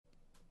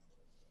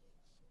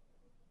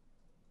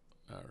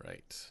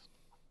right.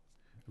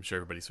 I'm sure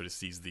everybody sort of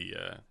sees the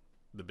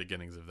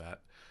beginnings of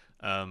that.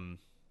 Um,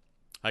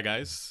 Hi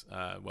guys,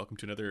 welcome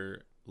to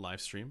another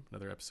live stream,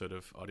 another episode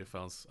of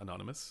Audiophiles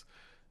Anonymous.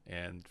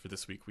 And for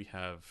this week, we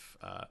have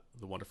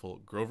the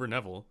wonderful Grover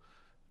Neville,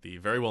 the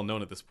very well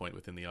known at this point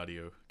within the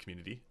audio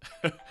community.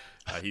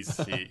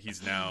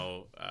 He's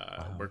now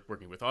Wow.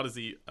 working with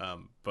Odyssey,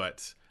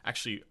 but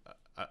actually,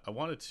 I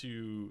wanted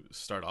to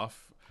start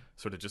off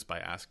sort of just by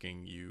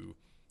asking you,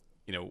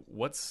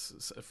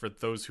 what's for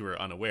those who are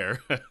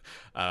unaware,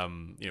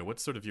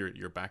 what's sort of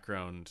your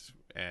background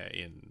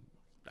in,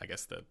 I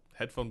guess, the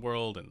headphone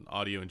world and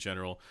audio in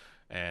general.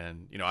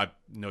 And I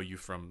know you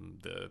from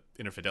the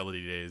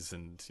Interfidelity days,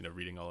 and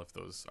reading all of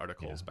those Yeah.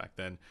 articles back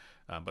then.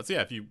 But so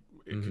yeah, if you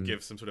could hmm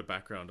give some sort of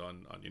background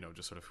on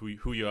just sort of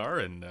who you are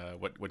and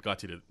what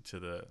got you to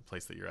the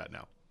place that you're at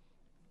now.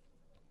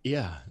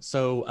 Yeah.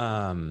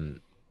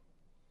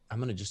 I'm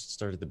going to just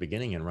start at the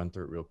beginning and run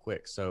through it real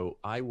quick. So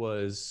I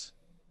was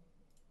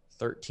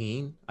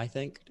 13, I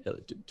think,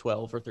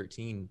 12 or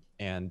 13.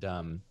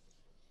 And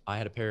I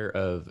had a pair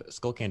of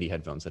Skull Candy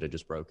headphones that had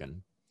just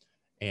broken.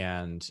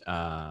 And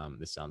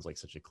this sounds like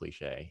such a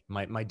cliche.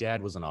 My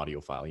dad was an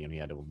audiophile. He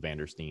had old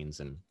Vandersteens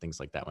and things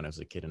like that when I was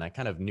a kid. And I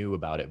kind of knew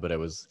about it, but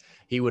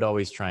he would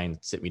always try and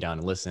sit me down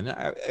and listen.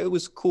 It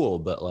was cool,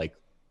 but like,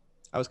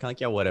 I was kind of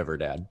like, yeah, whatever,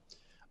 Dad.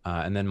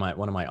 And then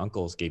one of my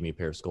uncles gave me a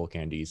pair of Skull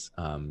Candies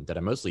that I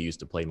mostly used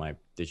to play my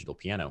digital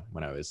piano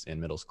when I was in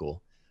middle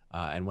school.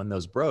 And when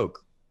those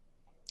broke,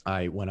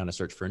 I went on a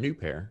search for a new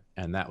pair,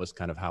 and that was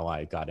kind of how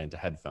I got into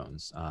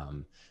headphones,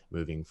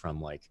 moving from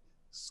like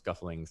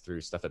scuffling through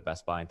stuff at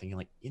Best Buy and thinking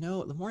like,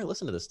 the more I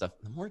listen to this stuff,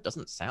 the more it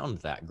doesn't sound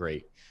that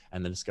great.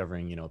 And then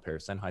discovering, a pair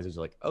of Sennheisers,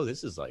 like, oh,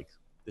 this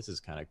is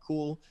kind of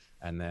cool.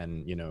 And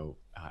then,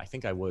 I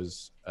think I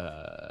was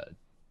I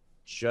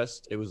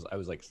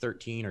was like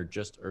 13 or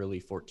just early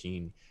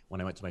 14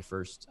 when I went to my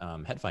first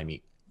HeadPhi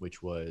meet,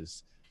 which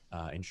was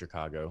in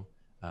Chicago.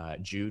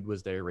 Jude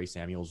was there. Ray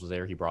Samuels was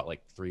there. He brought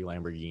like 3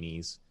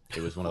 Lamborghinis.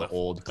 It was one of the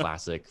old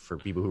classic, for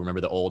people who remember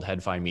the old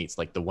HeadPhi meets,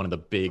 like one of the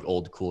big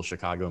old cool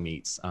Chicago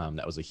meets.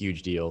 That was a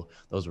huge deal.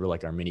 Those were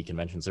like our mini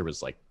conventions. There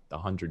was like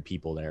 100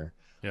 people there.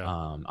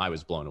 Yeah. I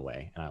was blown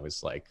away, and I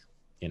was like,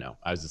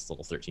 I was this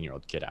little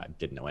 13-year-old kid. I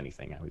didn't know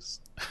anything. I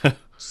was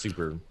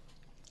super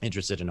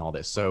interested in all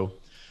this. So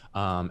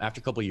after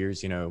a couple of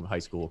years, high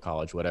school,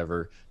 college,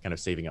 whatever, kind of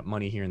saving up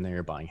money here and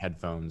there, buying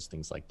headphones,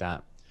 things like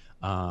that.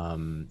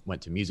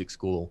 Went to music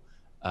school.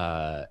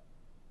 I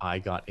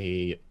got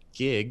a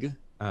gig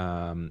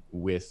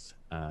with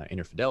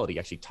Interfidelity.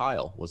 Actually,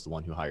 Tile was the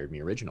one who hired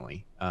me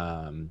originally.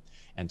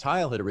 And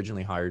Tile had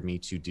originally hired me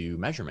to do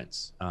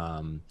measurements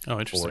Oh, for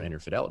interesting.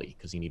 Interfidelity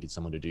because he needed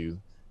someone to do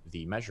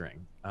the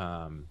measuring.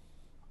 And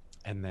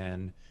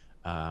then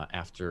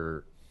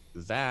after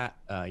that,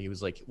 he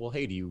was like, well,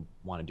 hey, do you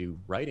want to do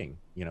writing?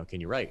 Can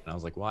you write? And I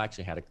was like, well, I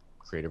actually had a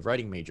creative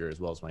writing major as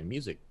well as my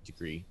music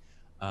degree.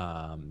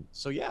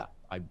 So yeah,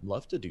 I'd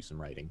love to do some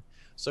writing.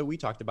 So we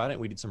talked about it.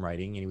 And we did some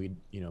writing, and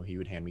he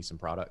would hand me some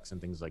products and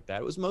things like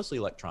that. It was mostly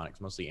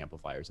electronics, mostly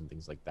amplifiers and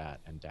things like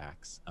that, and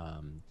DACs,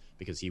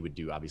 because he would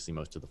do obviously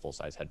most of the full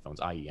size headphones,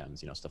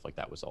 IEMs, stuff like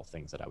that was all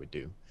things that I would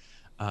do.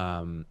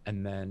 And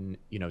then,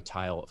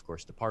 Tile, of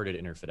course,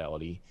 departed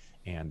Interfidelity,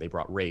 and they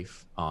brought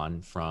Rafe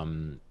on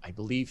from, I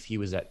believe he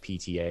was at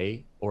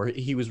PTA, or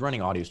he was running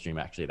AudioStream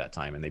actually at that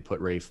time. And they put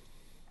Rafe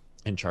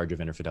in charge of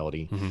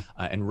Interfidelity. Mm-hmm.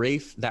 And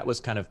Rafe, that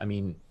was kind of,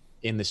 in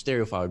the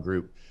Stereophile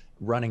group,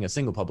 running a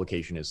single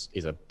publication is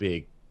a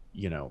big,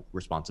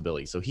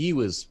 responsibility. So he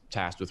was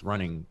tasked with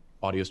running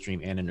AudioStream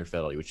and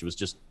Interfidelity, which was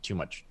just too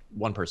much.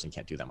 One person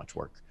can't do that much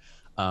work.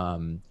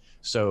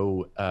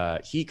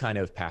 So he kind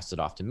of passed it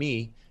off to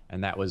me.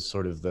 And that was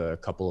sort of the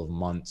couple of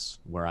months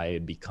where I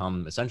had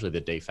become essentially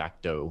the de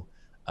facto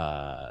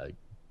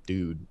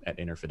dude at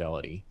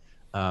Interfidelity.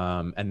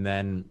 And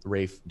then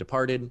Rafe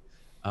departed,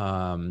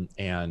 and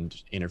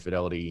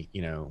Interfidelity,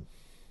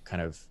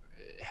 kind of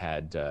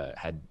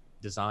had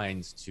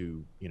designs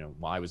to,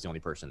 well, I was the only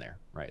person there,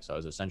 right? So I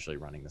was essentially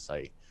running the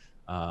site.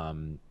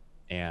 And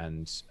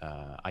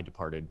I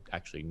departed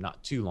actually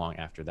not too long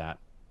after that,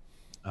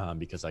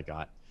 because I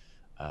got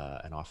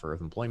an offer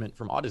of employment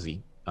from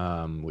Odyssey,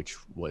 which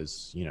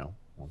was,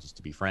 well, just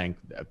to be frank,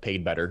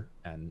 paid better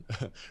and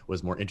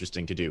was more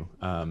interesting to do.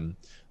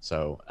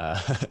 So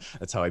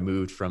that's how I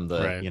moved from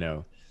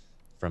Right.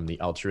 from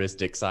the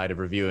altruistic side of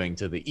reviewing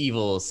to the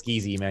evil,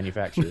 skeezy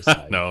manufacturer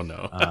side. No,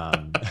 no.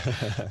 Um,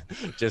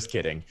 just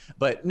kidding.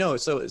 But no,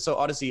 so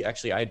Odyssey,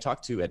 actually, I had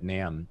talked to at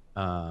NAM,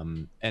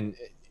 and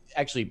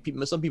actually,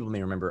 some people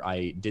may remember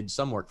I did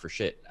some work for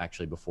Shit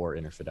actually before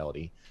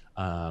Interfidelity.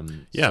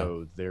 Yeah.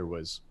 So there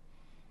was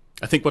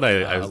I think what a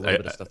little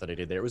bit of stuff that I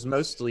did there. It was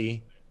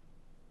mostly.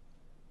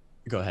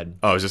 Go ahead.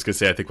 I was just gonna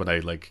say, I think when I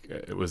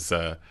it was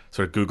sort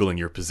of Googling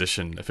your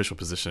position, official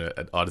position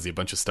at Odyssey, a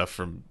bunch of stuff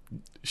from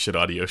Shit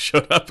Audio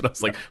showed up, and I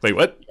was like, Yep. wait,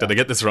 what? Did Yeah. I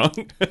get this wrong?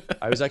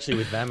 I was actually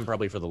with them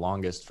probably for the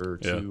longest, for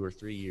Yeah. 2 or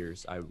 3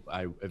 years.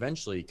 I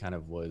eventually kind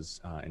of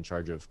was in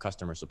charge of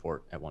customer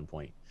support at one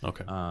point,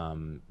 Okay.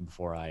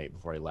 before I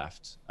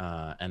left,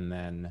 and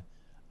then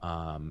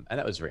And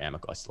that was very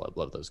amicable. I still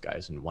love those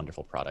guys, and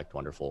wonderful product,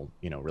 wonderful,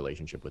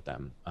 relationship with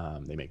them.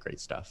 They make great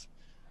stuff.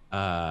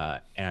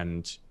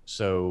 And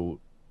so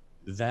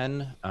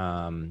then,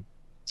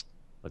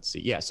 let's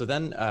see. Yeah. So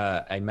then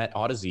I met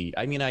Odyssey.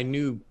 I mean, I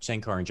knew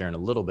Sankar and Jaren a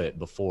little bit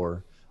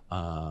before,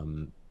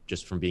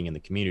 just from being in the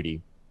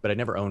community, but I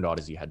never owned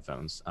Odyssey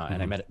headphones.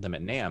 And I met them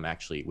at NAMM,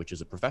 actually, which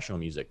is a professional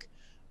music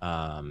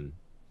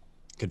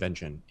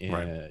convention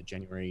in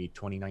January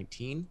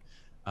 2019.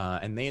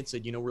 And they had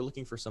said, we're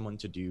looking for someone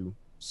to do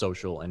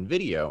social and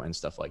video and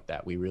stuff like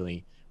that. We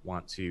really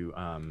want to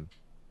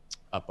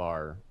up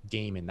our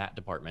game in that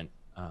department.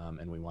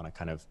 And we want to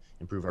kind of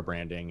improve our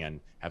branding and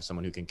have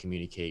someone who can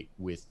communicate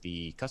with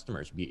the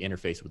customers, be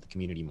interfaced with the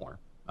community more,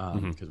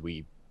 because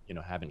we,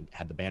 haven't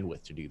had the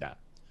bandwidth to do that.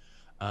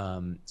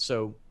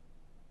 So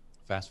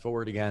fast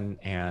forward again,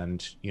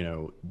 and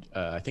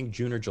I think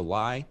June or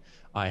July,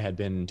 I had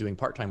been doing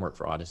part-time work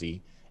for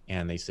Odyssey,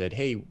 and they said,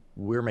 "Hey,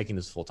 we're making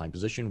this a full-time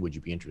position. Would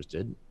you be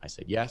interested?" I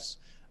said yes.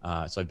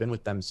 So I've been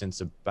with them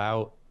since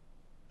about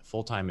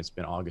full-time. It's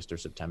been August or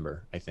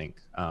September, I think.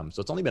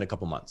 So it's only been a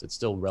couple months. It's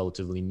still a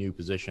relatively new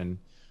position.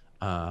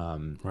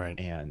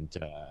 And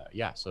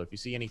yeah, so if you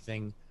see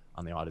anything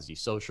on the Odyssey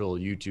social,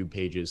 YouTube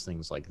pages,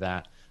 things like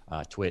that,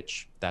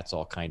 Twitch, that's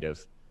all kind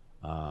of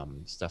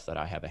stuff that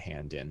I have a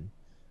hand in.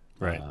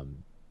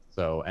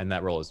 So, and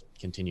that role is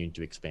continuing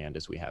to expand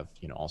as we have,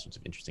 all sorts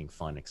of interesting,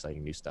 fun,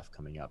 exciting new stuff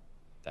coming up.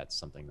 That's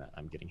something that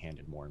I'm getting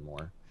handed more and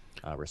more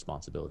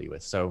responsibility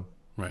with. So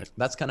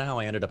that's kind of how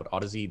I ended up at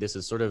Odyssey. This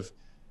is sort of,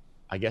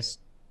 I guess,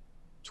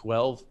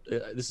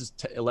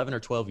 11 or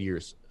 12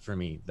 years for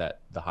me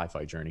that the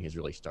hi-fi journey has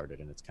really started.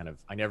 And it's kind of,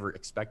 I never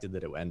expected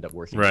that it would end up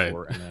working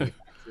for a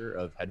manufacturer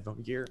of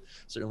headphone gear.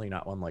 Certainly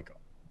not one like,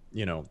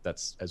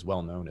 that's as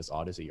well known as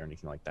Odyssey or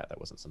anything like that. That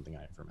wasn't something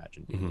I ever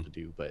imagined being able to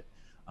do, but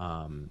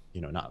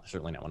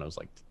certainly not when I was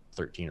like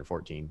 13 or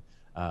 14.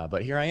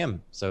 But here I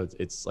am. So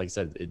it's like I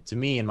said, to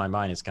me, in my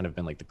mind, it's kind of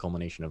been like the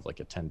culmination of like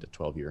a 10 to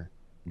 12 year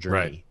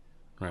journey.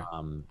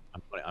 I'm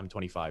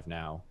 25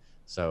 now.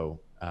 So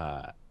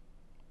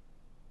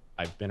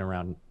I've been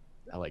around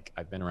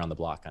the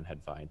block on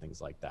HeadPhi and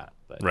things like that.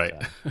 But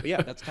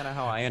yeah, that's kind of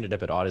how I ended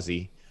up at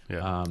Odyssey.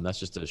 That's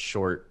just a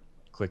short,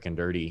 quick and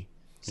dirty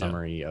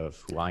summary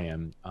of who I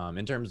am.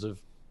 In terms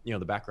of,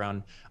 the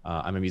background,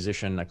 I'm a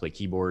musician. I play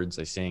keyboards,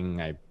 I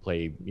sing, I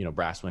play,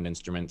 brass wind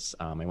instruments.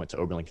 I went to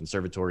Oberlin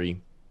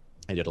Conservatory.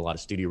 I did a lot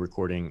of studio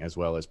recording as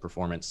well as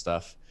performance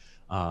stuff.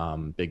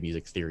 Big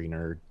music theory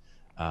nerd.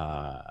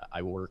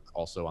 I work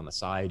also on the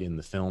side in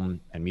the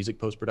film and music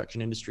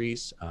post-production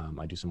industries.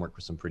 I do some work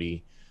with some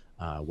pretty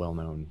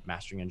well-known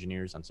mastering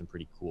engineers on some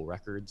pretty cool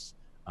records.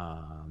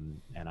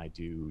 And I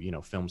do,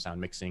 film sound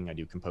mixing. I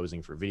do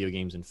composing for video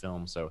games and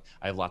film. So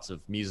I have lots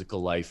of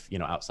musical life,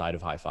 outside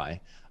of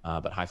hi-fi.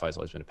 But hi-fi has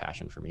always been a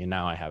passion for me. And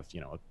now I have,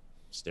 a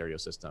stereo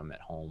system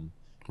at home,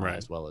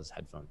 as well as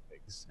headphone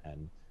rigs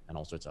and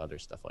all sorts of other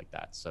stuff like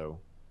that. So,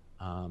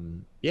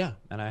 yeah.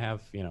 And I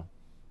have,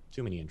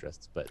 too many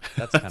interests, but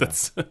that's kind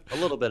of a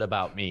little bit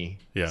about me.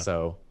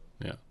 So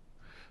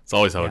it's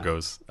always how it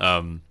goes.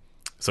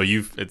 So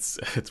it's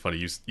funny,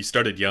 you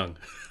started young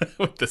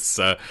with this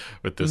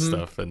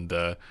stuff, and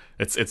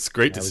it's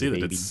great to see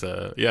that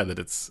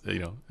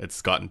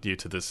it's gotten you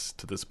to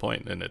this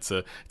point, and it's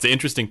an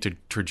interesting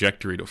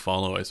trajectory to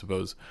follow, I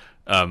suppose.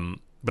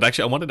 But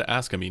actually, I wanted to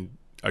ask, I mean,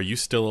 are you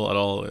still at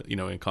all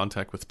in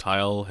contact with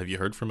Tile? Have you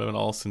heard from him at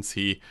all since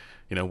he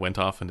went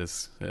off in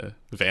his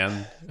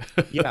van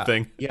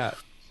thing? Yeah.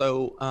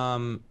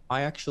 So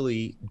I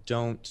actually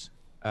don't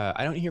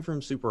hear from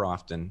him super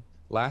often.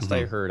 Last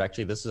I heard,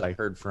 actually, I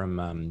heard from,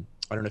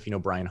 I don't know if you know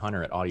Brian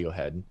Hunter at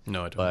Audiohead. No,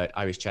 I don't. But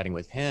I was chatting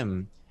with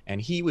him,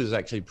 and he was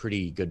actually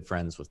pretty good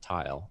friends with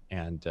Tile.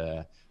 And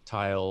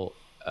Tile,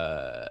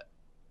 I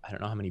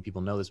don't know how many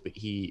people know this, but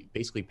he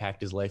basically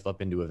packed his life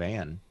up into a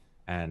van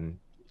and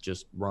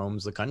just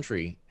roams the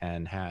country,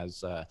 and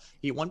has,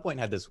 he at one point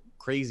had this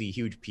crazy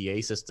huge PA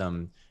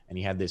system, and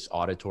he had this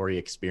auditory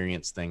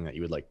experience thing that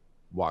you would like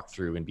walk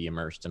through and be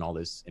immersed in all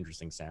this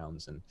interesting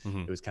sounds. And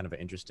it was kind of an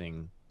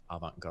interesting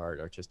avant-garde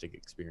artistic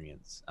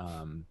experience.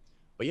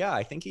 But yeah,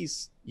 I think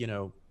he's,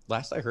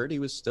 last I heard, he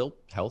was still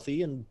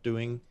healthy and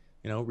doing,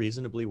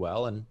 reasonably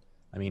well. And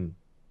I mean,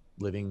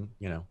 living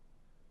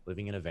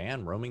in a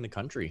van, roaming the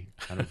country,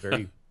 kind of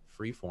very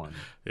free form.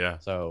 Yeah.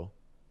 So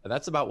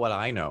that's about what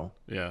I know.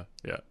 Yeah.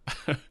 Yeah.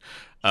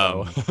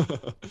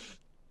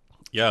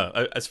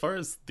 As far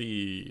as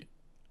the,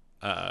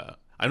 I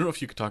don't know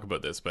if you could talk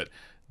about this, but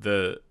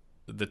the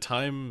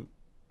time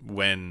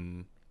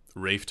when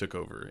Rafe took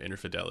over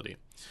Interfidelity,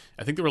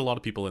 I think there were a lot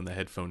of people in the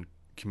headphone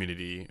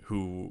community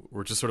who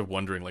were just sort of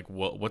wondering, like,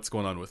 what's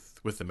going on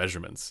with the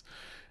measurements.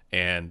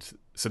 And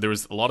so there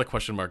was a lot of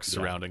question marks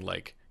surrounding,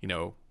 like,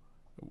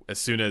 as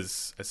soon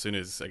as I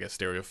guess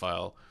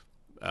Stereophile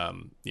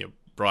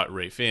brought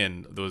Rafe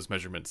in, those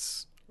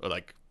measurements are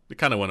like, they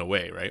kind of went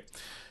away, right?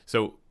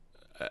 So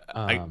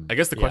I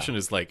guess the question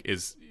is like,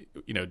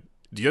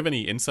 do you have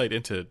any insight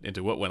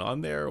into what went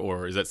on there,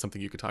 or is that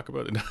something you could talk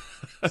about?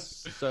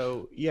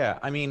 So yeah,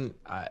 I mean,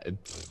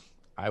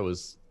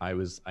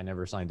 I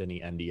never signed any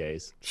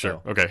NDAs.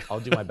 Sure. So Okay. I'll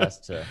do my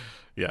best to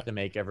Yeah.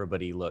 make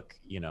everybody look,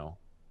 Yeah.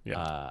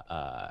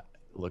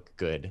 look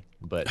good.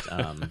 But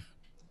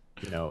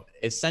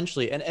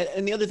essentially,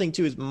 and the other thing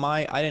too is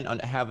I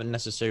didn't have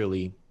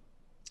necessarily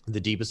the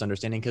deepest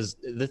understanding, because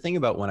the thing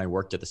about when I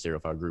worked at the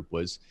Stereophile group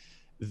was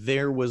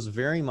there was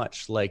very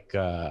much like,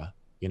 the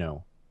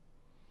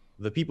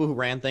people who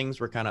ran things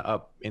were kind of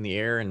up in the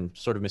air and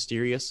sort of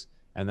mysterious.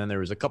 And then there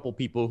was a couple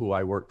people who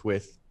I worked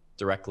with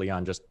directly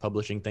on just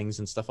publishing things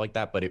and stuff like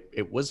that. But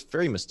it was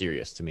very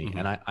mysterious to me. Mm-hmm.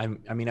 And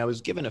I mean, I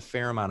was given a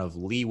fair amount of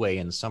leeway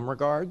in some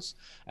regards.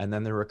 And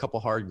then there were a couple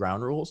hard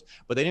ground rules,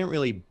 but they didn't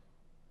really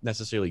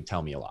necessarily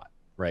tell me a lot.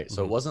 Right. Mm-hmm.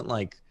 So it wasn't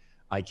like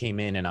I came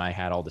in and I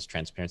had all this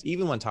transparency.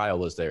 Even when Tile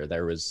was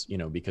there was,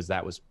 because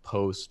that was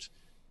post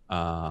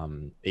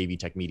AV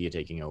Tech Media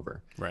taking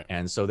over. Right.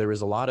 And so there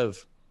was a lot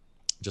of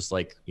just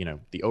like,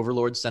 the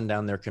overlords send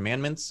down their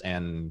commandments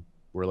and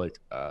we're like,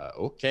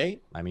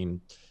 okay. I mean,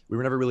 we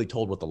were never really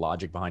told what the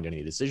logic behind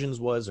any decisions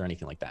was or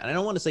anything like that. And I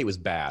don't want to say it was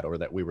bad or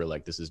that we were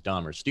like, this is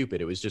dumb or stupid.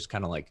 It was just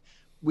kind of like,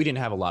 we didn't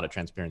have a lot of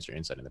transparency or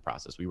insight in the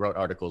process. We wrote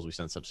articles, we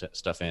sent some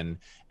stuff in,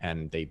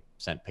 and they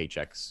sent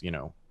paychecks,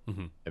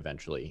 mm-hmm.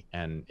 eventually.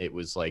 And it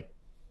was like,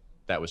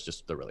 that was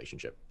just the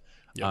relationship.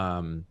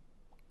 Yep.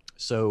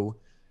 So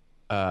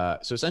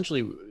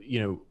essentially,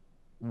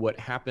 what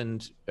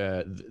happened,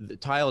 the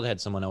Tile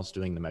had someone else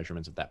doing the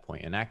measurements at that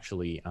point. And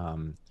actually,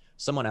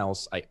 someone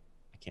else, I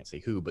can't say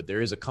who, but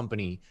there is a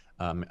company,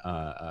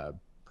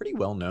 pretty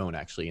well known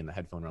actually in the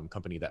headphone realm,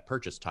 company that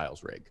purchased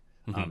Tile's rig,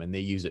 mm-hmm. and they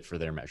use it for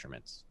their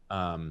measurements.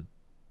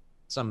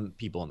 Some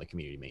people in the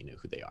community may know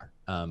who they are,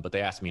 but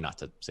they asked me not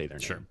to say their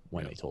name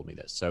when they told me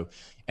this. So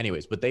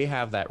anyways, but they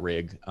have that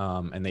rig,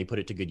 and they put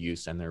it to good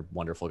use, and they're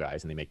wonderful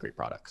guys and they make great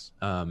products.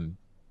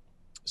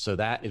 So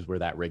that is where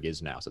that rig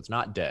is now. So it's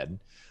not dead.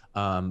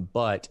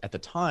 But at the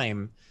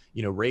time,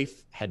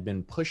 Rafe had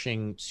been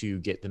pushing to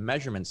get the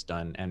measurements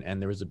done.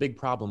 And there was a big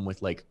problem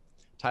with like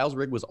Tile's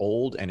rig was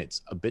old and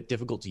it's a bit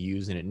difficult to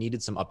use and it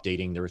needed some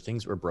updating. There were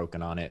things that were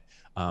broken on it.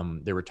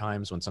 There were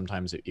times when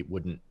sometimes it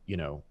wouldn't,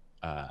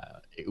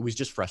 it was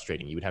just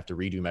frustrating. You would have to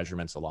redo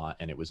measurements a lot.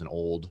 And it was an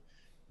old,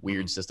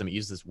 weird system. It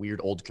used this weird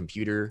old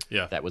computer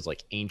that was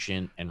like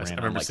ancient and ran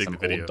on like some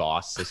old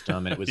DOS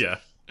system. And it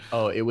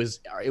was,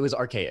 it was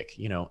archaic,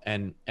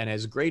 and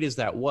as great as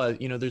that was,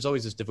 there's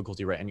always this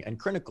difficulty, right? And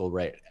critical,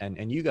 right?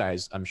 And you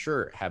guys, I'm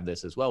sure, have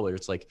this as well, where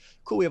it's like,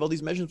 cool, we have all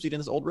these measurements in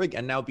this old rig,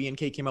 and now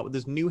B&K came out with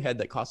this new head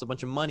that costs a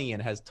bunch of money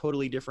and has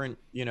totally different,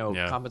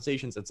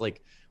 compensations. It's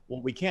like,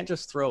 well, we can't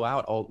just we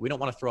don't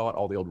want to throw out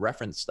all the old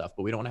reference stuff,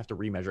 but we don't have to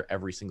remeasure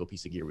every single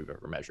piece of gear we've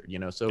ever measured,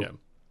 so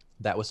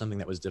that was something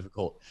that was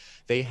difficult.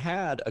 They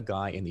had a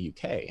guy in the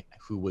UK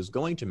who was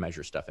going to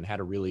measure stuff and had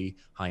a really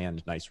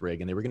high-end, nice rig,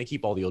 and they were going to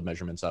keep all the old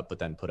measurements up, but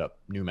then put up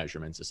new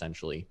measurements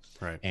essentially,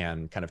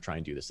 and kind of try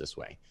and do this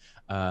way.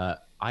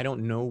 I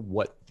don't know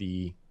what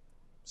the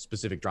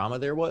specific drama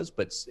there was,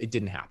 but it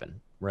didn't happen,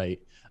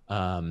 right?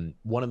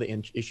 One of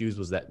the issues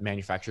was that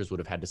manufacturers would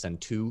have had to send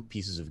 2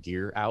 pieces of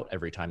gear out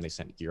every time they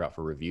sent gear out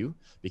for review,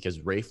 because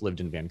Rafe lived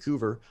in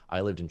Vancouver,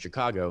 I lived in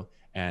Chicago,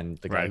 and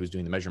the guy who was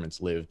doing the measurements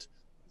his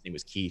name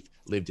was Keith,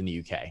 lived in the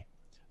UK.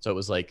 So it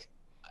was like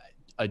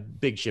a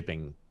big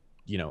shipping,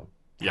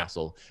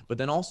 hassle. But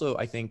then also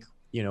I think,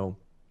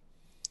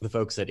 the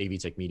folks at AV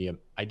Tech Media,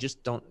 I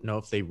just don't know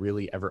if they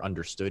really ever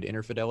understood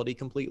interfidelity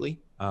completely,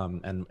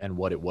 and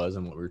what it was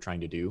and what we were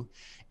trying to do.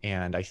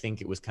 And I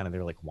think it was kind of,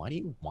 they're like, why do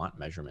you want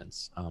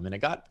measurements? And it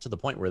got to the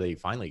point where they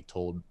finally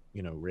told,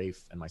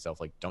 Rafe and myself,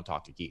 like, don't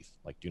talk to Keith,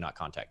 like, do not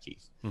contact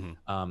Keith.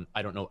 Mm-hmm.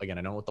 I don't know. Again,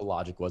 I don't know what the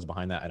logic was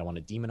behind that. I don't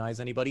want to demonize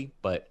anybody,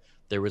 but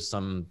there was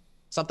something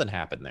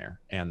happened there.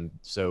 And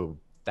so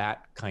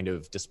that kind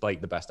of,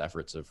 despite the best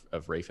efforts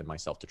of Rafe and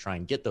myself to try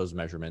and get those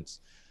measurements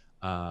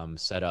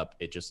set up,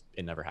 it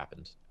never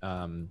happened.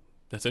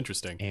 That's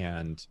interesting.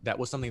 And that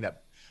was something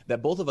that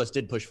both of us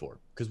did push for,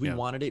 because we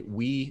wanted it.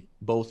 We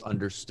both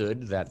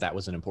understood that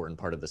was an important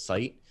part of the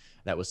site.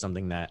 That was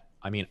something that,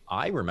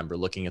 I remember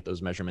looking at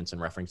those measurements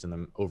and referencing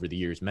them over the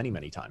years many,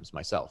 many times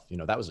myself.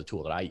 That was a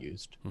tool that I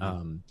used.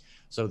 Mm-hmm.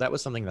 So that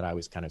was something that I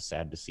was kind of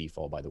sad to see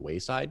fall by the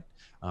wayside.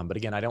 But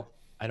again, I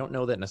don't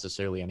know that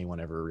necessarily anyone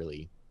ever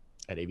really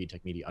at AV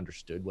Tech Media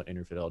understood what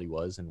interfidelity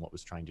was and what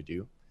was trying to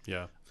do.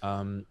 Yeah.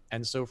 And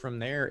so from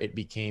there, it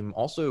became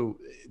also,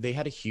 they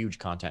had a huge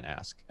content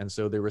ask. And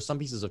so there were some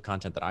pieces of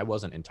content that I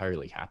wasn't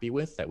entirely happy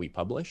with that we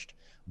published,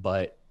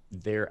 but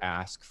their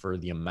ask for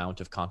the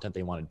amount of content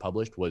they wanted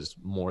published was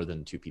more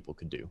than 2 people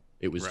could do.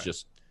 It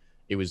was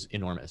it was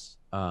enormous.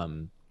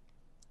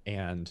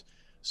 And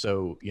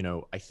so,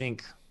 I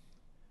think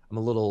I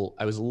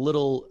was a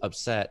little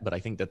upset, but I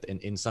think that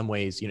in some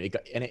ways,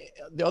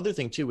 the other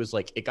thing too was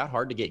like, it got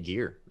hard to get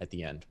gear at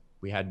the end.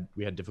 We had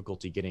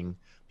difficulty getting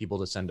people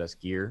to send us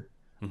gear,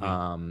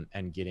 mm-hmm.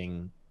 And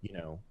getting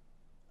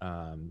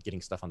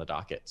stuff on the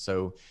docket.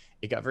 So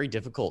it got very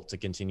difficult to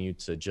continue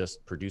to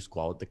just produce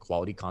the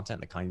quality content,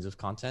 the kinds of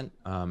content.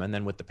 And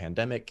then with the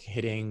pandemic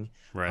hitting,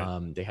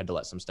 they had to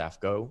let some staff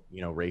go.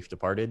 Rafe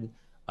departed,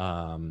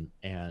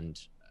 and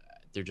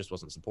there just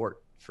wasn't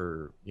support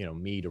for,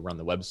 me to run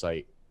the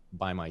website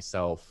by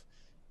myself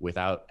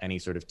without any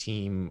sort of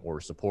team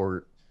or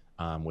support,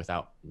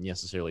 without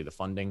necessarily the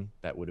funding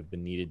that would have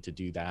been needed to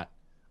do that.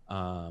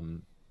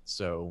 And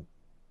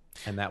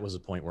that was a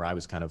point where I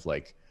was kind of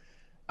like,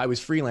 I was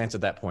freelance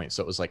at that point.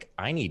 So it was like,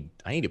 I need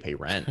to pay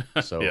rent.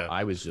 So Yeah.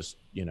 I was just,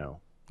 Yeah.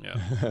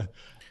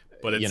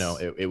 but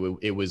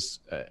it was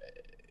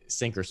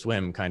sink or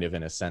swim kind of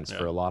in a sense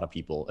for a lot of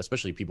people,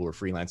 especially people who are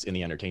freelance in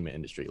the entertainment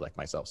industry like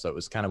myself. So it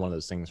was kind of one of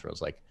those things where I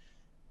was like,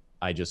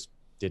 I just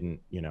didn't,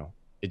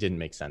 it didn't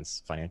make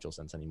sense, financial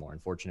sense anymore,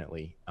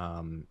 unfortunately.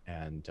 And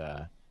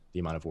the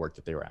amount of work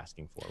that they were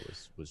asking for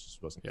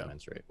just wasn't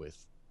commensurate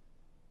with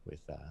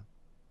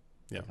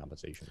the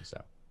compensation.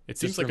 So it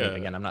seems like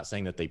again, I'm not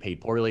saying that they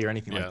paid poorly or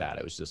anything like that.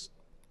 It was just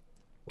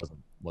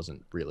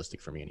wasn't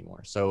realistic for me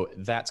anymore. So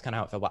that's kind of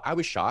how it felt. But I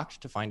was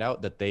shocked to find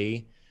out that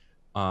they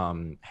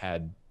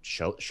had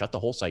shut the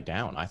whole site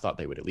down. I thought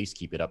they would at least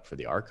keep it up for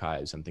the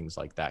archives and things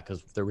like that,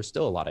 because there was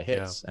still a lot of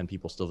hits and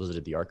people still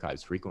visited the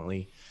archives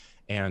frequently.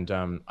 And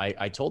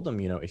I told them,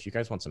 if you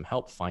guys want some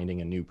help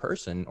finding a new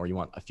person, or you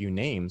want a few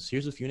names,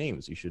 here's a few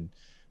names you should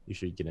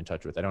get in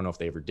touch with. I don't know if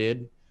they ever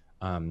did,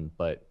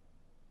 but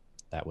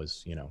that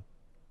was,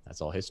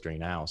 that's all history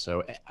now.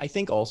 So I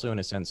think also in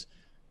a sense,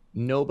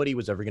 nobody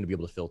was ever going to be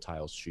able to fill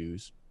Tyle's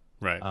shoes.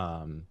 Right.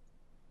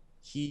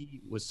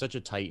 He was such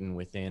a titan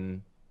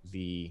within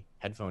the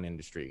headphone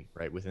industry,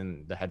 right,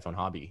 within the headphone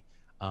hobby,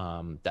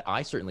 that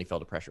I certainly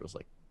felt a pressure. It was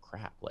like,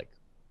 crap, like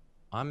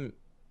I'm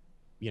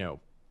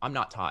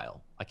not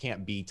Tile. I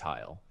can't be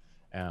Tile.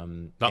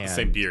 Not the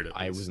same beard.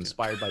 I was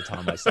inspired by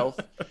Tile myself.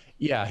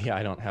 Yeah.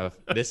 I don't have,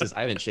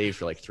 I haven't shaved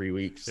for like 3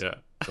 weeks. Yeah.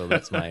 So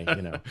that's my,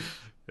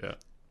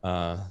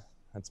 yeah.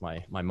 That's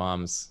my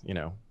mom's,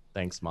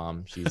 thanks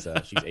mom. She's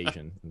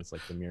Asian, and it's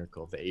like the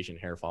miracle of the Asian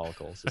hair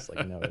follicles. Just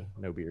like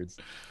no beards.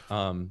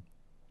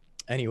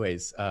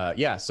 Anyways,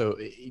 so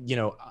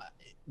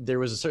there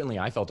was certainly,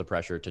 I felt a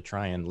pressure to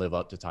try and live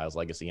up to Tile's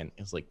legacy, and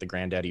it's like the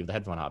granddaddy of the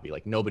headphone hobby.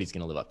 Like nobody's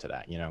gonna live up to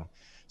that,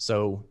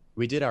 So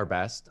we did our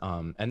best,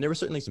 and there were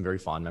certainly some very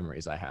fond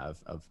memories I have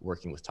of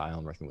working with Tile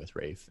and working with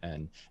Rafe,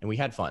 and we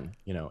had fun.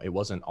 It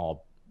wasn't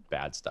all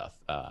bad stuff.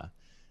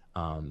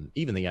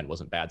 Even the end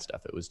wasn't bad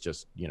stuff. It was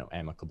just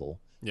amicable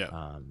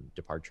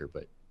departure.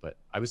 But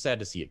I was sad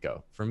to see it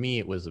go. For me,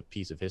 it was a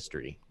piece of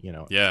history.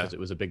 Because it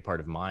was a big part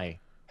of my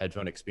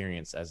headphone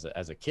experience as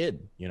a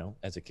kid.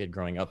 As a kid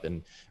growing up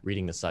and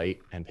reading the site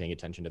and paying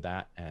attention to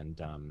that,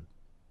 and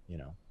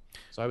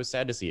so I was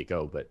sad to see it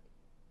go. But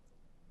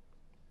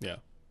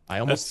I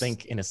almost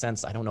think, in a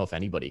sense, I don't know if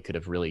anybody could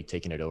have really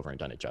taken it over and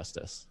done it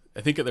justice.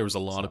 I think that there was a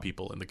lot of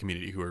people in the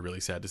community who were really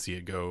sad to see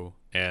it go,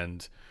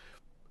 and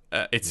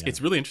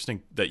it's really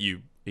interesting that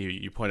you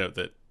point out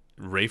that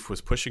Rafe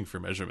was pushing for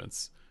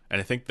measurements, and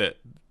I think that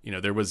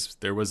there was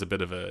a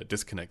bit of a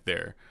disconnect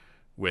there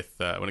with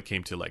when it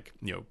came to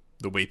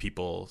the way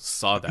people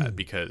saw that,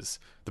 because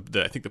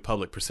I think the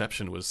public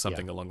perception was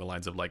something along the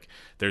lines of like,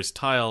 there's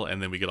Tile,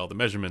 and then we get all the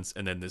measurements,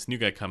 and then this new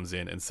guy comes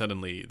in, and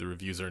suddenly the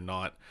reviews are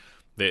not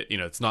that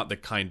it's not the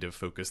kind of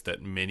focus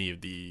that many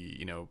of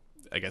the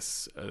I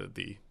guess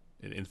the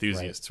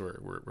enthusiasts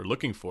were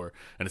looking for,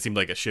 and it seemed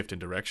like a shift in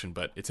direction.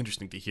 But it's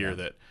interesting to hear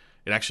that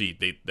it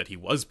actually that he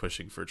was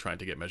pushing for trying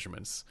to get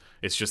measurements.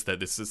 It's just that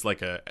this is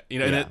like a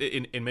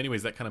in many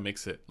ways that kind of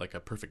makes it like a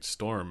perfect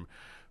storm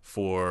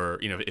for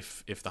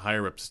if the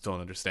higher ups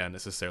don't understand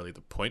necessarily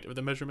the point of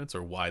the measurements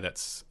or why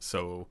that's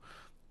so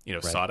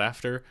sought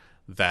after,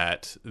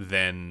 that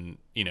then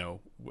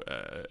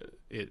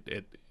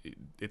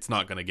it's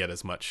not going to get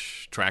as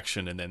much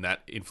traction, and then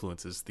that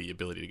influences the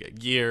ability to get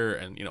gear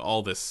and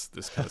all this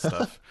kind of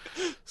stuff.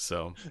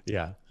 So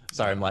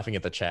sorry, I'm laughing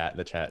at the chat.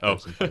 There's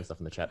some funny stuff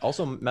in the chat.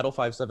 Also,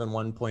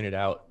 Metal571 pointed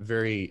out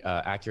very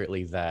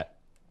accurately that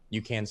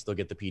you can still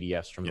get the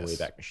PDFs from the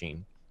Wayback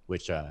Machine,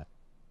 which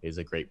is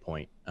a great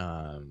point.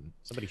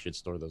 Somebody should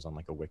store those on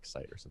like a Wix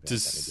site or something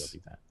like that. Maybe I'll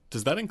do that.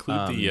 Does that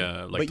include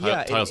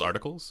the Tile's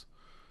articles?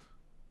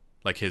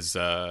 Like his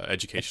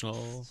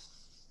educational?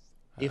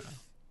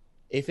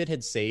 If it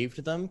had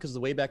saved them, because the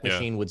Wayback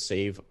Machine would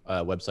save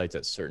websites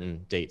at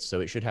certain dates, so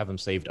it should have them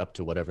saved up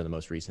to whatever the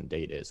most recent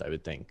date is, I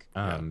would think.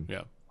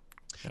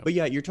 But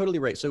you're totally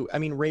right. So I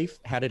mean, Rafe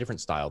had a different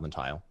style than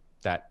Tile.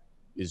 That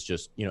is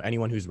just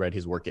anyone who's read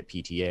his work at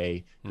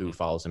PTA, who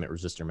follows him at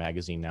Resistor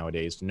Magazine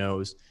nowadays,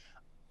 knows.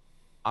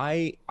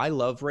 I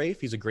love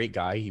Rafe. He's a great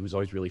guy. He was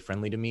always really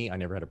friendly to me. I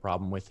never had a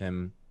problem with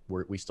him.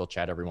 We still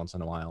chat every once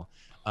in a while.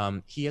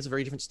 He has a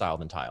very different style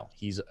than Tile.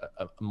 He's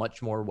a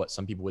much more what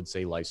some people would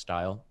say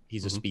lifestyle.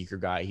 He's a speaker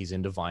guy. He's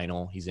into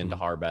vinyl. He's into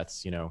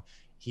Harbeths.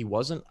 He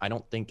wasn't, I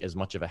don't think, as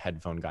much of a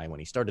headphone guy when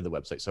he started the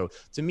website. So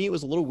to me, it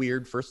was a little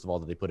weird, first of all,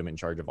 that they put him in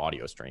charge of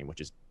audio stream,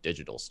 which is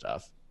digital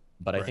stuff.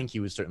 But I think he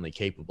was certainly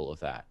capable of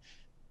that.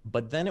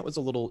 But then it was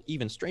a little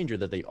even stranger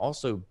that they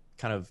also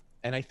kind of,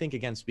 and I think,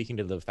 again, speaking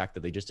to the fact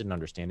that they just didn't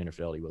understand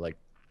interfidelity, were like,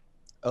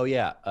 oh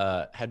yeah,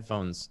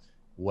 headphones,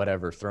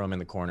 whatever, throw them in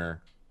the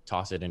corner,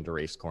 toss it into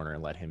Rafe's corner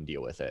and let him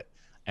deal with it.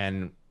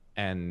 And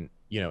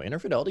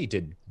Interfidelity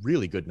did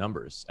really good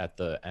numbers at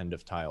the end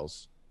of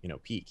Tile's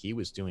peak. He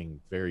was doing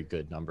very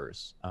good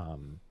numbers.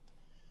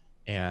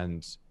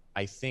 And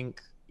I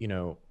think,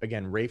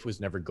 again, Rafe was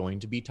never going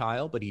to be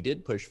Tile, but he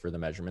did push for the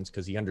measurements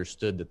because he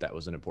understood that that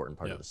was an important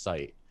part of the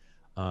site.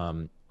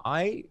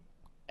 I,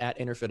 at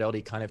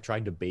Interfidelity, kind of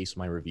tried to base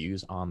my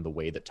reviews on the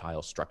way that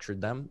Tile structured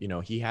them.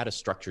 He had a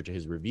structure to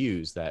his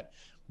reviews that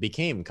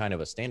became kind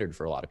of a standard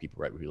for a lot of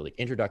people, right? Like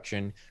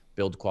introduction,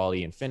 build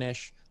quality and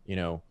finish,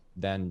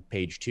 then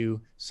page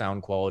 2,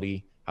 sound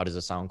quality. How does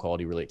the sound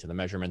quality relate to the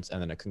measurements?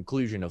 And then a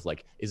conclusion of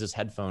like, is this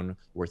headphone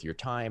worth your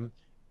time?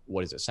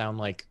 What does it sound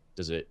like?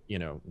 Does it,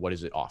 what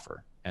does it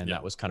offer? And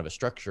that was kind of a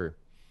structure.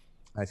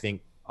 I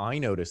think I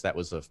noticed that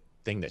was a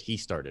thing that he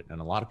started. And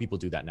a lot of people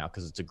do that now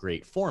because it's a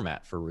great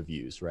format for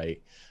reviews,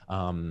 right?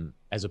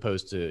 As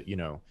opposed to,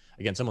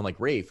 again, someone like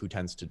Rafe, who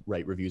tends to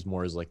write reviews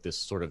more as like this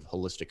sort of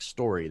holistic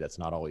story that's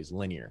not always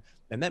linear.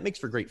 And that makes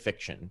for great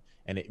fiction.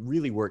 And it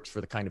really works for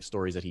the kind of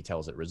stories that he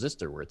tells at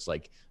Resistor, where it's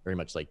like very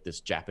much like this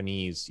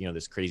Japanese,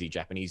 this crazy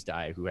Japanese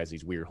guy who has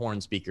these weird horn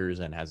speakers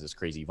and has this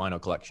crazy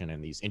vinyl collection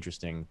and these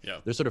interesting,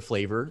 they're sort of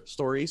flavor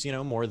stories,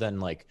 more than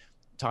like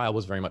Tile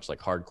was very much like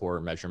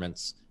hardcore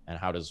measurements and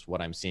how does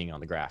what I'm seeing on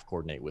the graph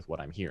coordinate with what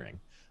I'm hearing.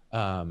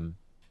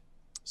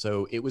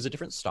 So it was a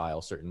different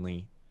style,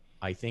 certainly.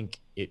 I think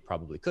it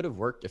probably could have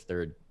worked if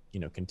there had,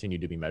 continued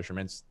to be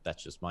measurements.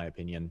 That's just my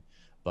opinion.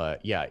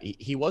 But yeah,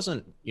 he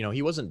wasn't,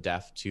 he wasn't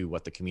deaf to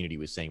what the community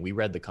was saying. We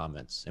read the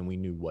comments and we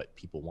knew what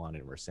people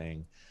wanted and were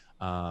saying.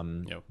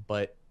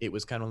 But it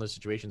was kind of one of those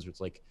situations where it's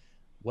like,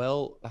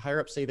 well, the higher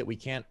ups say that we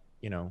can't,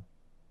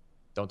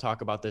 don't talk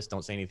about this,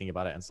 don't say anything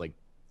about it. And it's like,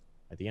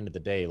 at the end of the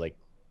day, like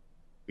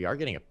we are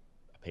getting a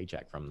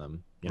paycheck from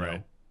them,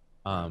 know?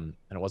 And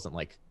it wasn't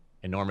like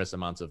enormous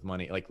amounts of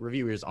money. Like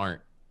reviewers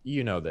aren't,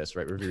 this,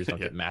 right? Reviewers don't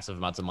get massive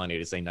amounts of money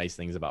to say nice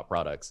things about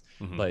products.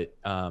 But,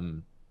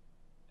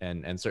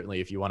 and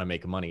certainly if you want to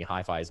make money,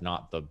 hi-fi is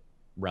not the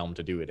realm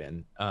to do it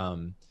in.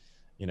 If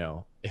you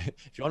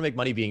want to make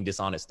money being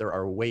dishonest, there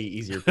are way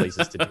easier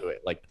places to do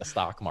it, like the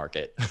stock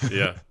market.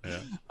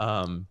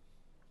 But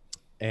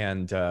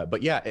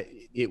yeah,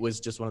 it was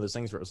just one of those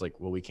things where it was like,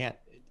 well, we can't,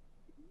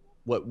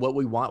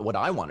 what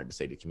I wanted to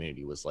say to the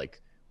community was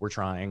like, we're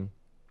trying,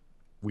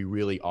 we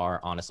really are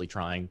honestly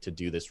trying to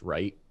do this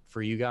right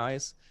for you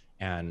guys.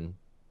 And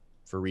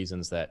for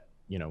reasons that,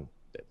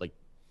 like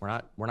we're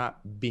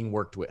not being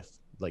worked with,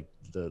 like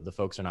the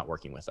folks are not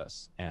working with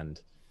us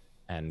and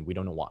we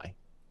don't know why.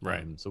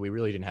 Right. So we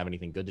really didn't have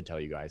anything good to tell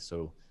you guys.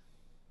 So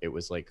it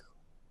was like,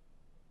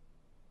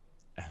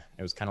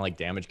 it was kind of like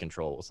damage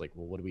control. It was like,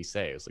 well, what do we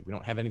say? It was like, we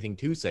don't have anything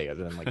to say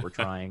other than like, we're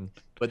trying,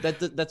 but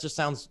that just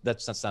sounds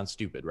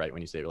stupid, right?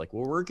 When you say like,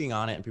 we're working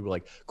on it and people are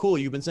like, cool,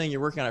 you've been saying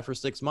you're working on it for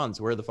 6 months.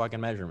 Where are the fucking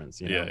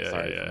measurements?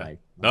 Yeah.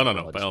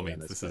 No. By all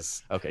means, this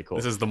is okay, cool.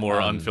 This is the more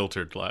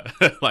unfiltered live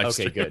okay,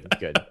 stream.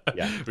 good.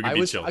 Yeah.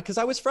 Because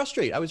I was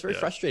frustrated. I was very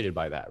frustrated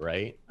by that.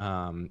 Right.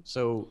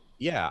 So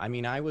yeah, I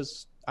mean, I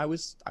was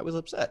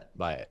upset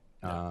by it.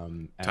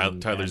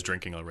 Tyler's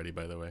drinking already,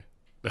 by the way.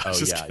 Oh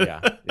yeah.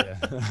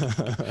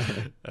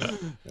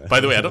 By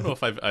the way, I don't know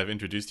if I've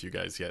introduced you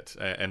guys yet,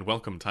 and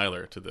welcome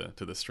Tyler to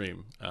the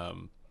stream. I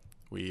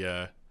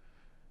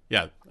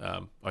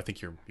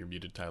think you're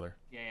muted, Tyler.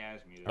 Yeah, I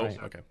was muted. Oh, right.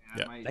 okay.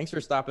 Thanks for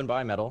stopping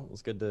by, Metal. It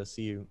was good to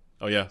see you.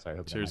 Oh yeah. Sorry, I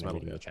hope cheers,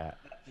 Metal. in the chat.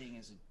 That thing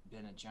has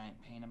been a giant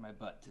pain in my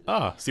butt today.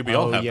 Ah, see, we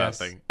all have yes.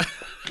 that thing.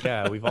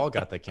 Yeah, we've all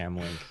got the Cam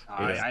Link.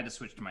 I had to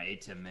switch to my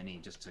ATEM Mini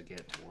just to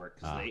get it to work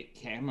because the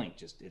Cam Link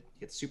it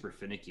gets super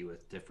finicky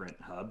with different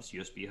hubs,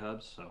 USB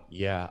hubs. So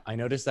yeah, I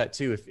noticed that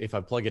too. If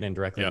I plug it in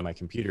directly to my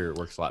computer, it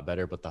works a lot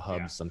better. But the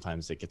hubs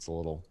sometimes it gets a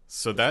little.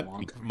 So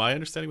my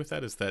understanding with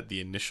that is that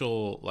the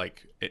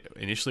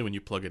initially when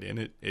you plug it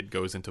in, it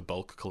goes into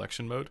bulk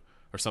collection mode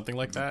or something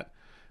like that.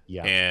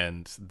 Yeah,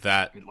 and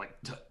that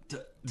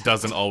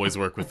doesn't always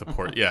work with the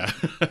port. Yeah.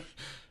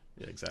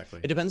 Yeah, exactly.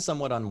 It depends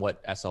somewhat on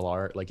what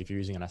SLR, like if you're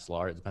using an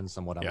SLR, it depends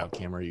somewhat on what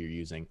camera you're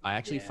using. I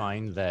actually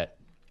find that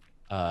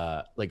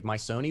like my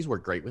Sonys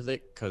work great with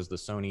it because the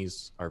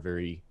Sonys are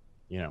very,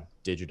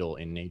 digital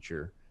in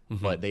nature,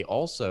 but they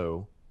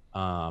also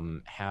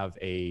have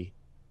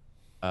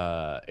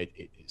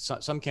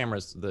some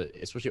cameras,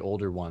 especially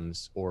older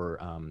ones or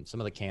some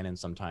of the Canons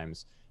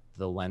sometimes,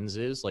 the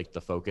lenses, like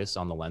the focus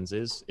on the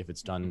lenses, if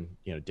it's done,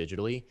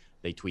 digitally,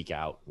 they tweak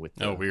out with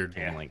the weird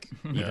Cam Link.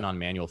 Even on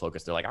manual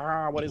focus, they're like,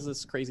 what is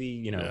this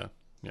crazy,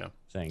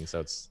 thing? So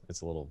it's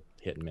a little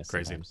hit and miss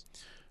crazy.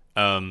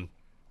 Sometimes.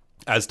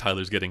 As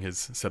Tyler's getting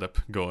his setup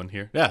going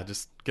here,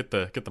 just get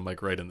the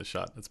mic right in the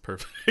shot. That's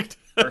perfect.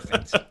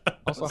 Perfect.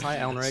 Also, hi,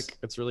 Elnric.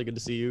 It's really good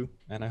to see you,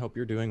 and I hope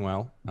you're doing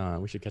well.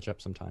 We should catch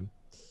up sometime.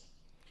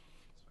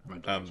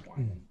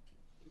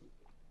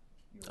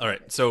 All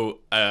right, so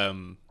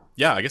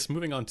I guess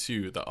moving on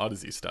to the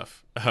Odyssey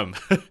stuff.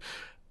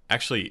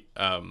 Actually,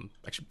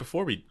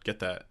 before we get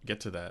to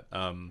that,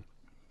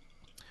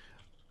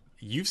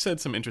 you've said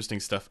some interesting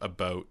stuff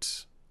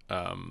about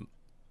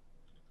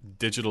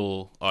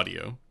digital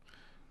audio,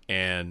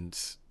 and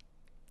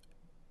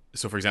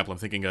so, for example, I'm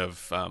thinking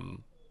of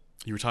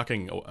you were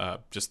talking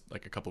just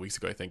like a couple weeks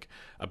ago, I think,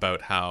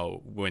 about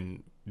how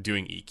when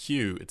doing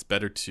EQ, it's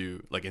better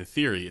to, like, in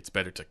theory, it's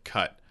better to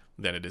cut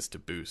than it is to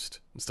boost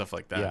and stuff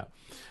like that. Yeah.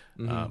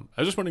 Mm-hmm.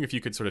 I was just wondering if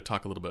you could sort of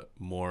talk a little bit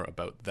more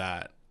about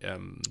that.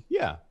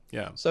 Yeah.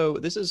 Yeah. So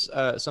this is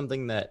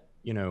something that,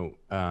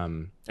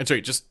 And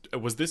sorry, just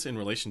was this in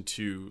relation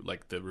to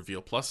like the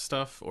Reveal Plus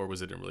stuff, or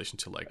was it in relation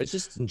to like? it's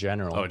just in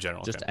general. Oh, in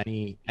general. Just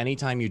Okay.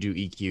 anytime you do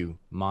EQ,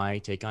 my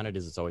take on it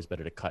is it's always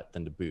better to cut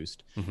than to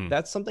boost. Mhm.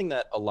 That's something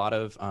that a lot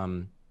of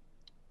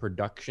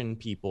production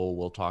people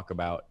will talk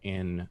about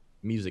in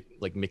music,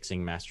 like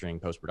mixing, mastering,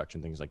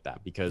 post-production, things like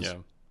that. Because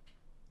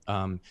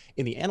in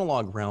the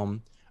analog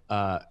realm,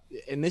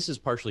 and this is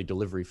partially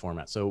delivery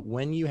format. So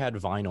when you had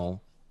vinyl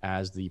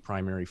as the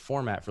primary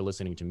format for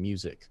listening to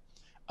music,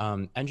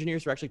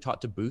 engineers were actually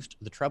taught to boost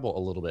the treble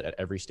a little bit at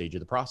every stage of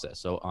the process.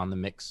 So on the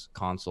mix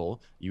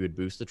console, you would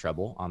boost the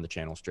treble on the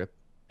channel strip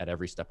at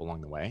every step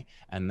along the way.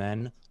 And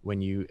then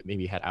when you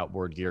maybe had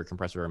outboard gear,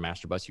 compressor, or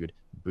master bus, you would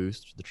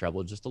boost the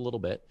treble just a little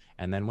bit.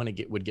 And then when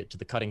it would get to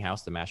the cutting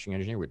house, the mastering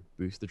engineer would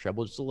boost the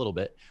treble just a little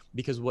bit.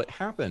 Because what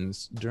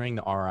happens during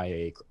the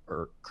RIA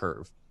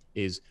curve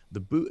is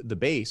the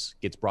bass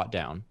gets brought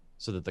down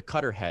so that the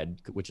cutter head,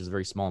 which is a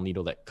very small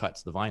needle that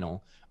cuts the vinyl,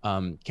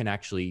 can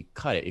actually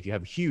cut it. If you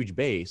have a huge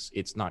bass,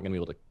 it's not going to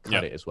be able to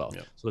cut it as well.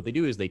 Yep. So what they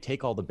do is they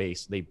take all the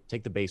bass, they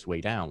take the bass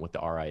way down with the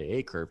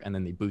RIA curve, and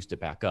then they boost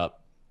it back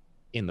up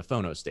in the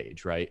phono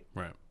stage, right?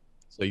 Right.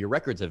 So your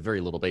records have very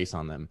little bass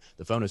on them.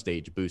 The phono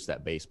stage boosts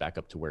that bass back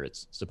up to where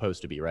it's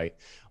supposed to be, right?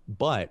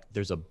 But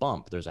there's a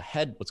bump. There's a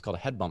head, what's called a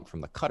head bump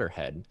from the cutter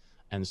head.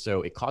 And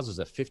so it causes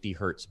a 50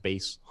 hertz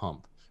bass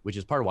hump, which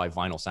is part of why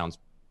vinyl sounds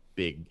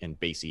big and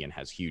bassy and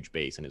has huge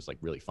bass and is like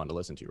really fun to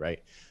listen to,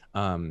 right?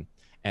 And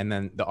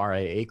then the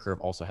RIA curve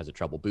also has a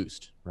treble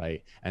boost,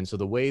 right? And so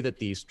the way that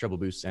these treble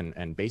boosts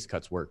and bass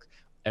cuts work,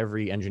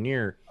 every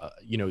engineer,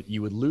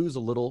 you would lose a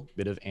little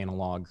bit of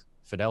analog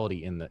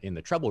fidelity in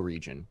the treble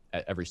region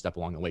at every step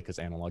along the way, because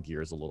analog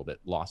gear is a little bit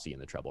lossy in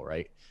the treble,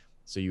 right?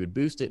 So you would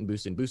boost it and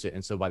boost it and boost it.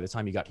 And so by the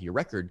time you got to your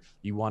record,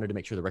 you wanted to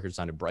make sure the record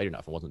sounded bright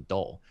enough and wasn't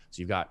dull.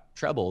 So you've got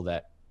treble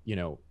that,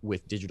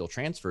 with digital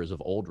transfers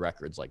of old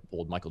records like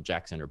old Michael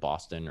Jackson or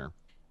Boston or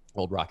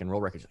old rock and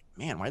roll records, like,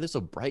 man, why are they so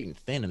bright and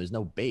thin and there's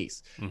no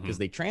bass? Because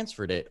they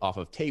transferred it off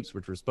of tapes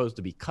which were supposed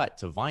to be cut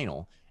to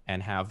vinyl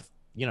and have,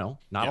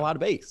 not a lot of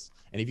bass.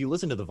 And if you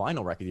listen to the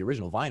vinyl record, the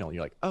original vinyl,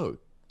 you're like, oh,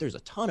 there's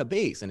a ton of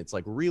bass, and it's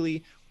like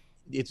really,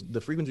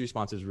 the frequency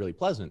response is really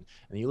pleasant.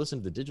 And you listen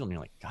to the digital and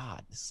you're like,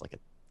 God, this is like a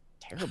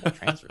terrible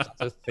transfer. It's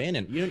so thin.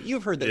 And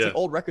you've heard that it's like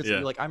old records and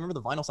you're like, I remember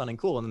the vinyl sounding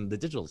cool, and then the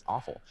digital is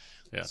awful.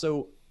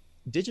 So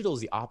digital is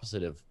the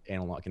opposite of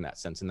analog in that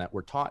sense, in that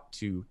we're taught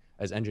to,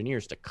 as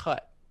engineers, to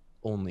cut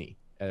only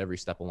at every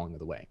step along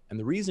the way. And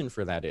the reason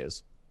for that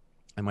is,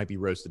 I might be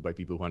roasted by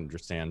people who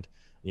understand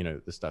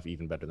the stuff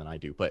even better than I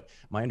do, but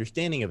my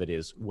understanding of it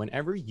is,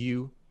 whenever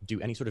you do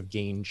any sort of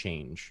gain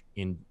change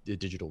in the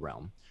digital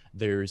realm,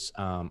 there's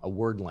a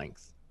word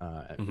length,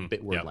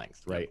 bit word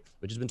length, right?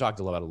 Which has been talked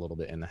about a little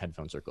bit in the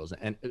headphone circles.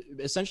 And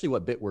essentially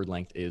what bit word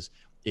length is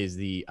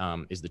the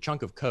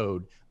chunk of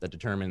code that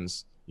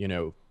determines,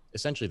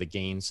 essentially the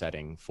gain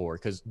setting for,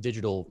 because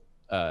digital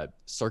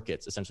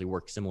circuits essentially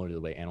work similar to the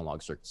way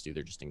analog circuits do.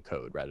 They're just in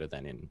code rather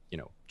than in,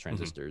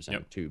 transistors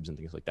and tubes and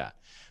things like that.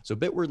 So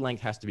bit word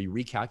length has to be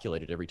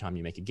recalculated every time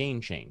you make a gain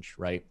change,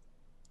 right?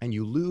 And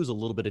you lose a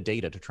little bit of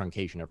data to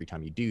truncation every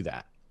time you do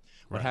that.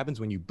 What happens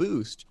when you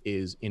boost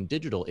is, in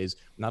digital, is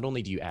not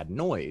only do you add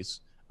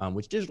noise,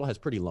 which digital has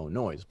pretty low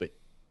noise, but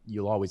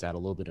you'll always add a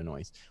little bit of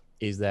noise,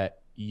 is that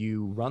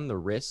you run the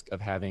risk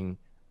of having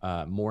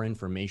more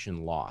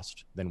information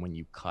lost than when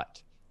you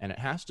cut. And it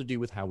has to do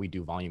with how we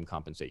do volume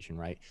compensation,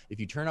 right?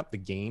 If you turn up the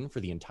gain for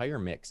the entire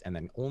mix and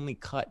then only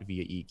cut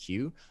via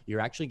EQ,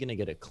 you're actually going to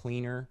get a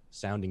cleaner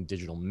sounding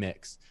digital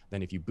mix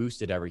than if you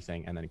boosted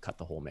everything and then cut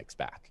the whole mix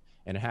back.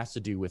 And it has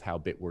to do with how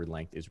bit word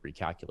length is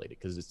recalculated,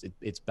 because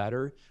it's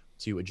better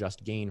to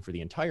adjust gain for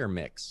the entire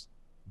mix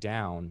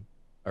down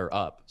or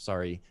up,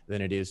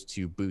 than it is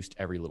to boost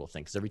every little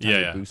thing. Because every time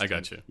you boost, I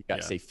got you. You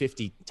got say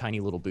 50 tiny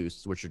little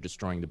boosts, which are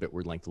destroying the bit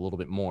word length a little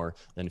bit more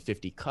than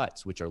 50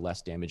 cuts, which are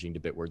less damaging to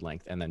bit word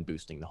length, and then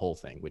boosting the whole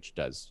thing, which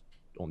does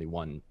only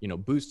one.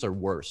 Boosts are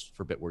worse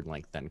for bit word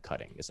length than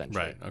cutting,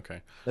 essentially. Right.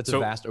 Okay. That's a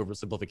vast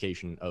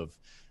oversimplification of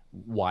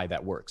why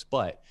that works,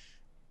 but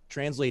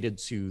translated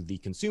to the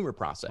consumer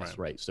process,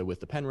 right? So with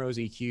the Penrose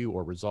EQ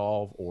or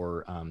Resolve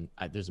or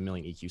there's a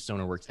million EQ,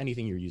 SonarWorks,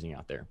 anything you're using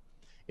out there,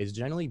 is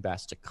generally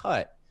best to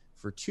cut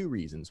for two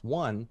reasons.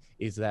 One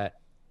is that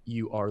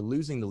you are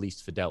losing the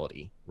least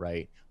fidelity,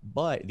 right?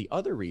 But the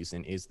other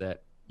reason is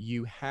that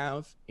you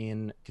have,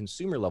 in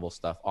consumer level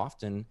stuff,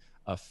 often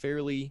a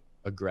fairly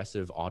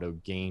aggressive auto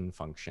gain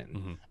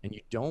function. And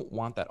you don't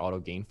want that auto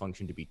gain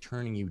function to be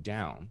turning you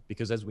down,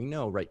 because as we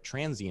know, right,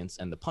 transients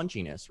and the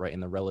punchiness, right,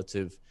 and the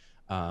relative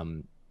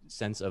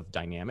sense of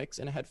dynamics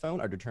in a headphone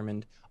are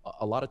determined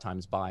a lot of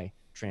times by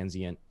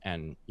transient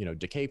and,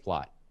 decay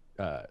plot,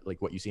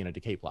 like what you see in a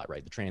decay plot,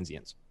 right? The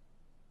transients.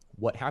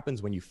 What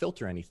happens when you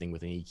filter anything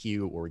with an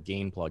EQ or a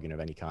gain plugin of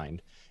any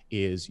kind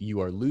is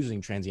you are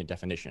losing transient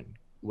definition,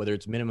 whether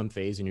it's minimum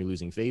phase and you're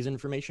losing phase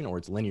information, or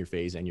it's linear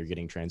phase and you're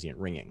getting transient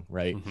ringing,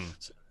 right?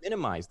 So to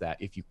minimize that,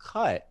 if you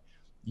cut,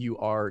 you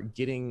are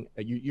getting,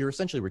 you're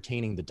essentially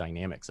retaining the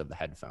dynamics of the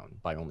headphone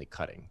by only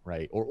cutting,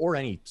 right? Or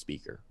any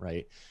speaker,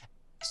 right?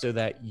 So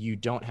that you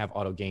don't have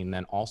auto gain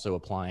then also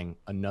applying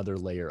another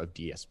layer of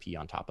DSP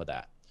on top of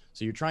that.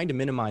 So you're trying to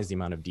minimize the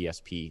amount of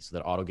DSP so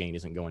that auto gain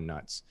isn't going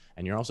nuts.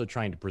 And you're also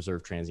trying to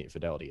preserve transient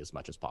fidelity as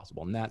much as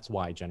possible. And that's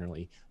why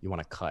generally you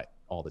want to cut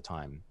all the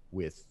time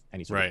with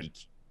any sort of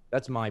EQ.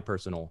 That's my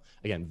personal,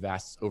 again,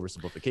 vast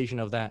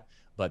oversimplification of that,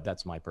 but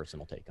that's my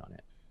personal take on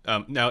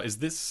it. Now, is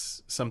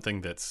this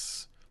something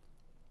that's,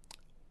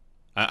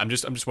 I'm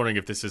just wondering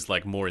if this is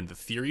like more in the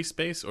theory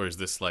space, or is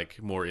this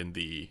like more in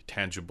the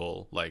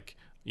tangible, like,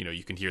 you know,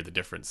 you can hear the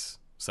difference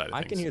side of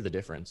things? I can hear the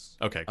difference.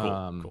 Okay,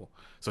 cool.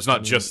 So it's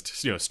not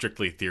just, you know,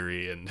 strictly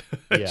theory and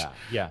yeah.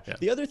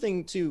 The other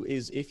thing too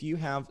is if you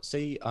have,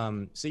 say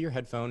your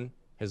headphone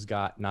has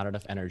got not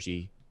enough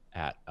energy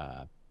at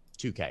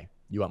 2K,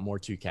 you want more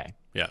 2K.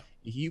 Yeah.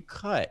 You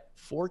cut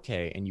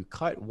 4K and you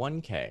cut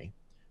 1K,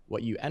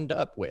 what you end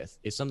up with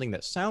is something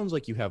that sounds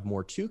like you have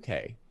more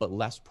 2K, but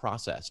less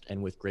processed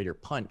and with greater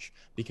punch,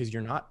 because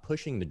you're not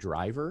pushing the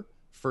driver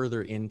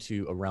further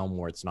into a realm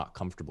where it's not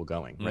comfortable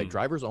going, right?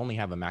 Drivers only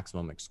have a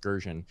maximum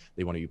excursion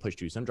they want to be pushed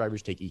to. Some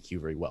drivers take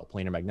EQ very well.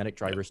 Planar magnetic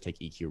drivers take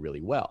EQ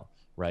really well,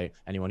 right?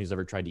 Anyone who's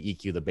ever tried to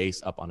EQ the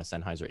bass up on a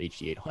Sennheiser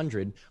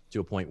HD800 to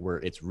a point where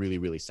it's really,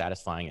 really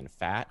satisfying and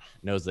fat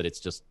knows that it's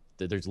just,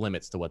 there's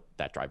limits to what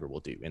that driver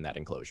will do in that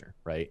enclosure,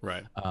 right?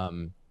 Right.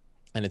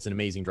 And it's an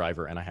amazing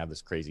driver, and I have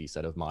this crazy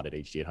set of modded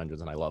HD800s,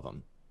 and I love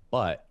them.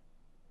 But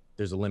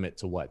there's a limit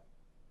to what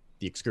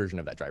the excursion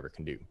of that driver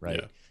can do,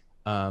 right?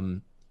 Yeah.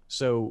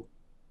 So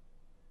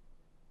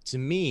to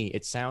me,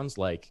 it sounds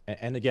like,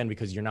 and again,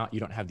 because you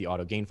don't have the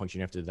auto gain function,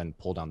 you have to then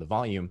pull down the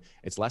volume.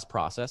 It's less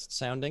processed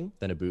sounding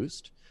than a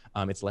boost.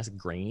 It's less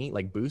grainy.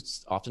 Like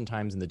boosts,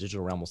 oftentimes in the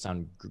digital realm, will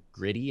sound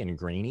gritty and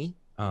grainy.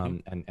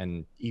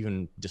 And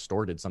even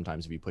distorted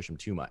sometimes if you push them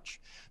too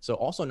much. So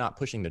also not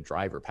pushing the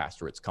driver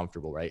past where it's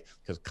comfortable, right?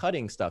 Because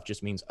cutting stuff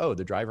just means, oh,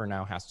 the driver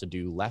now has to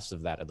do less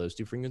of that at those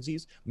two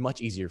frequencies,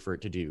 much easier for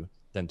it to do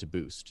than to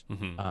boost.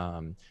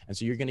 And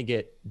so you're going to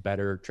get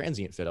better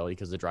transient fidelity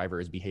because the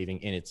driver is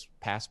behaving in its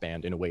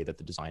passband in a way that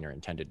the designer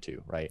intended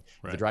to, right?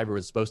 If the driver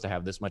was supposed to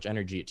have this much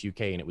energy at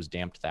 2K and it was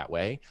damped that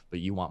way, but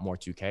you want more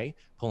 2K,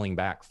 pulling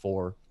back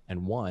 4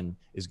 and 1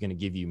 is going to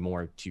give you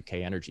more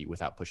 2K energy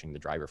without pushing the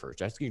driver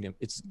first. It's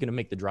going to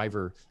make the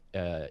driver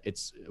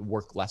it's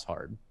work less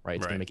hard, right?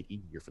 It's going to make it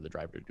easier for the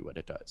driver to do what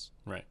it does.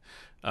 Right.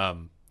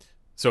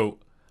 So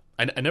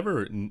I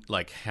never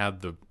like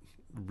had the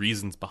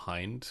reasons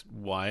behind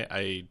why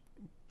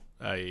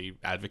I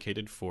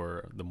advocated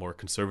for the more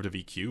conservative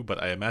EQ,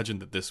 but I imagine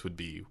that this would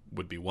be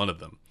one of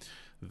them.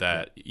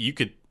 That we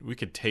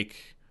could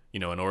take,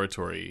 you know, an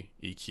oratory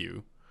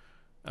EQ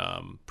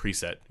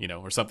preset, you know,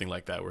 or something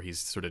like that, where he's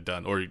sort of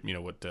done, or you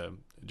know what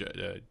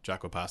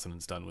Jaco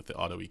Passanen's done with the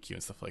auto EQ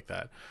and stuff like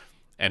that,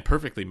 and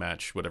perfectly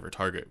match whatever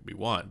target we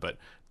want. But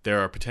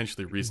there are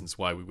potentially reasons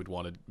why we would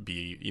want to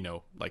be, you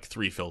know, like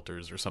 3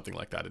 filters or something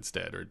like that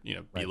instead, or you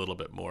know, be a little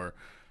bit more,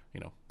 you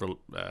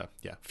know,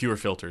 fewer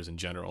filters in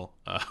general.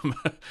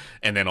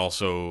 And then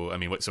also, I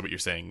mean, so what you're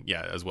saying,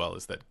 as well,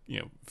 is that, you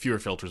know, fewer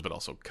filters, but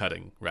also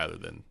cutting rather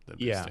than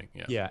boosting.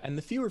 Yeah. And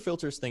the fewer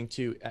filters thing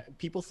too,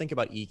 people think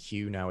about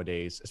EQ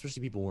nowadays,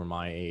 especially people who are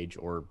my age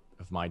or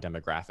of my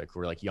demographic, who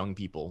are like young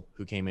people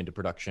who came into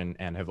production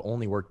and have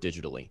only worked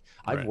digitally.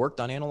 I've worked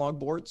on analog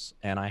boards,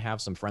 and I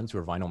have some friends who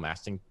are vinyl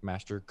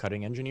master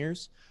cutting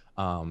engineers.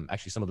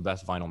 Actually some of the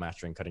best vinyl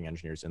mastering cutting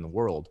engineers in the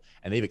world,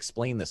 and they've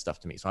explained this stuff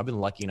to me. So I've been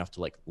lucky enough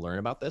to like learn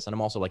about this, and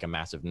I'm also like a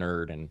massive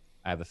nerd, and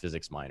I have a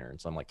physics minor, and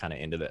so I'm like kind of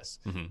into this.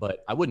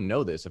 But I wouldn't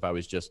know this if I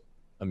was just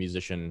a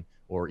musician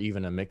or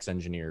even a mix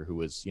engineer who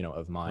was, you know,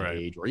 of my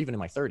age or even in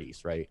my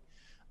 30s, right?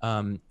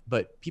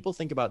 But people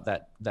think about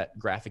that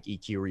graphic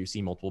EQ where you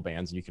see multiple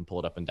bands and you can pull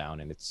it up and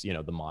down, and it's, you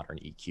know, the modern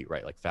EQ,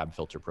 right? Like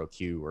FabFilter Pro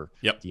Q or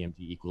DMD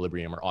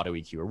Equilibrium or Auto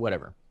EQ or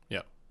whatever.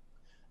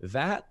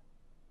 That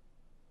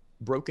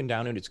broken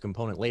down into its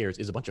component layers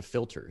is a bunch of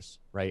filters,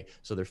 right?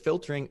 So they're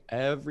filtering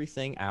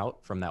everything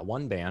out from that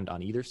one band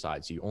on either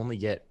side. So you only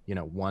get, you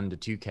know, 1 to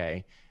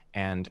 2K.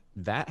 And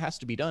that has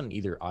to be done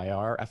either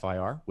IR,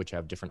 FIR, which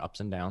have different ups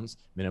and downs,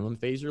 minimum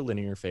phase or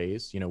linear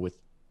phase, you know, with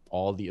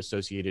all the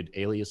associated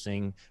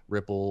aliasing,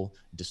 ripple,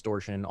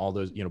 distortion, all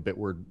those, you know, bit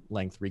word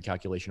length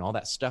recalculation, all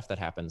that stuff that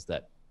happens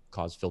that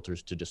cause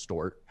filters to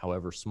distort.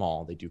 However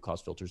small, they do cause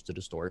filters to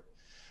distort.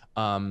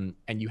 And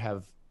you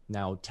have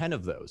now 10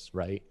 of those,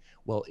 right?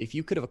 Well, if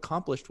you could have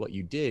accomplished what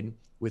you did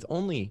with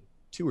only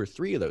 2 or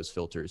 3 of those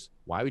filters,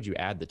 why would you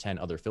add the 10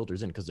 other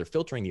filters in? Because they're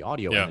filtering the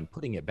audio and then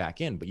putting it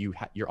back in, but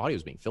your audio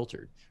is being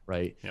filtered,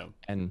 right?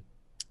 And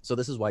so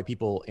this is why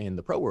people in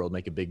the pro world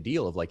make a big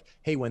deal of like,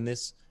 hey, when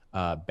this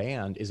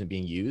band isn't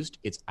being used,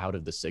 it's out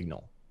of the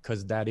signal,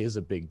 because that is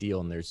a big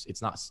deal, and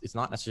it's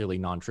not necessarily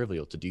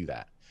non-trivial to do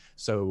that.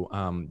 So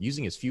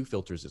using as few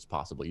filters as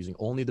possible, using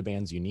only the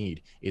bands you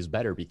need is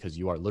better, because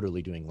you are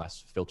literally doing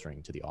less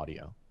filtering to the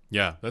audio.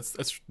 Yeah,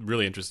 that's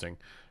really interesting.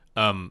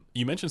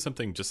 You mentioned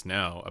something just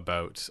now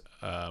about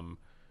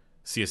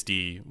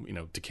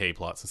CSD, decay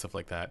plots and stuff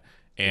like that.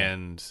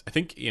 And I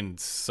think in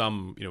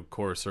some,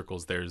 core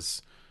circles,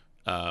 there's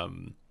a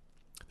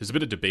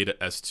bit of debate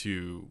as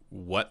to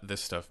what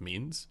this stuff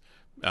means.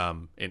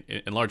 In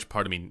large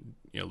part, I mean,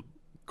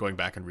 going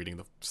back and reading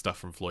the stuff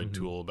from Floyd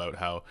Toole about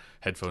how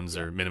headphones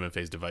are minimum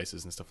phase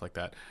devices and stuff like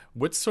that.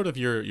 What's sort of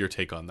your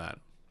take on that?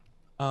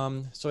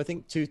 So I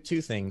think two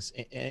things,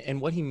 and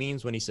what he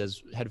means when he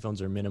says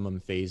headphones are minimum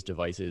phase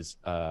devices.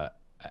 I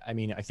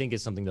mean, I think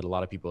it's something that a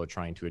lot of people are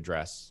trying to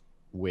address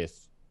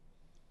with,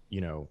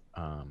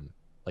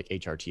 like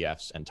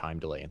HRTFs and time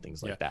delay and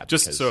things like that.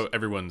 Just so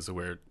everyone's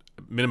aware,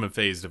 minimum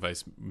phase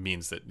device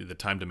means that the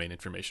time domain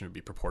information would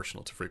be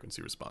proportional to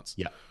frequency response.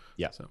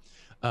 Yeah.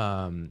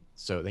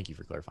 So thank you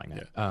for clarifying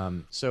that. Yeah.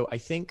 So I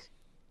think,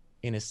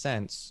 in a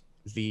sense,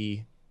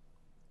 the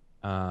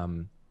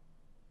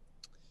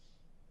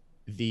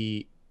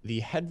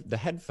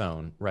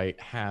headphone, right,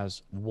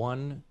 has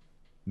one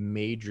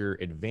major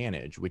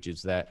advantage, which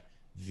is that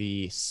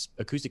the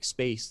acoustic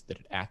space that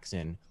it acts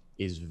in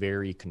is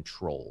very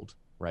controlled,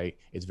 right?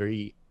 It's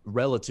very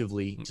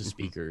relatively to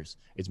speakers.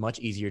 It's much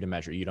easier to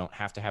measure. You don't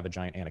have to have a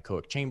giant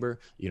anechoic chamber.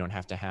 You don't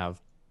have to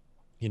have,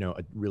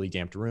 a really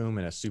damped room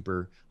and a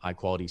super high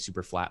quality,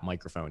 super flat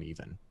microphone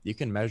even. You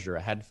can measure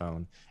a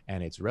headphone,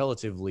 and it's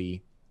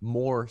relatively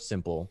more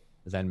simple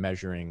than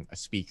measuring a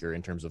speaker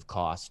in terms of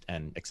cost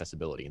and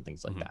accessibility and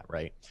things like that,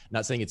 right?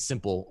 Not saying it's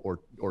simple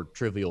or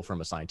trivial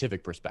from a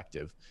scientific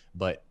perspective,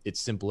 but it's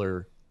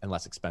simpler and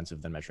less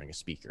expensive than measuring a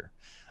speaker.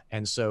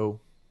 And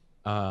so,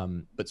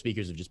 but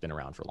speakers have just been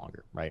around for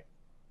longer, right?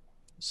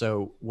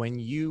 So when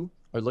you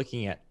are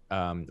looking at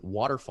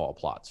waterfall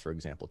plots, for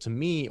example, to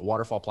me,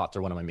 waterfall plots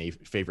are one of my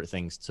favorite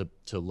things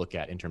to look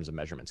at in terms of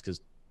measurements,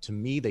 because to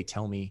me, they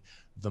tell me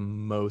the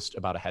most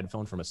about a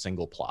headphone from a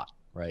single plot,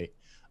 right?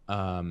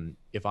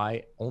 If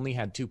I only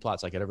had 2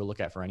 plots I could ever look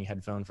at for any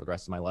headphone for the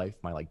rest of my life,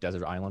 my like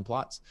desert island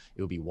plots,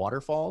 it would be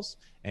waterfalls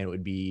and it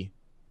would be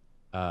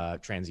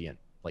transient,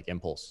 like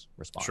impulse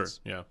response. Sure,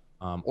 yeah.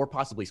 Or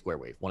possibly square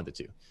wave, one of the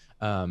two.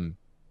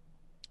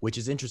 Which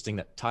is interesting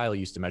that Tile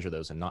used to measure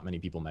those, and not many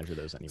people measure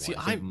those anymore. See,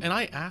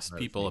 I asked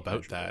people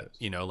about that,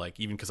 like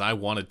even because I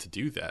wanted to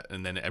do that,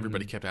 and then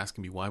everybody kept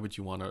asking me, why would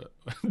you want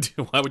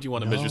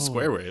to measure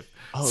square wave?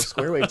 Oh,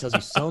 square wave tells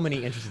you so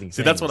many interesting things.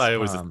 See, that's what I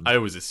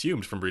always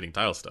assumed from reading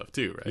Tile stuff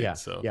too, right? Yeah.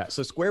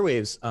 So square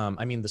waves,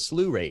 I mean the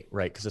slew rate,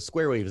 right? Because a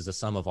square wave is the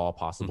sum of all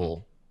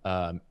possible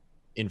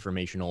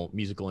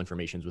musical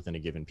informations within a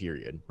given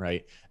period,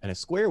 right? And a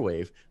square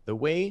wave, the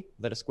way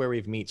that a square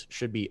wave meets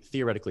should be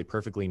theoretically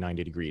perfectly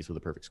 90 degrees with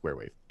a perfect square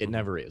wave. It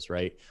never is,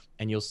 right?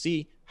 And you'll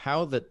see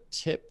how the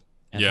tip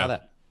and how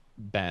that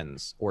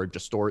bends or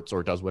distorts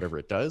or does whatever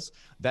it does.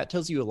 That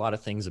tells you a lot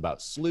of things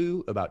about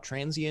slew, about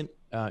transient.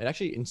 It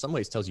actually, in some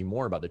ways, tells you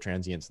more about the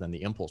transients than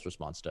the impulse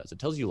response does. It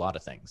tells you a lot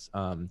of things.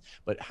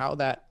 But how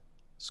that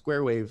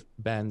square wave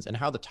bends and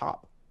how the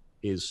top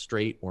is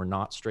straight or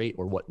not straight,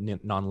 or what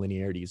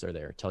non-linearities are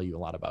there, tell you a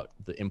lot about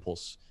the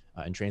impulse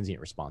and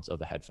transient response of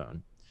the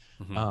headphone.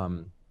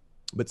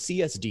 But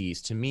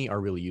CSDs to me are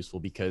really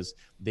useful because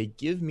they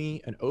give me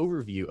an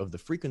overview of the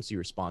frequency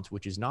response,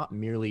 which is not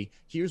merely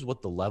here's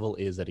what the level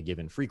is at a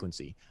given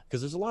frequency, because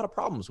there's a lot of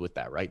problems with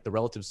that, right? The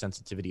relative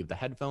sensitivity of the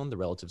headphone, the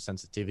relative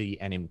sensitivity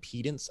and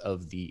impedance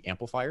of the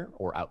amplifier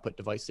or output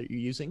device that you're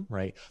using,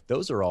 right?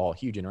 Those are all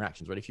huge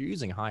interactions, right? If you're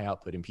using a high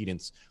output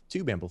impedance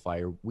tube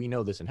amplifier, we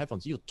know this in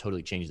headphones, you'll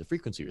totally change the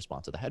frequency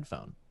response of the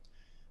headphone.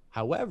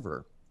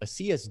 However, a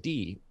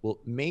CSD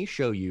may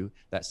show you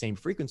that same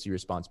frequency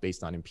response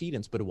based on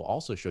impedance, but it will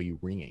also show you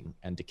ringing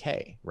and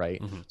decay,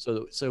 right?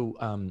 So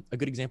a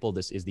good example of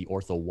this is the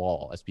ortho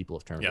wall, as people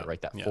have termed it,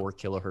 right? That 4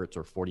 kilohertz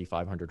or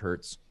 4,500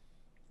 hertz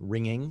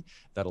ringing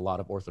that a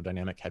lot of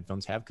orthodynamic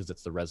headphones have, because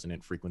it's the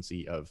resonant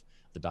frequency of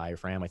the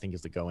diaphragm, I think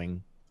is the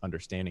going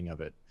understanding of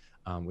it.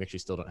 We actually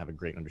still don't have a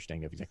great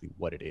understanding of exactly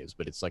what it is,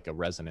 but it's like a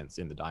resonance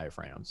in the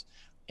diaphragms.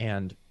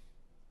 And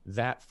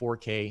that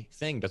 4K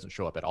thing doesn't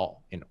show up at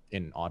all in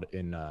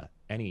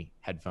any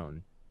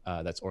headphone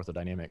that's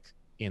orthodynamic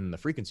in the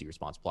frequency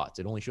response plots.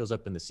 It only shows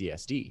up in the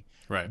CSD.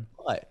 Right.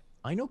 But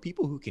I know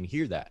people who can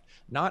hear that,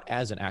 not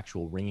as an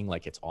actual ringing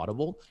like it's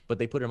audible, but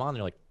they put them on and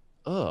they're like,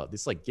 oh,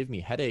 this like give me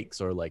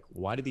headaches, or like,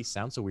 why do these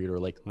sound so weird, or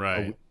like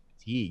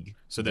fatigue.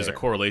 So there's a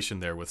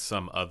correlation there with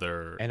some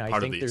other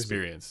part of the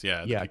experience.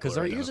 Yeah, because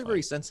our ears are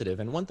very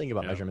sensitive. And one thing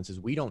about measurements is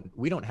we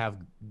don't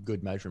have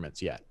good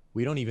measurements yet.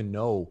 We don't even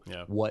know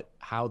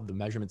how the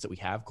measurements that we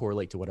have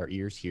correlate to what our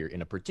ears hear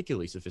in a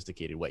particularly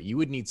sophisticated way. You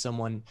would need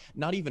someone,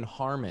 not even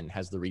Harman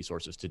has the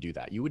resources to do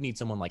that. You would need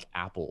someone like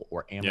Apple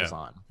or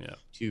Amazon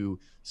to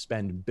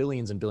spend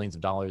billions and billions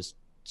of dollars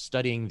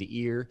studying the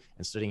ear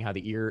and studying how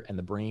the ear and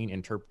the brain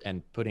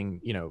and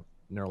putting,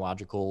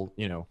 neurological,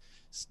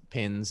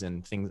 pins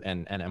and things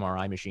and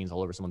MRI machines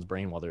all over someone's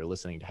brain while they're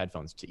listening to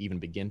headphones to even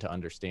begin to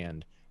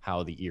understand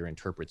how the ear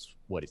interprets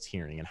what it's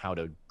hearing and how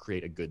to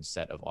create a good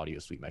set of audio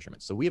suite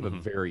measurements. So we have a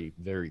very,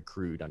 very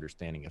crude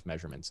understanding of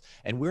measurements,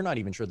 and we're not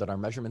even sure that our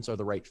measurements are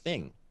the right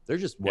thing. They're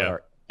just what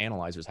our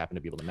analyzers happen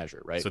to be able to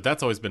measure, right? So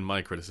that's always been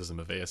my criticism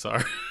of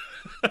ASR.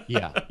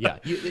 Yeah.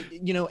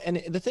 You know,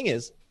 and the thing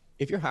is,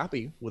 if you're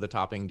happy with a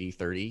topping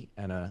D30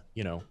 and a,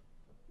 you know,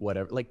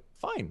 whatever, like,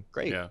 fine,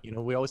 great. Yeah. You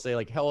know, we always say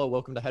like, hello,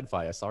 welcome to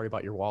HeadPhi. Sorry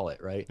about your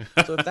wallet, right?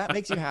 So if that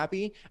makes you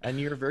happy and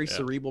you're a very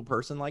cerebral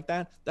person like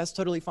that, that's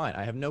totally fine.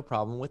 I have no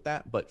problem with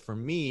that. But for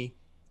me,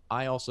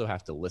 I also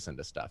have to listen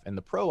to stuff. And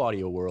the pro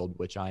audio world,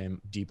 which I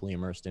am deeply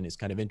immersed in, is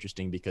kind of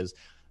interesting because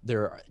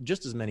there are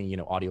just as many, you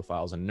know,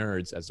 audiophiles and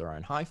nerds as there are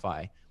in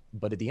hi-fi.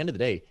 But at the end of the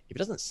day, if it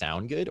doesn't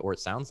sound good or it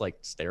sounds like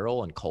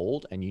sterile and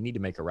cold and you need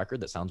to make a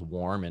record that sounds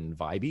warm and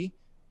vibey,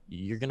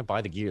 you're going to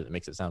buy the gear that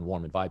makes it sound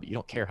warm and vibey. You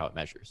don't care how it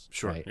measures.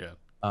 Sure. Right?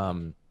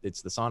 Yeah.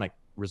 It's the sonic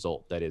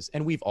result that is,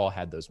 and we've all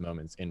had those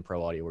moments in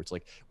pro audio where it's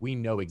like, we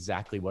know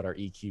exactly what our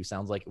EQ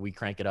sounds like. We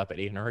crank it up at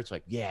 800 hertz.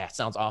 Like, yeah, it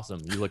sounds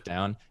awesome. You look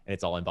down and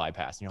it's all in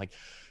bypass and you're like,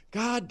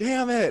 God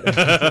damn it.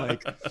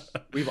 Like,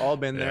 we've all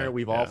been there.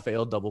 We've all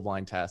failed double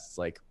blind tests.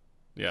 Like,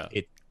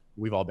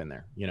 we've all been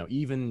there, you know,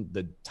 even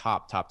the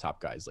top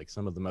guys, like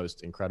some of the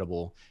most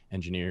incredible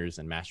engineers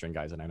and mastering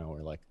guys that I know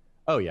are like,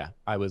 oh yeah,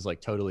 I was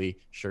like totally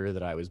sure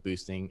that I was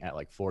boosting at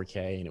like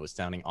 4K and it was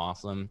sounding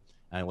awesome.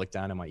 And I looked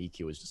down and my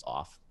EQ was just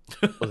off.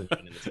 It wasn't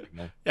even in the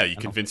signal. Yeah, you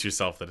convince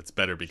yourself that it's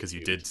better because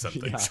you did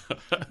something.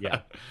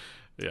 Yeah.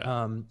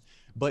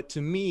 But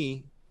to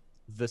me,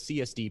 the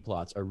CSD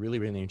plots are really,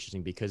 really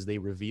interesting because they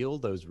reveal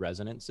those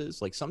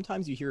resonances. Like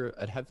sometimes you hear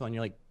a headphone,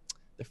 you're like,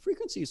 the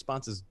frequency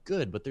response is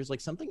good, but there's like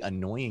something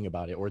annoying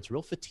about it, or it's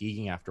real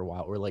fatiguing after a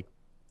while, or like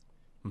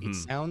it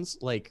sounds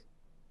like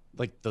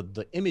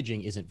the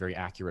imaging isn't very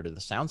accurate, or the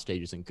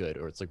soundstage isn't good,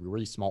 or it's like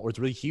really small, or it's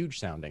really huge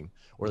sounding,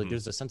 or like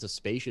there's a sense of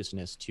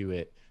spaciousness to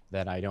it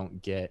that I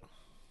don't get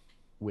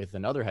with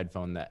another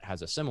headphone that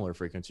has a similar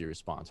frequency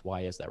response.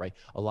 Why is that, right?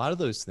 A lot of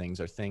those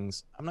things are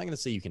things, I'm not going to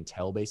say you can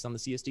tell based on the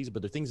CSDs,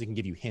 but they're things that can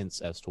give you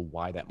hints as to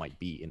why that might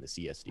be in the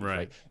CSDs,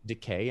 right?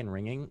 Decay and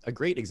ringing. A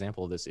great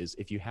example of this is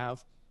if you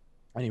have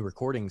any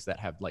recordings that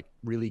have like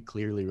really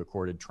clearly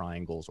recorded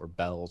triangles or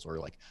bells or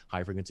like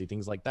high frequency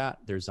things like that.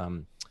 There's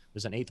an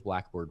 8th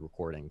Blackbird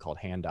recording called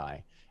Hand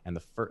Eye, and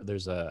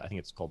there's I think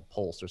it's called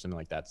Pulse or something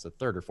like that. It's the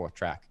 3rd or 4th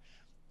track,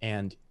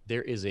 and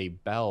there is a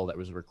bell that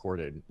was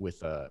recorded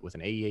with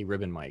an AEA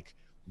ribbon mic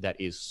that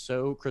is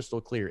so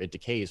crystal clear it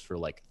decays for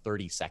like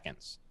 30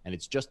 seconds, and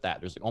it's just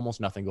that. There's like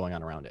almost nothing going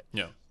on around it.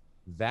 Yeah,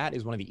 that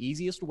is one of the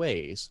easiest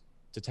ways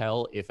to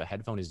tell if a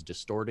headphone is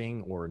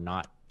distorting or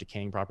not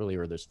decaying properly,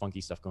 or there's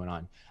funky stuff going on.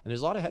 And there's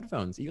a lot of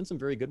headphones, even some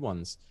very good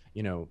ones,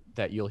 you know,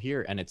 that you'll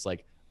hear and it's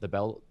like the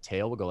bell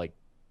tail will go like,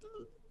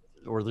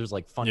 or there's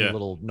like funny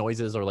little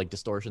noises or like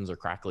distortions or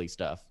crackly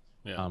stuff,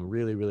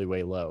 really, really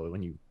way low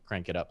when you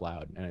crank it up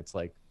loud. And it's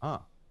like,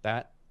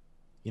 that,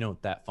 you know,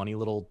 that funny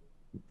little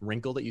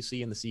wrinkle that you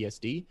see in the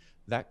CSD,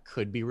 that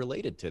could be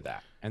related to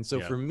that. And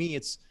so for me,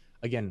 it's,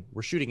 again,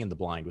 we're shooting in the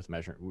dark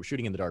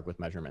with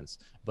measurements,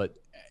 but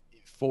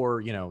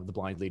for, you know, the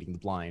blind leading the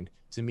blind,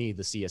 to me,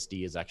 the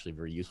CSD is actually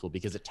very useful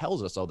because it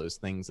tells us all those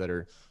things that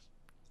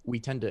we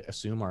tend to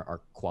assume are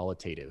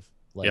qualitative.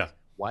 Like,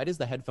 why does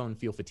the headphone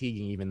feel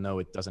fatiguing even though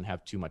it doesn't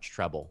have too much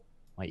treble?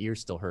 My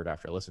ears still hurt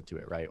after I listen to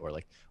it, right? Or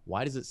like,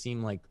 why does it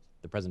seem like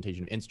the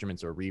presentation of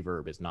instruments or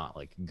reverb is not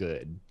like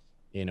good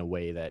in a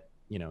way that,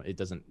 you know, it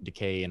doesn't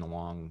decay in a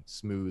long,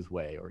 smooth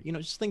way, or, you know,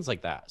 just things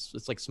like that. So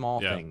it's like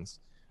small things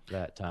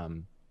that,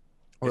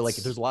 or like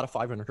there's a lot of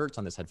 500 hertz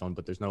on this headphone,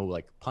 but there's no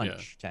like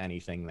punch to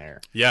anything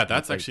there. Yeah,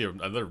 that's actually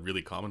another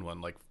really common one.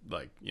 Like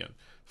you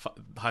know,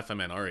 Hi-Fi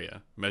Man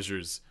Aria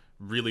measures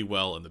really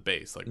well in the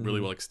bass, like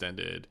really well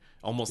extended,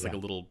 almost like a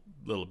little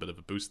bit of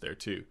a boost there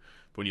too.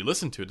 But when you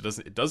listen to it,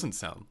 it doesn't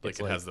sound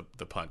like it has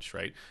the punch,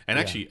 right? And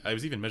actually, I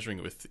was even measuring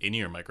it with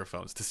in-ear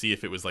microphones to see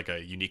if it was like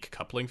a unique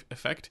coupling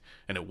effect,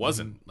 and it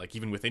wasn't. Like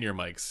even with in-ear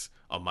mics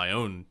on my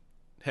own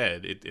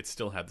head, it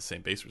still had the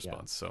same bass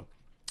response. So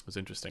it was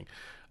interesting.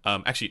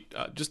 Actually,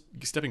 just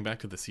stepping back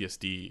to the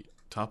CSD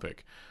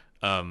topic,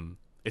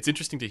 it's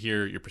interesting to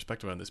hear your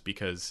perspective on this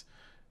because,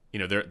 you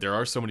know, there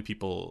are so many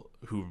people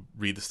who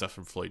read the stuff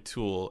from Floyd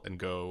Tool and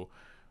go,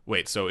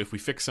 wait, so if we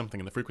fix something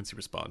in the frequency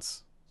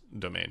response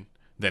domain,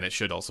 then it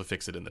should also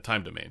fix it in the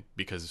time domain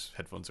because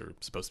headphones are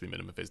supposed to be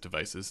minimum phase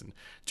devices and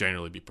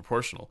generally be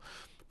proportional.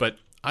 But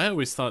I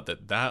always thought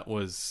that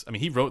was, I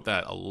mean, he wrote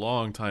that a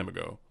long time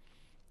ago,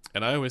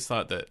 and I always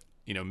thought that,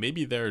 you know,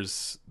 maybe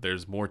there's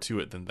more to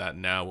it than that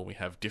now when we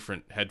have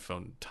different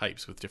headphone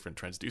types with different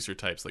transducer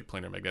types like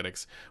planar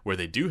magnetics where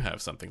they do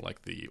have something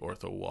like the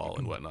ortho wall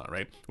and whatnot,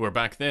 right? Where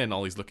back then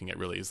all he's looking at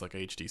really is like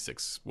a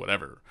HD6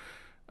 whatever.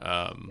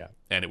 And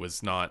it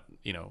was not,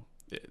 you know,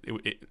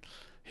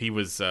 he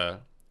was,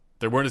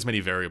 there weren't as many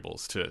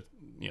variables to,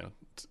 you know,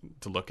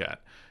 to look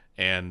at.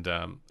 And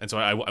so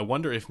I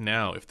wonder if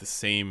now, if the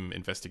same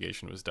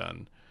investigation was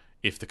done,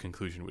 if the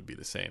conclusion would be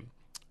the same.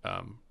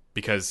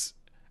 Because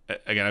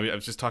again, I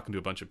was just talking to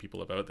a bunch of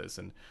people about this,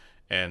 and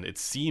it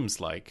seems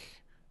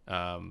like,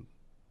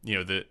 you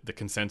know, the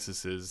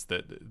consensus is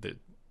that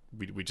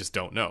we just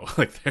don't know.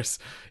 Like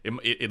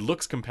it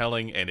looks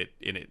compelling, and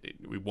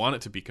we want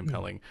it to be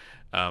compelling,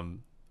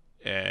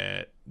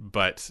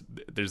 but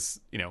there's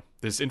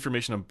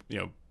information on, you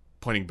know,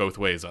 pointing both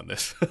ways on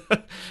this.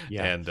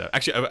 Yeah. And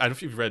actually, I don't know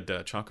if you've read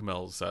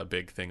Chonkamel's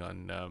big thing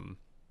on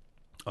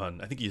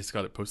I think he just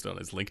got it posted on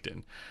his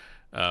LinkedIn.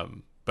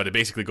 But it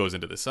basically goes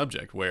into the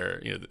subject where,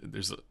 you know,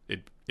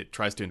 it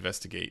tries to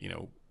investigate, you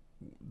know,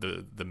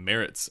 the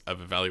merits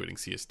of evaluating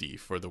CSD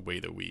for the way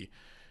that we,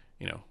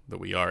 you know, that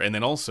we are. And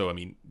then also, I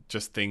mean,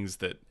 just things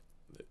that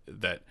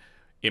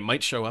it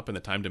might show up in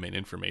the time domain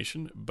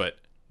information, but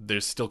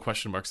there's still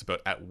question marks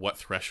about at what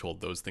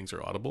threshold those things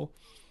are audible.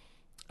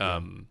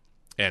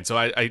 And so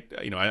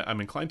I'm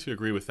inclined to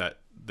agree with that,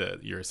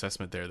 your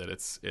assessment there, that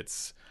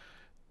it's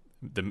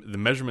the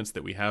measurements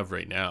that we have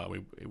right now,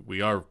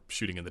 we are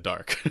shooting in the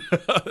dark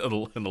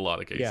in a lot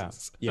of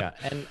cases. Yeah.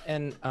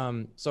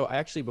 So I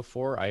actually,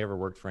 before I ever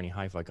worked for any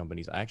hi-fi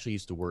companies, I actually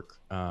used to work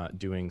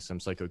doing some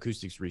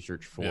psychoacoustics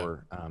research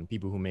for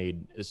people who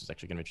made, this is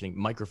actually kind of interesting,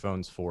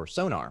 microphones for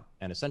sonar.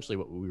 And essentially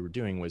what we were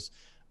doing was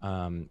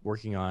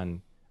working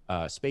on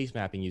space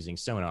mapping using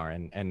sonar,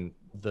 and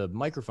the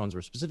microphones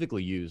were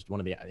specifically used. One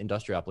of the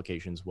industrial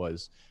applications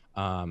was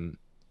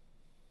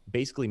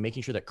basically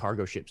making sure that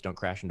cargo ships don't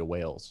crash into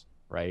whales,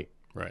 right?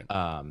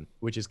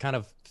 Which is kind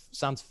of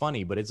sounds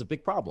funny, but it's a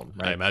big problem,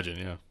 right? I imagine,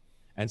 yeah.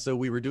 And so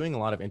we were doing a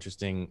lot of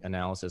interesting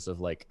analysis of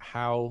like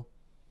how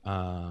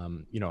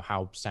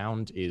how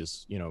sound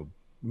is,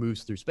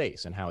 moves through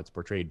space and how it's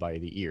portrayed by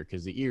the ear,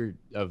 because the ear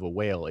of a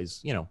whale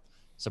is,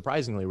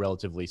 surprisingly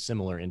relatively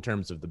similar in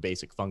terms of the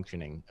basic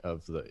functioning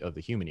of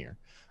the human ear.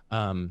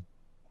 And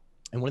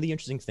one of the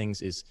interesting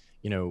things is,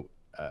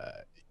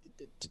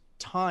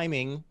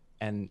 timing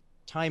and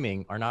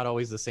timing are not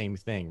always the same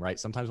thing, right?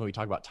 Sometimes when we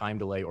talk about time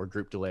delay or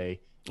group delay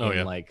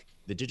in like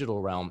the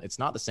digital realm, it's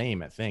not the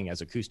same thing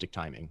as acoustic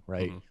timing,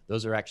 right? Mm-hmm.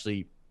 Those are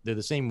actually, they're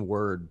the same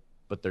word,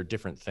 but they're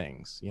different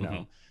things,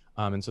 know?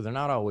 And so they're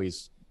not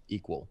always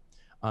equal.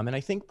 And I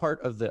think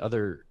part of the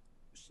other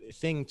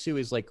thing too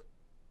is like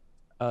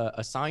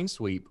a sine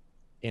sweep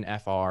in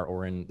FR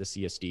or in the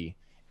CSD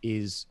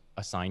is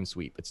a sine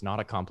sweep. It's not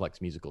a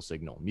complex musical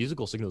signal.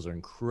 Musical signals are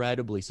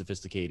incredibly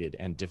sophisticated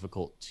and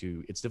difficult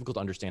to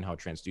understand how a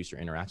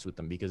transducer interacts with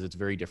them, because it's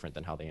very different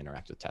than how they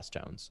interact with test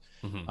tones.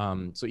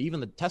 So even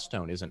the test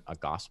tone isn't a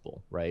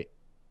gospel, right?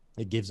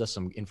 It gives us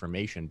some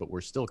information, but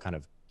we're still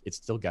it's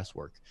still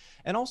guesswork.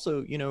 And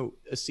also,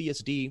 a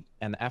CSD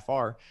and the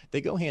FR,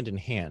 they go hand in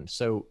hand.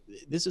 So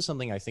this is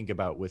something I think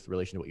about with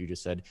relation to what you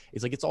just said.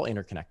 It's like, it's all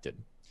interconnected.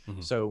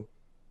 So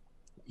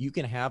you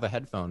can have a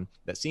headphone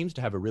that seems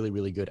to have a really,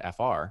 really good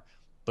FR,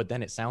 but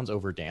then it sounds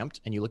overdamped,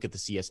 and you look at the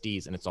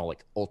CSDs and it's all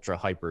like ultra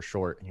hyper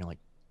short, and you're like,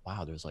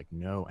 wow, there's like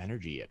no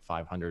energy at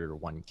 500 or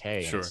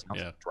 1K. Sure, and it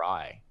sounds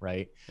dry,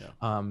 right?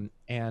 Yeah.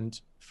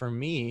 And for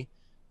me,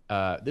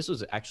 this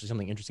was actually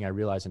something interesting I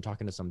realized in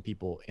talking to some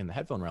people in the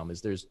headphone realm,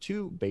 is there's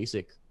two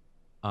basic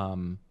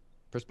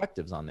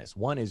perspectives on this.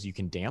 One is you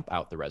can damp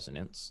out the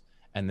resonance,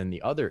 and then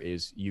the other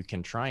is you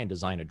can try and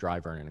design a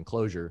driver and an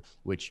enclosure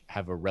which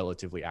have a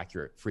relatively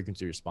accurate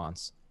frequency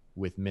response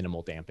with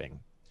minimal damping.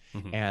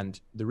 And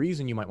the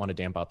reason you might want to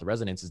damp out the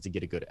resonance is to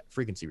get a good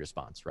frequency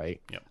response,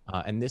 right?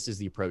 And this is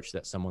the approach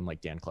that someone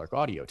like Dan Clark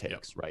Audio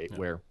takes, right?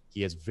 Where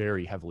he has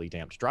very heavily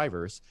damped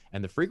drivers,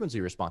 and the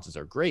frequency responses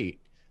are great.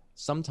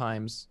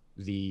 Sometimes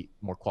the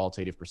more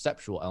qualitative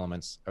perceptual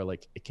elements are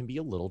like, it can be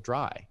a little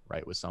dry,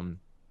 right? With some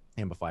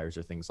amplifiers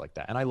or things like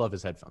that. And I love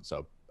his headphones,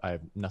 so I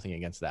have nothing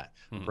against that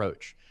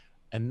approach.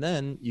 And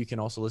then you can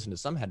also listen to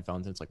some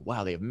headphones and it's like,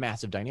 wow, they have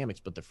massive dynamics,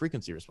 but the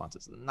frequency response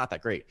is not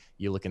that great.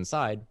 You look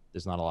inside,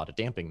 there's not a lot of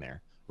damping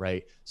there,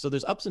 right? So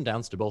there's ups and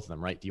downs to both of them,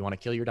 right? Do you want to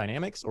kill your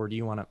dynamics, or do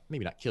you want to,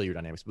 maybe not kill your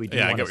dynamics, but do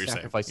you want to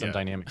sacrifice some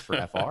dynamics for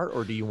FR,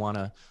 or do you want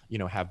to,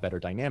 have better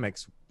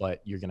dynamics,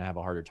 but you're going to have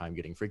a harder time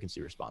getting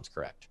frequency response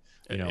correct?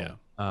 It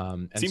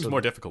seems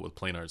more difficult with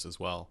planars as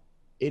well.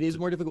 It is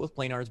more difficult with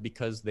planars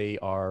because they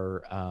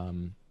are,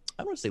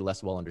 I don't want to say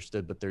less well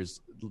understood, but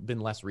there's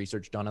been less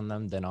research done on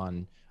them than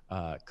on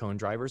cone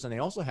drivers. And they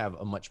also have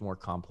a much more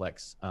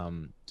complex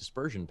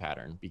dispersion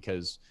pattern,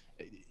 because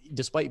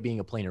despite being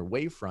a planar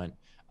wavefront,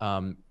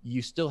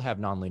 you still have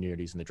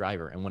nonlinearities in the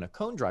driver. And when a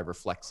cone driver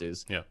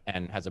flexes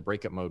and has a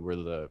breakup mode where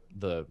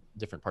the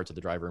different parts of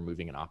the driver are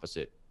moving in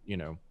opposite,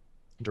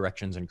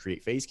 directions and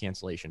create phase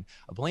cancellation,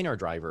 a planar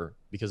driver,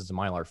 because it's a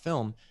mylar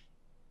film,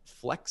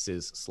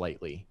 flexes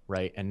slightly,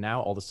 right? And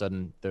now all of a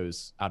sudden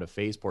those out of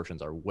phase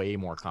portions are way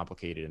more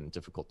complicated and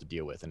difficult to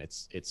deal with, and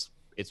it's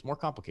more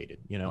complicated,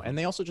 and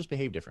they also just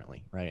behave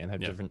differently, right? And have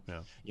different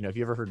if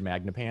you ever heard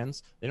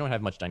magnepans, they don't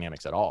have much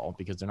dynamics at all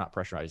because they're not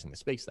pressurizing the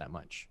space that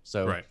much.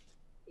 So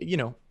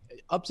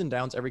ups and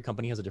downs, every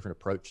company has a different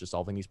approach to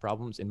solving these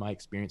problems. In my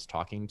experience,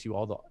 talking to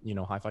all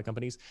the hi-fi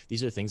companies,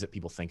 these are things that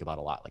people think about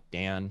a lot, like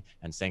Dan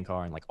and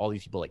Sankar and like all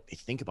these people, like they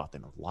think about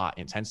them a lot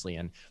intensely.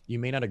 And you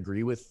may not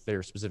agree with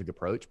their specific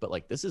approach, but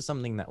like this is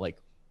something that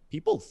like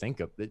people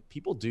think of, that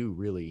people do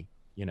really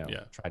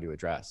try to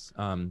address.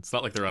 It's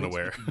not like they're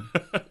unaware.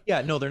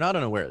 No, they're not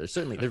unaware.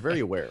 They're very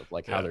aware of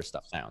like how their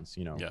stuff sounds,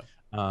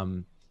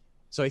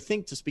 So I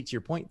think, to speak to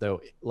your point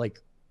though, like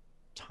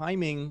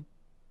timing,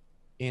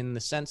 in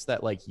the sense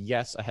that like,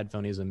 yes, a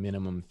headphone is a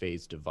minimum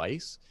phase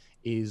device,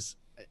 is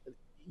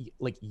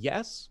like,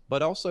 yes,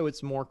 but also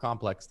it's more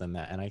complex than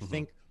that. And I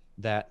think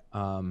that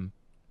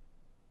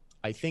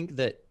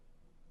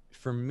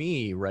for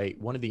me, right,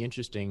 one of the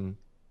interesting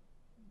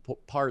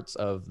parts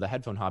of the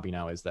headphone hobby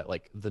now is that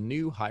like the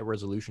new high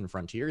resolution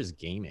frontier is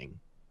gaming,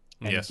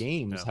 and Yes.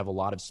 games Yeah. have a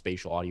lot of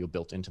spatial audio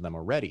built into them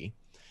already.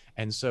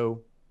 And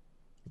so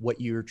what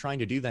you're trying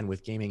to do then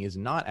with gaming is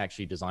not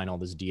actually design all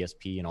this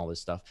DSP and all this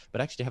stuff,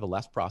 but actually have a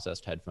less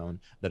processed headphone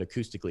that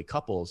acoustically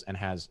couples and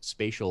has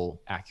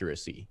spatial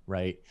accuracy,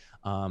 right?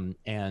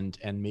 And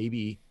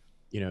maybe,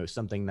 you know,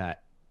 something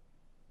that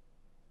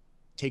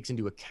takes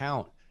into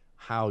account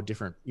how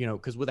different, you know,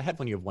 because with a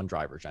headphone you have one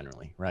driver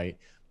generally, right?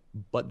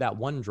 But that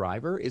one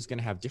driver is going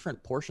to have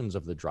different portions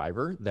of the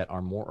driver that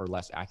are more or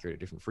less accurate at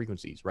different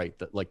frequencies, right?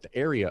 Like the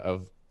area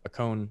of a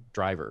cone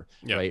driver,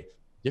 Yeah. right?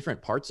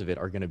 Different parts of it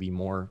are going to be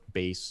more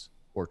bass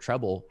or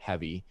treble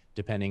heavy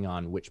depending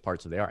on which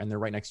parts of they are, and they're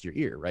right next to your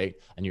ear, right?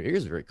 And your ear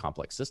is a very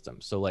complex system.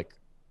 So like,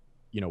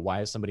 you know, why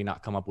has somebody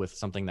not come up with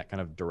something that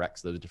kind of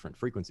directs those different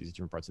frequencies,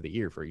 different parts of the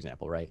ear, for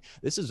example, right?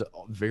 This is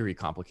very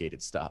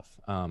complicated stuff.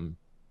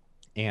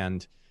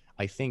 And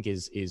I think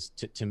is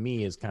to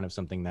me is kind of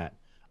something that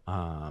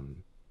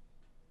I'm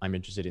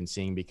interested in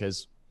seeing,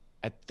 because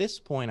at this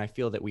point I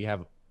feel that we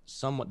have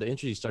somewhat, the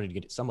industry is starting to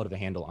get somewhat of a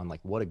handle on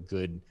like what a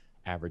good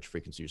average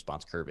frequency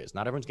response curve is.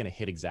 Not everyone's going to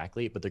hit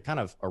exactly, but they're kind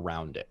of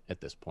around it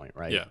at this point,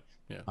 right? Yeah.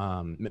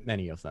 Yeah.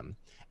 Many of them,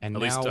 and At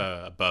now least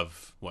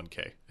above 1K.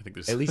 I think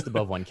there's at least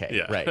above 1K.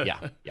 Yeah. Right.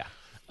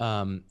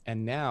 Yeah.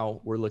 And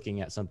now we're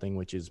looking at something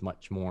which is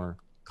much more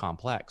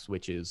complex,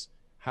 which is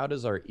how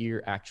does our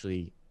ear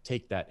actually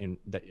take that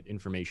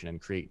information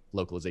and create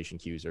localization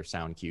cues or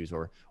sound cues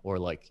or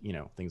like, you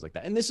know, things like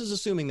that. And this is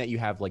assuming that you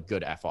have like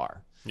good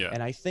FR. Yeah.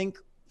 And I think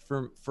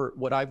for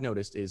what I've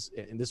noticed is,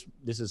 and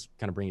this is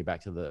kind of bringing it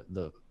back to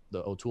the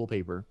O'Toole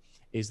paper,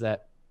 is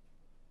that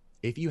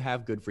if you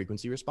have good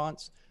frequency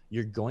response,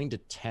 you're going to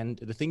tend,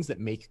 the things that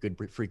make good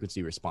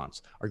frequency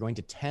response are going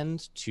to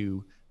tend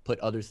to put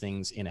other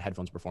things in a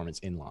headphone's performance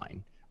in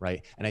line,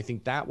 right? And I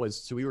think that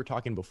was, so we were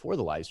talking before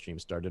the live stream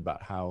started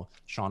about how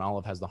Sean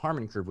Olive has the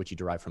Harman curve, which he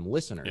derived from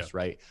listeners, Yeah.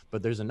 right?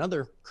 But there's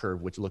another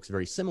curve which looks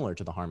very similar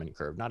to the Harman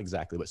curve, not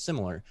exactly, but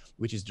similar,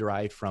 which is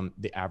derived from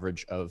the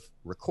average of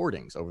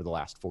recordings over the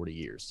last 40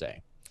 years,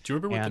 say. Do you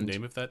remember what the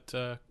name of that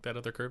that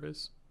other curve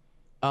is?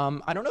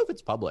 I don't know if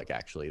it's public,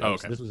 actually.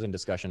 Okay. This was in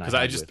discussion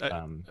Because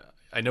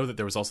I know that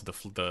there was also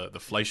the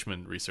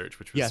Fleischmann research,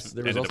 which was, yes,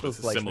 there was also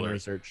Fleischmann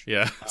research.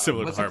 Yeah,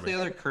 similar to Wasn't Harman. the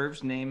other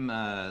curve's name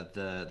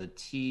the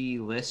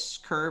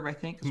T-list curve? I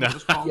think. Is No. what it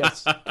was called?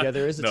 Yes, yeah,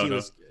 there is a No,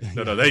 T-list.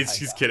 No,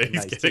 he's kidding.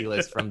 He's kidding.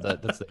 T-list from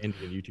that's the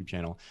Indian YouTube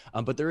channel.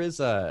 But there is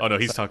a. Oh no,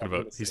 he's talking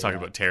about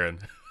Taryn.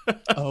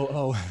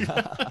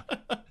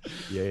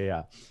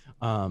 Yeah.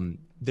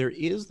 There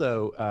is,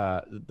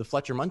 though, the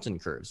Fletcher-Munson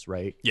curves,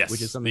 right? Yes,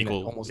 which is something that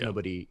almost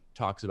nobody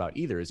talks about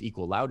either, is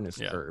equal loudness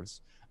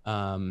curves.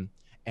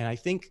 And I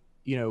think,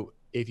 you know,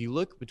 if you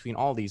look between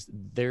all these,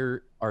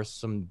 there are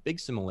some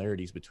big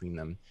similarities between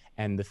them.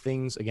 And the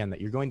things, again,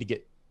 that you're going to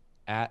get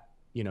at,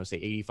 you know, say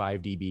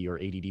 85 dB or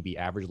 80 dB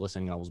average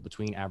listening levels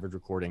between average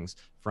recordings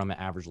from an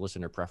average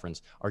listener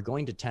preference are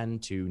going to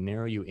tend to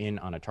narrow you in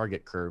on a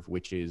target curve,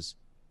 which is,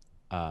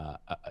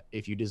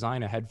 if you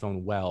design a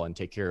headphone well and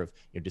take care of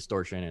your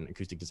distortion and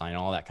acoustic design and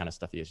all that kind of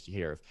stuff you have to take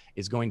care of,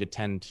 is going to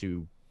tend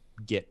to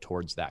get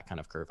towards that kind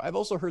of curve. I've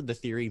also heard the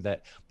theory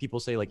that people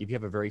say, like, if you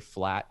have a very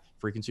flat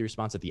frequency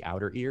response at the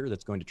outer ear,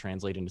 that's going to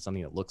translate into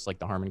something that looks like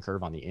the Harman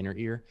curve on the inner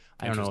ear.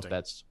 I don't know if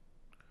that's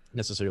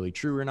necessarily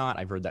true or not.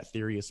 I've heard that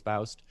theory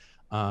espoused.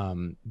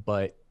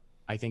 But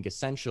I think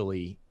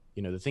essentially,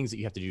 you know, the things that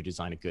you have to do to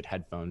design a good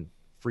headphone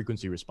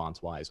frequency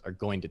response wise are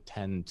going to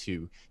tend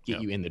to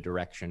get you in the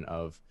direction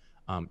of,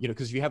 you know,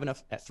 because if you have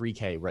enough at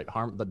 3K, right?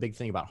 The big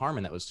thing about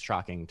Harman that was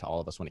shocking to all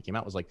of us when it came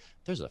out was like,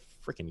 there's a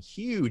freaking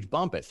huge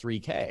bump at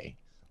 3K.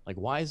 Like,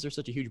 why is there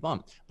such a huge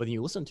bump? But then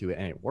you listen to it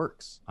and it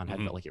works on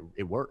headphone, like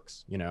it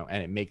works, you know,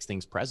 and it makes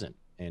things present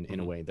in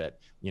a way that,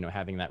 you know,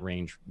 having that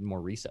range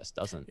more recessed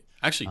doesn't.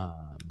 Actually,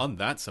 on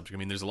that subject, I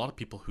mean, there's a lot of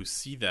people who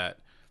see that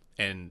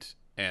and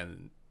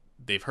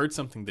they've heard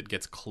something that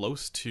gets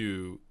close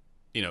to,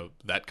 you know,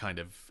 that kind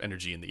of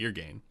energy in the ear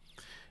gain.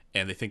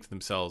 And they think to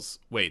themselves,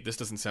 wait, this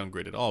doesn't sound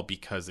great at all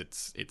because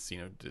it's you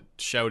know,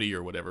 shouty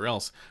or whatever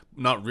else,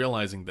 not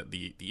realizing that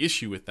the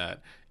issue with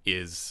that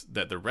is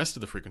that the rest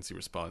of the frequency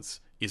response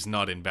is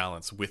not in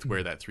balance with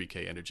where that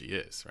 3K energy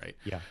is, right?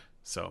 Yeah.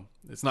 So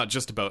it's not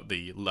just about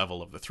the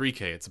level of the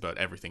 3K, it's about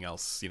everything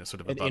else, you know,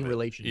 sort of above in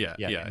relation. Yeah,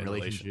 in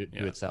relation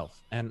to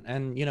itself.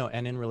 And, you know,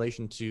 and in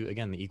relation to,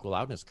 again, the equal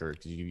loudness curve,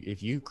 because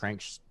if you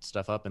crank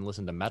stuff up and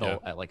listen to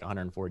metal at like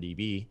 104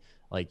 dB,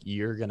 like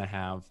you're going to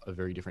have a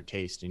very different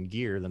taste in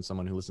gear than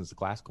someone who listens to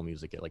classical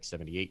music at like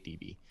 78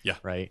 dB. Yeah.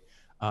 Right.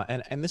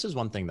 And this is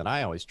one thing that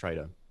I always try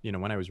to, you know,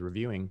 when I was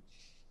reviewing,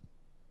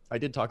 I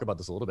did talk about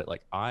this a little bit.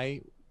 Like,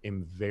 I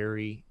am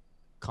very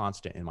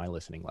constant in my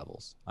listening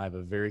levels. I have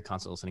a very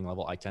constant listening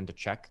level. I tend to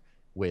check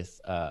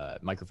with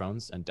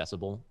microphones and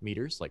decibel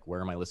meters, like where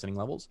are my listening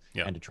levels,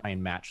 and to try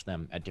and match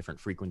them at different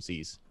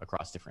frequencies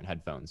across different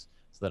headphones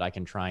so that I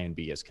can try and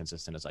be as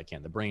consistent as I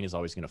can. The brain is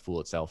always going to fool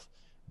itself,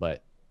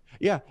 but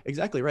yeah,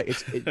 exactly right.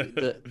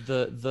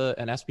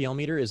 An SPL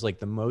meter is like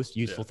the most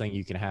useful thing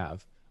you can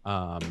have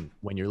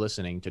when you're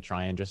listening to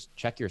try and just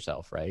check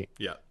yourself, right?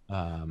 Yeah.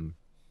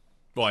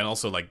 Well, and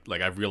also like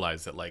I've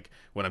realized that like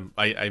when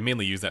I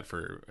mainly use that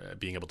for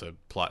being able to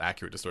plot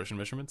accurate distortion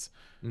measurements,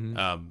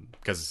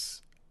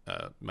 because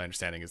my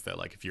understanding is that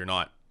like if you're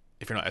not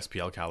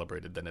SPL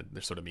calibrated, then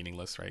they're sort of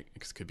meaningless, right?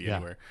 Because it could be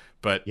anywhere.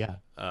 But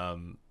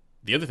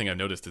the other thing I've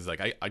noticed is like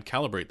I'd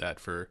calibrate that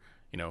for,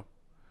 you know,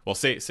 well,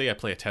 say I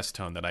play a test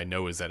tone that I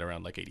know is at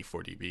around like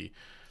 84 dB.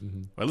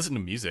 When I listen to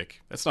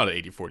music, that's not at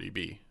 84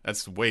 dB.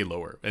 That's way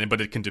lower.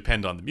 But it can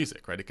depend on the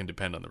music, right? It can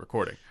depend on the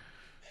recording.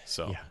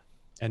 So yeah.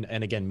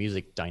 And again,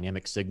 music,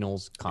 dynamic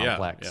signals,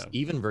 complex,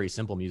 even very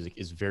simple music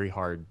is very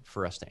hard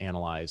for us to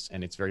analyze,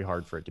 and it's very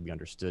hard for it to be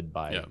understood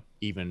by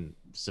even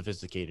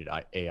sophisticated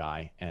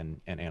AI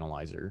and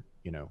analyzer,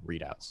 you know,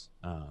 readouts.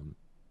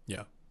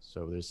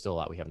 So there's still a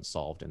lot we haven't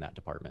solved in that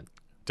department.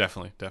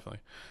 Definitely.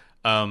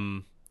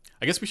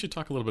 I guess we should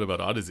talk a little bit about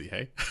Odyssey,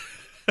 hey?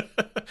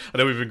 I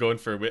know we've been going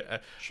for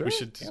sure. We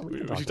should talk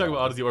about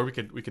Odyssey, or we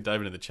could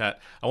dive into the chat.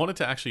 I wanted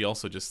to actually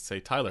also just say,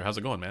 Tyler, how's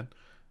it going, man?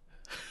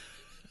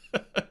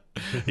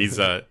 he's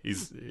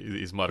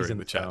moderating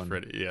the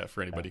chat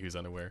for anybody who's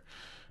unaware.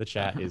 The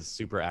chat is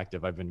super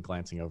active. I've been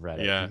glancing over at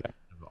it. Yeah,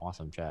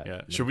 awesome chat.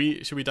 Yeah, should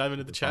we dive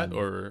into the chat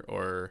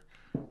or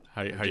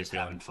how you feeling?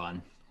 Having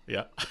fun.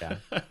 Yeah,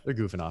 they're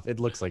goofing off. It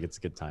looks like it's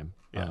a good time.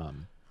 Yeah.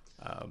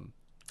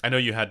 I know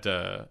you had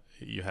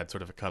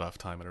sort of a cutoff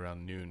time at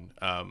around noon.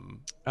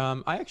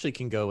 I actually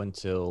can go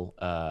until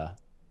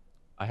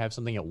I have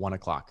something at 1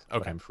 o'clock,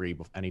 but I'm free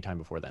anytime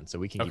before then, so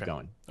we can keep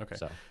going. Okay.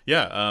 So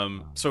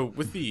so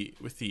with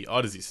the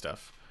Odyssey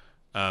stuff,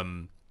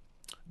 I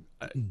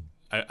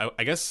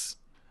guess,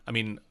 I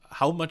mean,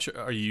 how much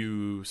are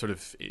you sort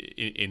of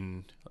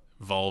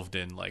involved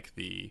in like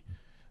the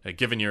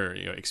given your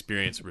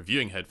experience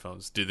reviewing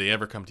headphones? Do they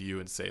ever come to you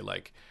and say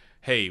like,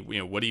 hey,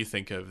 what do you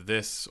think of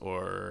this,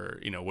 or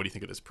what do you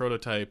think of this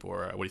prototype,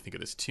 or what do you think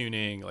of this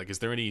tuning? Like, is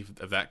there any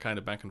of that kind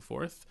of back and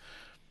forth?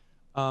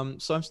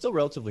 So I'm still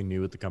relatively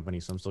new at the company,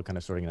 so I'm still kind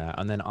of sorting that.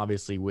 And then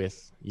obviously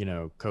with,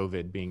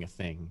 COVID being a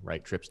thing,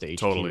 right? Trips to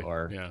HQ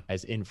are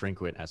as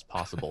infrequent as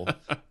possible.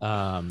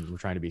 We're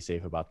trying to be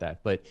safe about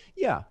that. But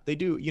yeah, they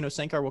do,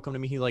 Sankar will come to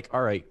me. He's like,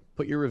 all right,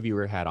 put your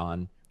reviewer hat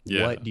on.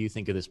 Yeah. What do you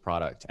think of this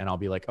product? And I'll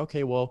be like,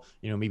 okay, well,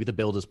 maybe the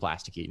build is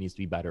plasticky. It needs to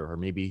be better. Or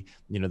maybe,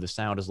 the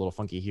sound is a little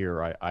funky here.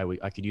 Or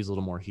I could use a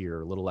little more here,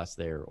 or a little less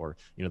there. Or,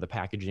 the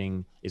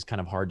packaging is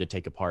kind of hard to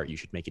take apart. You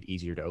should make it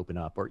easier to open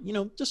up, or,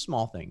 just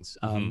small things.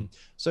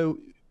 So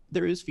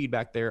there is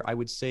feedback there. I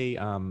would say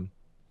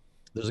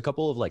there's a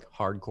couple of like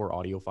hardcore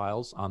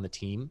audiophiles on the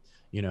team.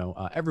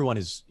 Everyone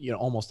is,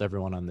 almost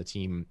everyone on the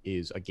team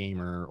is a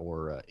gamer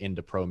or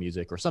into pro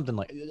music or something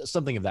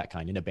of that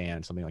kind, in a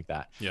band, something like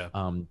that. Yeah.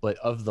 But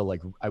of the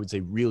like, I would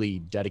say really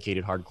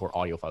dedicated hardcore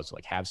audiophiles, so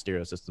like have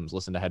stereo systems,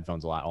 listen to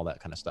headphones a lot, all that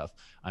kind of stuff.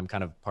 I'm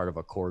kind of part of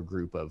a core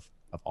group of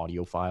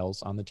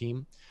audiophiles on the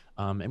team.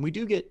 And we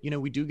do get,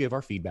 we do give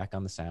our feedback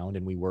on the sound,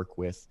 and we work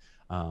with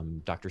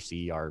Dr.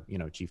 C, our,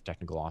 chief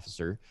technical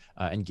officer,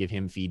 and give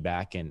him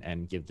feedback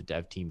and give the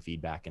dev team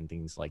feedback and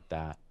things like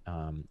that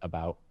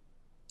about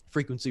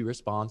frequency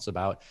response,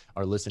 about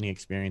our listening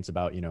experience,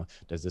 about,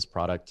 does this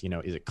product,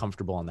 is it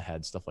comfortable on the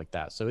head, stuff like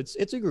that. So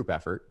it's a group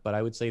effort, but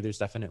I would say there's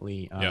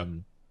definitely,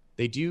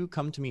 they do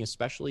come to me,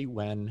 especially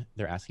when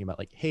they're asking about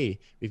like, hey,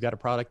 we've got a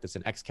product that's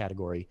in X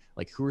category.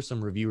 Like, who are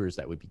some reviewers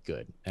that would be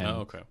good? And,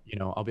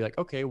 I'll be like,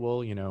 okay,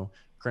 well,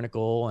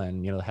 Critical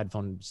and, the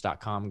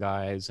headphones.com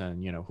guys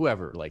and,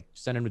 whoever, like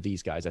send them to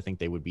these guys. I think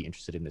they would be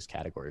interested in this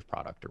category of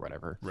product or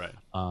whatever. Right.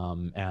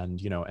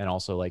 And, and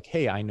also like,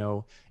 hey, I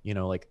know,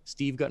 like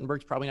Steve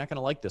Guttenberg's probably not going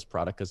to like this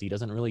product because he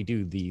doesn't really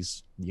do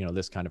these,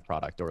 this kind of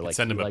product, or like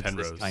send him a likes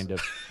Penrose. This kind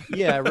of,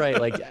 yeah, right.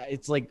 Like,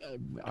 it's like,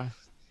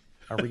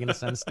 are we going to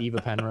send Steve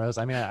a Penrose?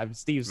 I mean,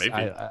 Steve's,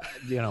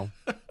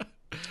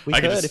 we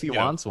could if he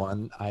wants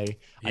one. I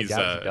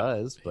doubt he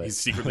does, but he's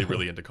secretly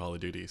really into Call of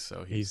Duty,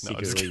 so he's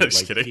secretly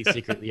just kidding. He's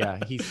secretly, yeah,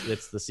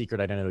 it's the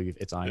secret identity.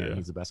 It's Iron. Yeah.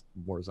 He's the best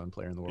Warzone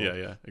player in the world.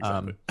 Yeah,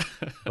 exactly.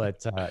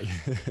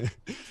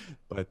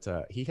 But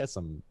he has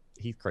some.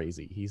 He's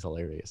crazy. He's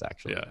hilarious,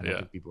 actually. I don't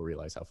think people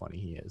realize how funny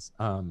he is.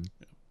 So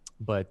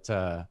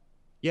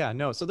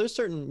there's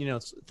certain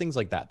things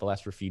like that. They'll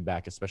ask for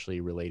feedback,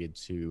 especially related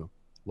to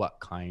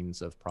what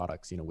kinds of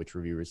products, which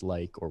reviewers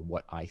like, or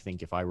what I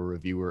think if I were a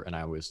reviewer and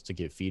I was to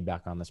give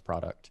feedback on this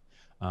product.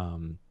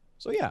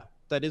 So yeah,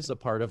 that is a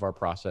part of our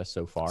process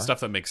so far.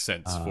 Stuff that makes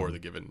sense for the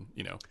given,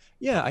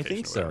 Yeah, I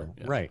think so.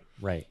 Yeah. Right.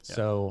 Yeah.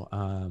 So,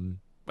 and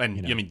I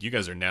mean, you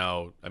guys are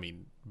now,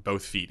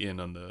 both feet in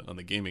on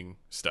the gaming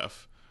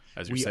stuff,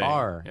 as you're saying. We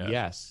are,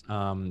 yes.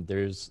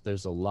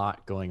 There's a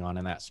lot going on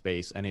in that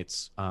space, and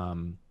it's,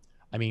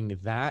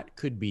 that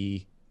could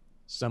be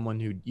someone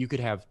who you could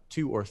have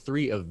 2 or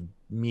 3 of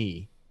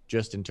me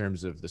just in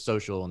terms of the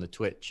social and the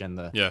Twitch and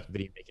the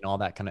video making, all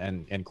that kind of,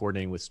 and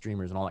coordinating with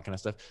streamers and all that kind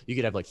of stuff. You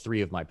could have like 3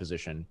 of my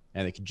position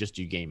and they could just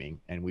do gaming,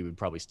 and we would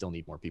probably still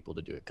need more people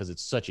to do it because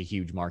it's such a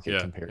huge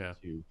market compared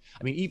to,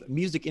 I mean, even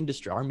music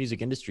industry, our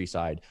music industry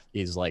side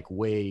is like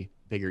way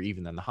bigger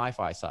even than the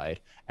hi-fi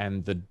side,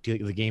 and the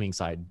gaming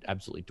side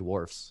absolutely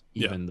dwarfs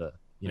even the,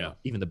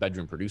 even the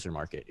bedroom producer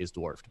market is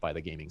dwarfed by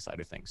the gaming side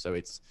of things. So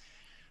it's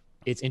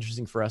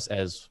interesting for us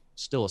as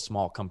still a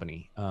small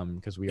company,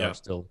 because we are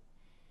still,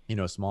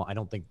 small. I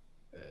don't think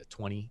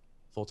 20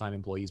 full-time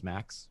employees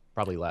max,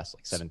 probably less,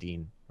 like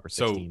 17 or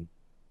 16.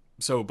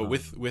 But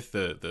with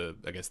the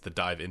I guess the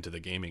dive into the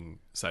gaming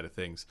side of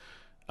things,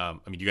 I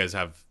mean, you guys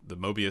have the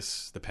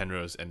Mobius, the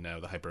Penrose, and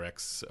now the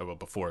HyperX. Well,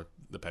 before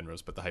the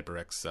Penrose, but the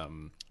HyperX.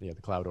 The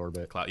Cloud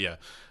Orbit. And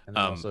then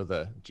also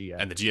the GX.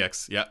 And the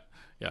GX.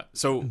 Yeah.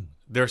 So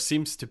there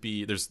seems to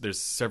be there's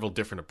several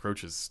different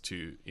approaches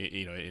to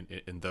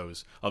in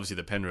those. Obviously,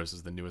 the Penrose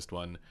is the newest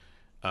one,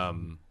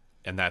 and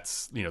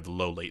that's the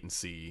low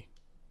latency.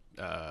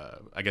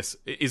 I guess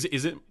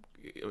is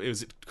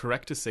it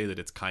correct to say that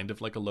it's kind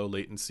of like a low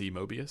latency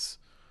Mobius?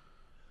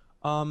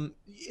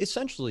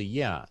 Essentially,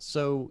 yeah.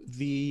 So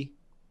the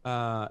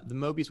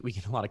Mobius, we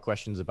get a lot of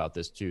questions about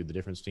this too, the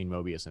difference between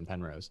Mobius and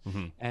Penrose.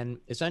 And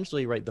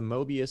essentially, right, the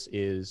Mobius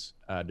is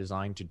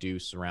designed to do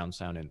surround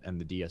sound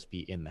and the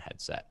DSP in the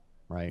headset,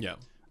 right? Yeah,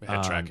 the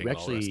head tracking,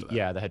 all the rest of that.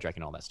 Yeah, the head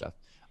tracking, all that stuff.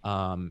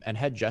 And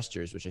head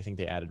gestures, which I think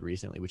they added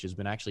recently, which has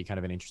been actually kind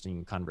of an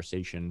interesting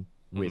conversation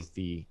with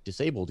the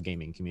disabled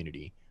gaming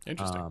community.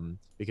 Interesting.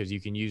 Because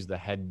you can use the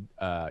head,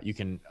 you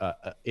can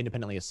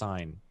independently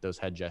assign those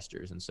head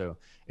gestures. And so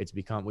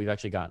we've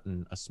actually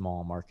gotten a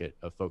small market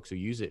of folks who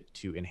use it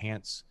to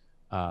enhance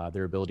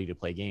their ability to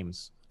play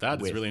games.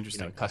 That is really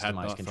interesting.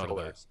 Customized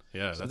controllers.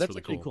 Yeah, so that's really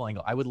a pretty cool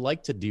angle. I would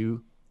like to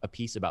do a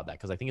piece about that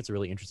because I think it's a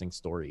really interesting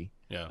story.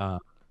 Yeah.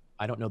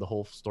 I don't know the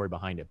whole story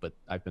behind it, but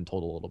I've been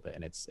told a little bit,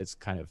 and it's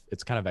kind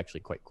of actually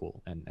quite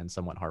cool and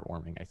somewhat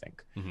heartwarming, I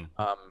think.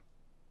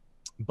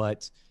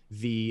 But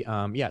the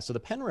so the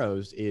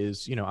Penrose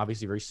is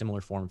obviously very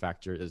similar form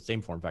factor, the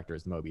same form factor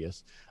as the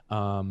Mobius,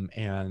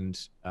 and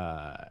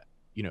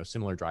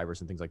similar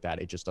drivers and things like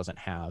that. It just doesn't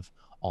have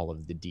all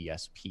of the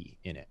DSP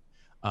in it,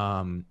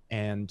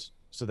 and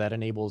so that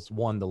enables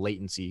the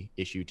latency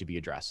issue to be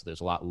addressed. So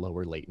there's a lot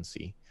lower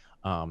latency.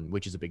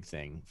 Which is a big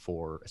thing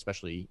for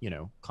especially,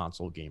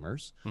 console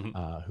gamers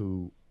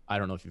who, I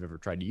don't know if you've ever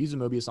tried to use a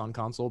Mobius on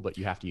console, but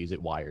you have to use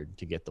it wired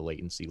to get the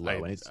latency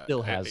low. And it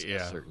still has a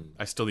certain...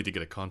 I still need to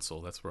get a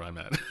console. That's where I'm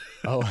at.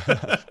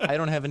 I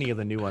don't have any of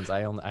the new ones. I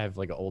have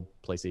like an old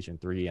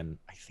PlayStation 3 and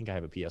I think I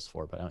have a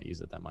PS4, but I don't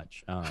use it that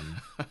much.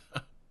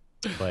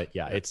 But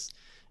yeah, it's,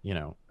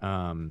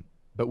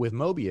 but with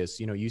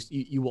Mobius,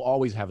 you will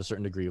always have a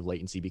certain degree of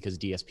latency because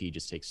DSP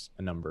just takes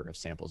a number of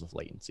samples of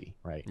latency,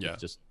 right? Yeah.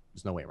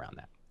 There's no way around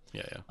that.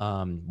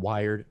 Yeah.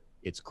 Wired,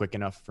 it's quick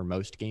enough for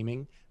most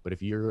gaming, but if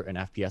you're an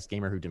FPS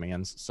gamer who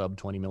demands sub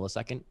 20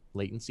 millisecond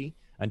latency,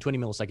 and 20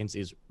 milliseconds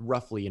is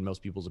roughly, in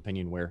most people's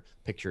opinion, where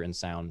picture and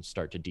sound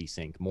start to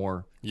desync.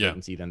 More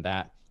latency than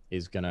that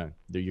is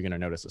you're gonna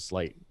notice a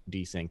slight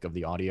desync of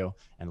the audio,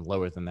 and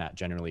lower than that,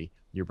 generally,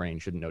 your brain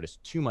shouldn't notice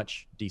too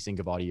much desync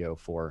of audio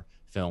for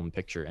film,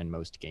 picture, and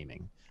most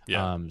gaming.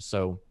 Yeah.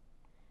 So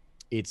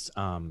it's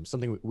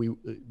something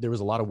there was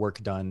a lot of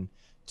work done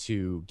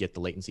to get the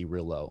latency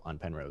real low on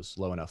Penrose,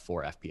 low enough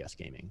for FPS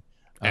gaming.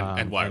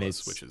 And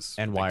wireless, which is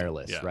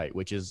wireless, right?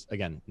 Which is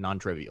again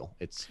non-trivial.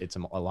 It's a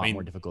lot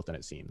more difficult than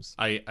it seems.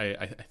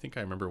 I think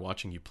I remember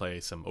watching you play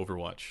some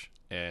Overwatch,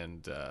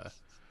 and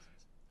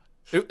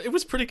it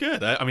was pretty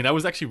good. I mean, I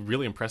was actually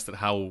really impressed at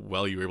how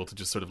well you were able to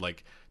just sort of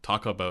like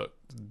talk about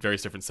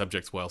various different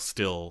subjects while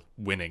still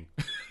winning.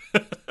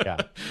 Yeah,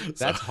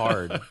 that's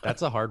hard.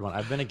 That's a hard one.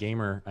 I've been a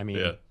gamer. I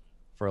mean.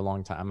 For a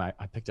long time. I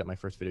picked up my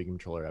first video game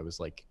controller. I was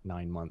like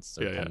 9 months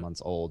or 10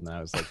 months old, and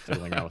I was like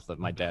fiddling around with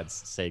my dad's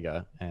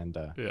Sega, and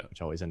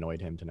which always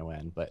annoyed him to no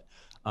end. But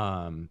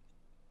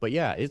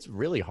yeah, it's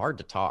really hard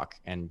to talk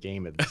and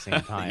game at the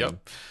same time.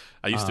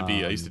 I used to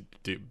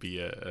be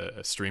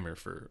a streamer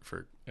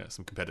for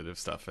some competitive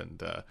stuff,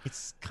 and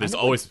there's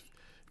always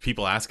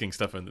people asking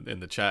stuff in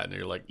the chat, and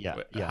you're like,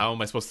 how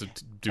am I supposed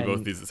to do both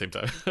of these at the same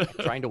time?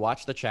 Trying to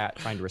watch the chat,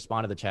 trying to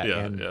respond to the chat,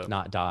 and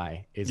not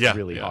die is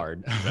really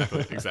hard.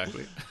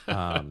 Exactly.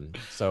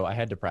 So I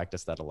had to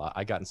practice that a lot.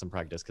 I got in some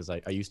practice because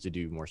I used to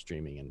do more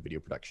streaming and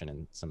video production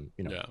and some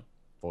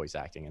voice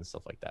acting and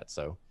stuff like that.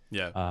 So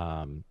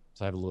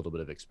so I have a little bit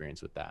of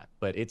experience with that.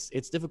 But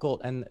it's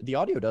difficult, and the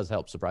audio does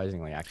help,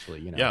 surprisingly.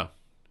 Actually,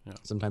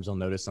 sometimes I'll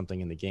notice something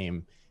in the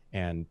game,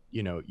 and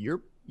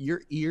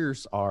your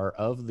ears are,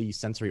 of the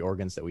sensory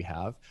organs that we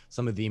have,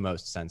 some of the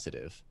most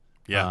sensitive.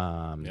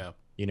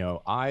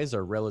 Eyes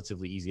are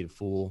relatively easy to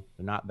fool.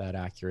 They're not that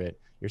accurate.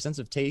 Your sense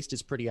of taste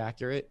is pretty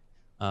accurate,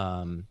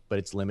 but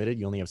it's limited.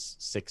 You only have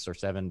 6 or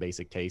 7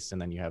 basic tastes,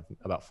 and then you have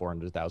about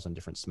 400,000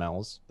 different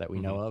smells that we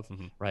know of,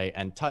 right?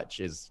 And touch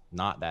is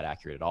not that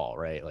accurate at all,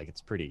 right? Like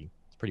it's pretty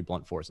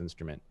blunt force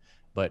instrument.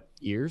 But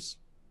ears,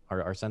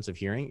 our sense of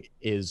hearing,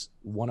 is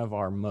one of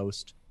our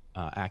most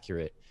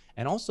accurate,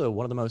 and also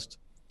one of the most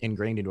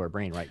ingrained into our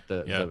brain, right?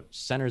 The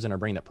centers in our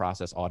brain that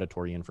process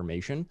auditory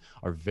information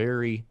are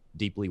very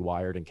deeply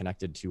wired and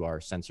connected to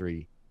our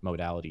sensory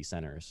modality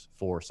centers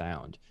for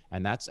sound.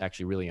 And that's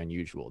actually really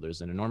unusual. There's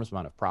an enormous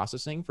amount of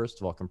processing,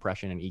 first of all,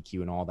 compression and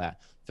EQ and all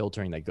that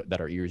filtering that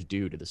our ears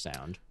do to the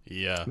sound.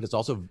 Yeah. But it's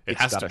also, It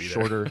has got to a be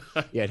shorter,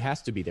 there. yeah, it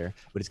has to be there,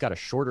 but it's got a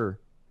shorter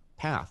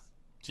path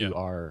to Yeah.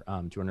 our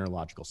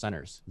neurological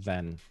centers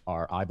than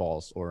our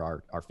eyeballs or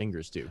our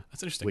fingers do.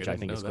 That's interesting. Which I didn't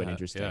think know is quite that.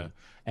 interesting. Yeah.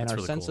 And That's our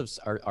really sense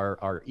cool. of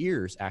our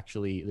ears,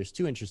 actually, there's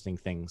two interesting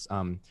things.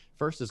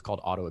 First is called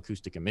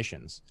autoacoustic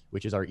emissions,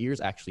 which is our ears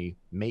actually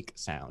make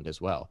sound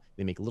as well.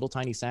 They make little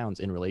tiny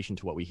sounds in relation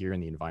to what we hear in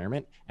the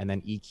environment, and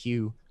then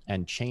EQ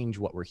and change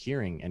what we're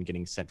hearing and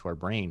getting sent to our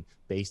brain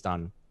based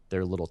on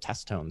their little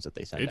test tones that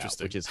they send out,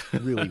 which is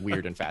really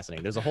weird and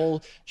fascinating. There's a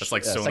whole That's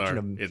like sonar. section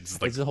of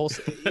It's a whole.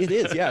 It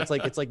is, yeah. It's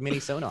like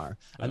mini sonar,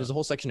 and there's a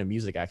whole section of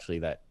music actually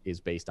that is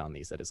based on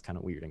these that is kind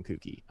of weird and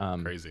kooky.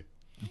 Crazy.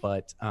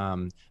 But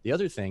the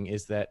other thing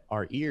is that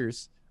our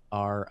ears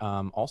are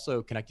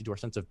also connected to our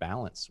sense of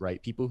balance,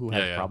 right? People who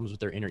have problems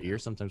with their inner ear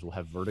sometimes will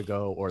have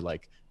vertigo or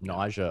like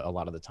nausea a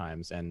lot of the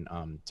times, and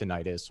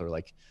tinnitus, or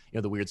like, you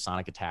know, the weird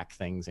sonic attack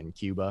things in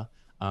Cuba.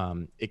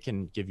 It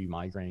can give you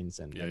migraines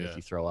and make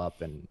you throw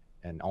up and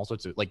all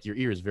sorts of, like, your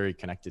ear is very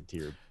connected to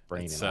your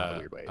brain in a lot of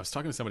weird ways. I was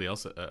talking to somebody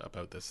else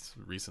about this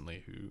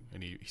recently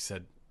and he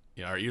said,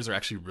 you know, our ears are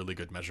actually really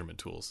good measurement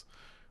tools,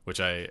 which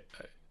I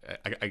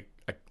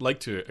like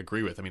to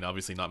agree with. I mean,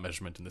 obviously not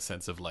measurement in the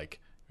sense of like,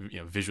 you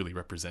know, visually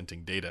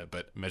representing data,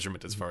 but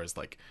measurement as far as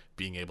like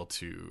being able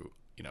to,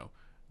 you know,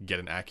 get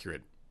an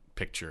accurate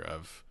picture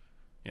of,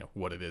 you know,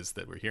 what it is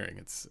that we're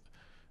hearing.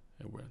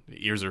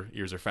 Ears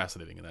are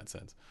fascinating in that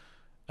sense.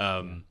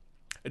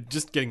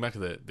 Just getting back to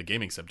the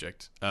gaming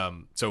subject.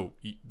 So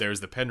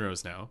there's the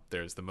Penrose now,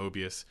 there's the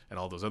Mobius and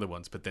all those other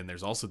ones, but then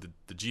there's also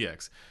the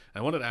GX.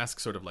 And I wanted to ask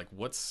sort of like,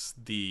 there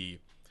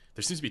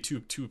seems to be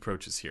two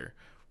approaches here.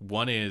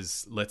 One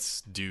is,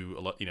 let's do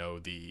a lot, you know,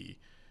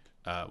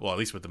 well, at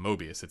least with the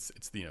Mobius, it's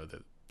you know,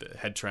 the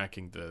head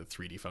tracking, the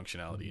 3D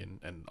functionality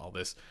and all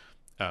this.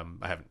 I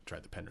haven't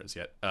tried the Penrose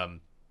yet.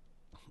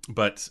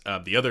 But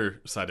the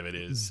other side of it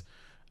is,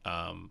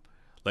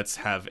 let's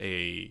have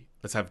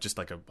just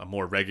like a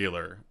more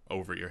regular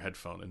over-ear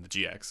headphone in the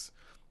GX,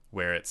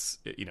 where it's,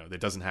 you know, it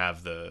doesn't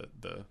have the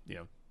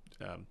you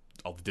know,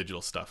 all the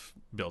digital stuff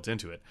built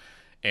into it.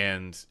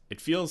 And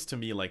it feels to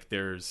me like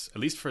there's,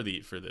 at least for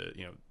the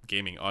you know,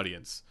 gaming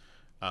audience,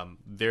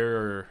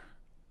 there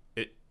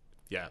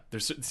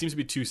seems to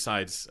be two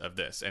sides of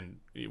this, and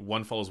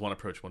one follows one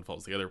approach, one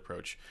follows the other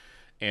approach.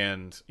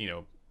 And, you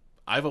know,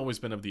 I've always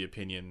been of the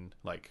opinion,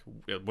 like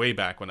way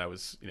back when I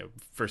was, you know,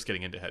 first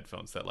getting into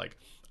headphones, that like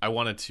I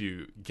wanted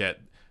to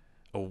get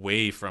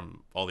away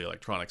from all the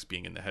electronics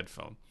being in the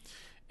headphone.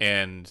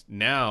 And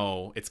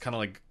now it's kind of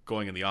like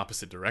going in the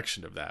opposite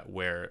direction of that,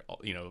 where,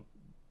 you know,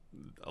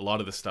 a lot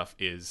of the stuff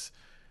is,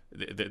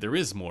 there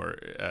is more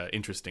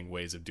interesting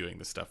ways of doing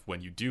the stuff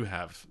when you do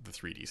have the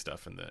 3D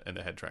stuff and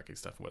the head tracking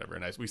stuff and whatever.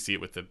 And we see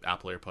it with the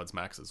Apple AirPods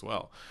Max as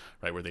well,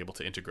 right? Where they're able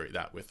to integrate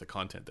that with the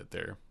content that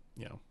they're,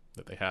 you know,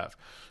 that they have.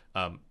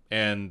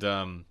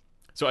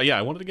 So yeah,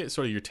 I wanted to get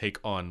sort of your take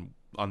on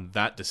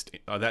that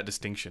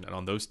distinction and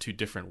on those two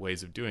different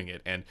ways of doing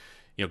it. And,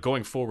 you know,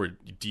 going forward,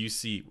 do you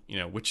see, you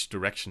know, which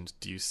directions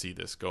do you see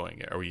this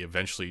going? Are we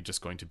eventually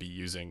just going to be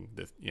using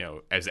the, you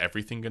know, is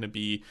everything going to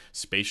be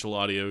spatial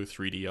audio,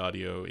 3D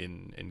audio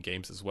in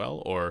games as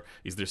well? Or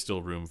is there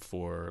still room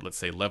for, let's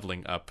say,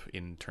 leveling up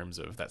in terms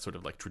of that sort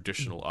of like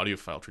traditional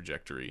audiophile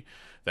trajectory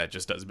that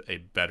just does a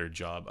better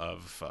job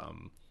of,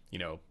 you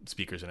know,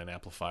 speakers and an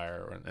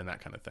amplifier and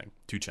that kind of thing?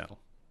 2-channel.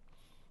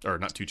 Or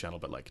not 2-channel,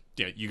 but like,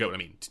 you know, you get what I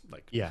mean,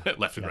 like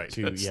left and right.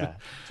 There's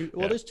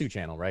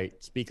 2-channel, right?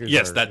 Speakers.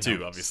 Yes, are, that you too,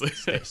 know, obviously.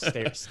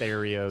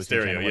 Stereo,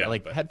 yeah.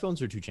 Like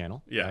headphones are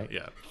 2-channel. Yeah, right?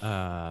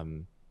 yeah.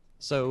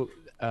 So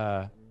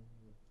I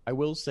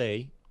will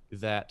say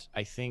that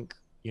I think,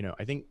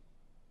 and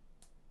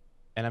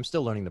I'm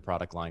still learning the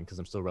product line because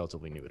I'm still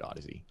relatively new at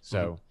Odyssey.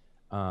 So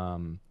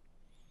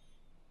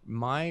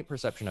my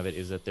perception of it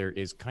is that there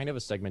is kind of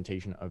a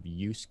segmentation of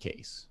use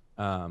case.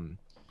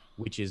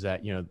 Which is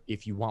that, you know,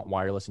 if you want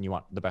wireless and you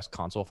want the best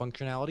console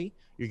functionality,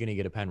 you're going to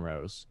get a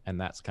Penrose, and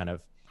that's kind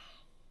of,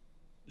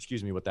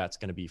 what that's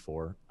going to be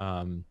for.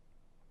 And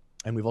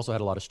we've also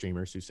had a lot of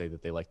streamers who say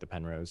that they like the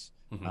Penrose,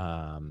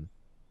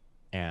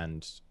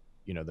 and,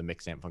 you know, the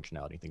mix amp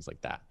functionality, things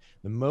like that.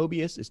 The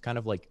Mobius is kind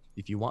of like,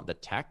 if you want the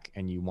tech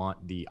and you want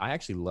I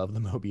actually love the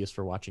Mobius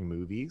for watching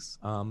movies.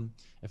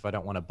 If I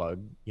don't want to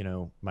bug, you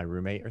know, my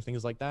roommate or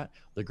things like that,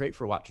 they're great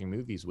for watching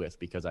movies with,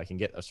 because I can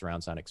get a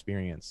surround sound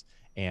experience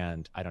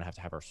and I don't have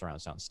to have our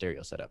surround sound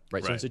stereo set up.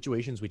 Right. So in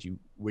situations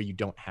where you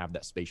don't have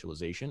that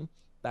spatialization,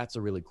 that's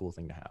a really cool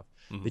thing to have.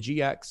 The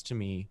GX to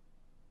me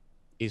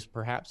is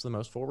perhaps the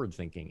most forward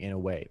thinking in a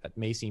way that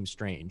may seem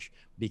strange,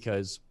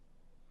 because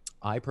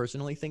I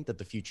personally think that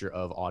the future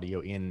of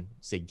audio in,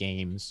 say,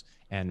 games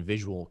and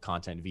visual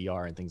content,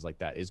 VR and things like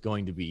that, is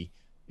going to be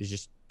is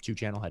just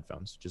 2-channel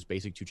headphones, just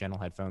basic 2-channel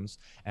headphones.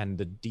 And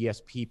the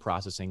DSP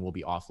processing will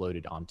be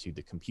offloaded onto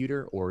the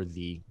computer or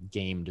the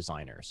game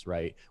designers,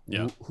 right?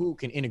 Yeah. Who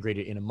can integrate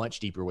it in a much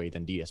deeper way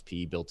than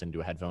DSP built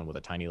into a headphone with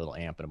a tiny little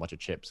amp and a bunch of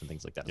chips and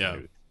things like that. Yeah.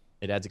 So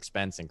it adds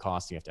expense and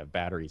cost. You have to have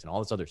batteries and all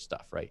this other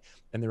stuff, right?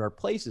 And there are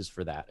places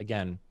for that.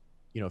 Again,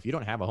 if you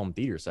don't have a home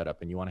theater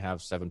setup and you want to have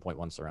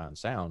 7.1 surround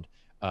sound,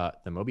 the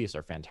Mobius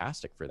are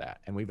fantastic for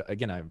that.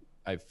 And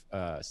I've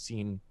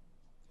seen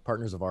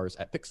partners of ours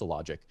at Pixel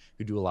Logic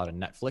who do a lot of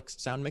Netflix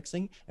sound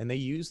mixing, and they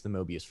use the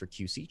Mobius for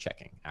QC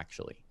checking,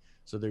 actually.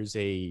 So there's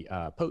a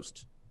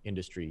post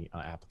industry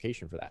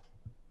application for that.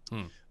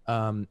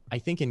 I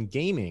think in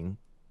gaming,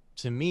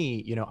 to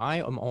me, I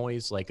am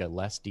always like a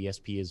less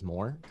DSP is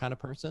more kind of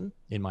person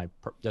in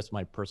just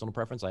my personal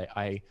preference.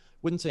 I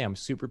wouldn't say I'm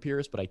super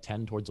purist, but I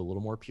tend towards a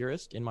little more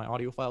purist in my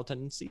audiophile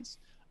tendencies.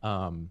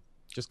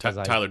 Just because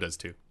Tyler does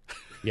too.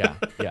 yeah.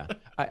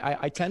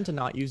 I tend to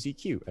not use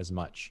EQ as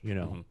much,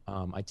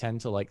 I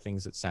tend to like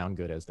things that sound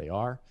good as they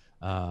are.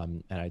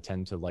 And I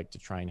tend to like to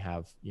try and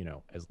have,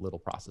 as little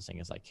processing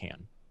as I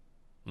can.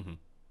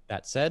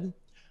 That said,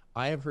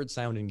 I have heard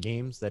sound in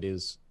games that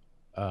is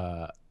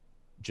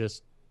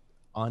just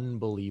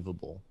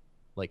unbelievable,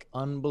 like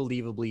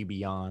unbelievably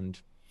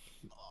beyond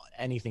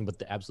anything but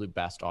the absolute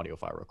best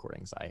audiophile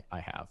recordings I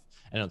have.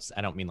 And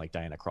I don't mean like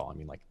Diana Krall. I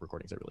mean like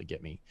recordings that really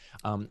get me.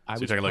 So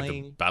you're talking like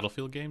the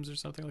Battlefield games or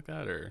something like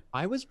that, or?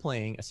 I was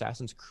playing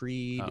Assassin's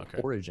Creed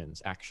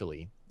Origins,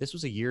 actually. This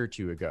was a year or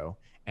two ago,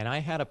 and I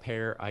had a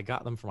pair. I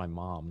got them for my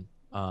mom,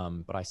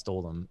 but I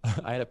stole them.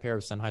 I had a pair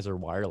of Sennheiser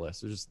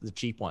wireless. It was just the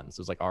cheap ones. It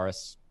was like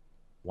RS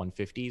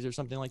 150s or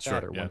something like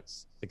that, or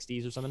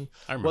 160s or something.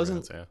 I remember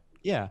that,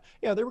 yeah,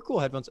 they were cool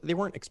headphones. They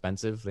weren't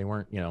expensive. They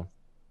weren't,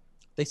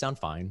 they sound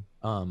fine.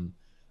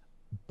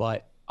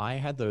 But I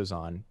had those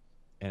on,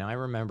 and I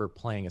remember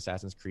playing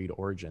Assassin's Creed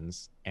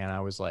Origins, and I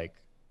was like,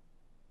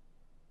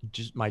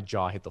 just my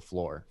jaw hit the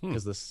floor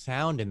because the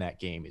sound in that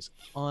game is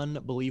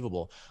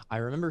unbelievable. I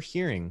remember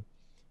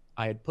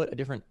I had put a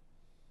different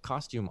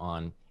costume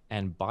on,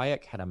 and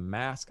Bayek had a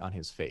mask on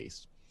his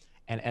face.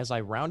 And as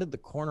I rounded the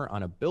corner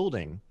on a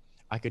building,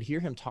 I could hear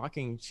him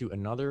talking to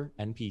another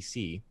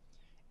NPC,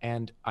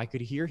 and I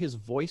could hear his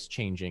voice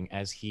changing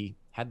as he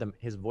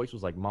his voice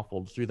was like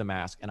muffled through the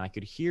mask, and I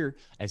could hear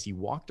as he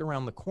walked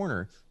around the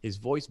corner, his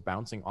voice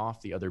bouncing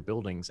off the other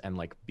buildings and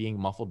like being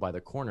muffled by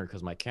the corner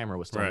because my camera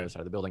was still on the other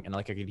side of the building, and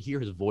like I could hear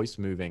his voice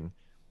moving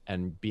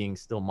and being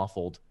still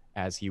muffled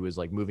as he was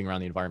like moving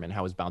around the environment, how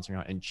it was bouncing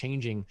around and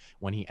changing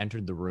when he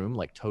entered the room,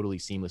 like totally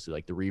seamlessly,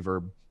 like the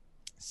reverb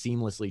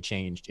seamlessly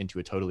changed into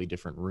a totally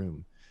different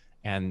room.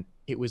 And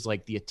it was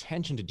like the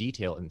attention to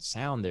detail and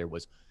sound there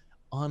was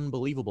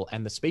unbelievable.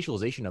 And the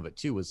spatialization of it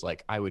too was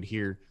like, I would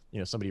hear,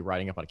 somebody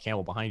riding up on a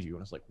camel behind you. And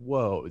I was like,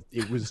 whoa,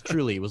 it was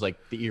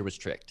like the ear was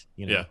tricked,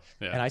 Yeah.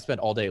 And I spent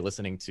all day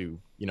listening to,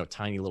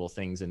 tiny little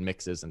things and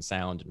mixes and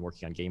sound and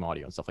working on game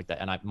audio and stuff like that.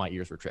 And my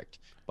ears were tricked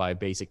by a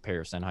basic pair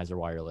of Sennheiser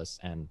wireless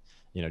and,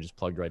 just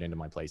plugged right into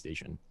my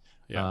PlayStation.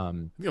 Yeah. I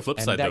think the flip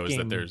side though is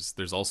that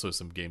there's also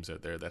some games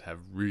out there that have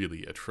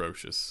really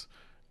atrocious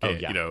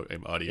audio.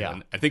 Yeah.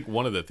 And I think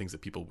one of the things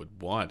that people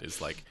would want is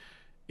like,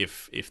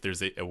 if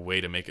there's a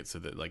way to make it so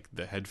that like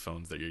the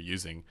headphones that you're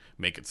using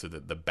make it so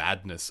that the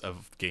badness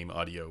of game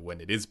audio when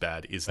it is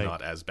bad is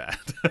not as bad,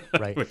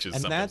 right? Which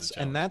is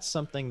that's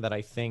something that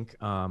I think.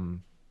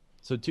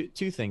 So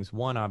two things.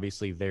 One,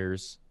 obviously,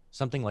 there's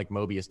something like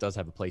Mobius does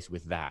have a place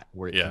with that,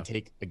 where it can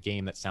take a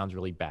game that sounds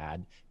really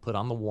bad, put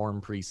on the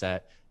warm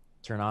preset,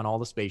 turn on all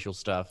the spatial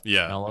stuff,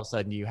 and all of a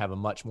sudden you have a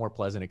much more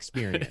pleasant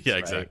experience. Yeah, right?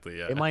 exactly.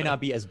 Yeah, it might not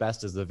be as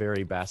best as the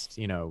very best,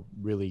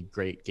 really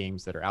great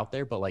games that are out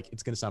there, but like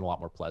it's going to sound a lot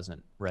more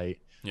pleasant, right?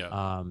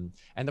 Yeah.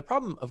 And the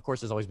problem, of course,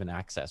 has always been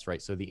access,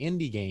 right? So the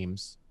indie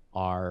games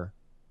are,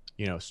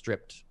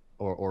 stripped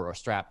or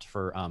strapped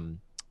for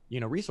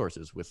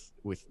resources with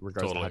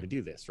regards to how to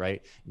do this,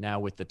 right?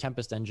 Now with the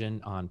Tempest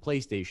engine on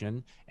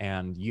PlayStation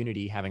and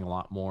Unity having a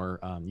lot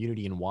more,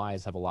 Unity and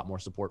Wise have a lot more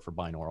support for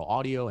binaural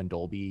audio and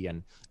Dolby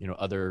and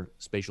other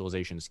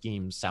spatialization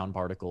schemes, sound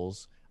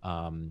particles,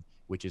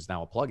 which is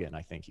now a plugin.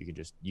 I think you can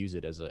just use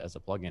it as a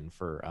plugin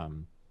for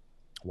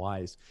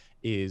Wise,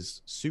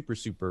 is super,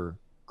 super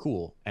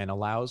cool and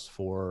allows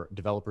for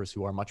developers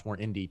who are much more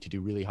indie to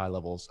do really high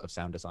levels of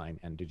sound design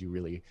and to do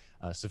really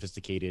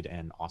sophisticated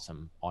and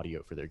awesome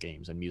audio for their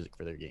games and music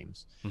for their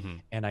games.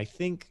 And I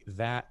think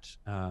that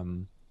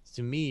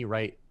to me,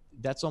 right,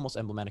 that's almost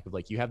emblematic of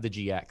like you have the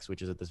GX,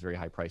 which is at this very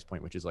high price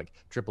point, which is like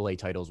AAA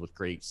titles with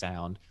great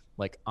sound.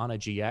 Like on a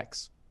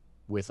GX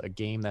with a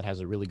game that has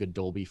a really good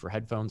Dolby for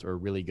headphones or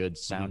really good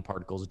sound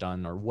particles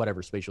done or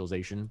whatever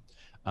spatialization,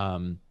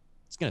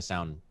 it's going to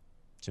sound,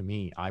 to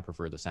me, I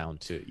prefer the sound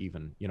to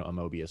even, a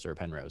Mobius or a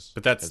Penrose.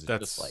 But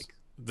that's like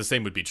the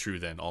same would be true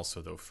then also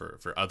though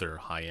for other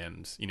high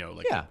end,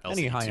 like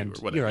any high end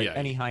or whatever.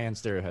 Any high end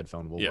stereo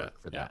headphone will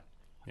work for that.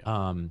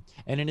 And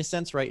in a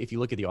sense, right, if you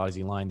look at the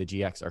Odyssey line, the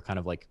GX are kind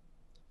of like,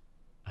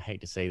 I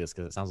hate to say this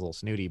because it sounds a little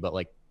snooty, but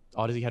like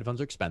Odyssey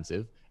headphones are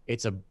expensive.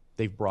 It's a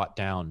they've brought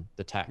down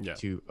the tech Yeah.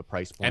 to a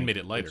price point And made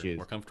it lighter, which is,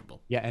 more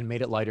comfortable. yeah, and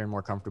made it lighter and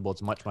more comfortable.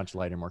 It's much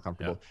lighter and more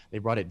comfortable. Yeah. They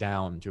brought it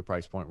down to a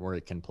price point where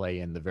it can play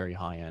in the very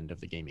high end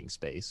of the gaming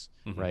space,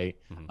 right?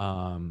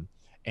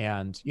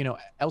 And you know,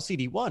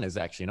 LCD1 is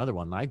actually another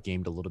one that I've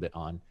gamed a little bit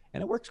on,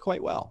 and it works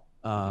quite well.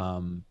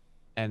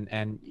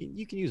 And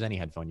you can use any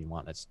headphone you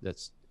want.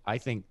 That's I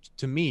think,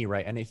 to me,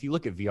 right. And if you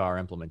look at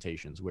VR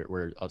implementations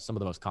where some of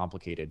the most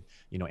complicated,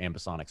 you know,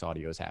 ambisonics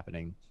audio is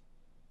happening,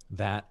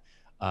 that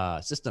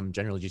system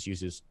generally just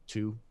uses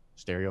 2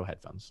 stereo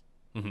headphones,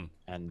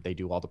 and they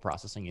do all the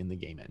processing in the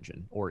game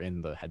engine or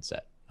in the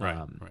headset.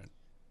 Right.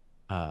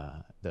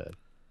 The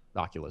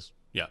Oculus.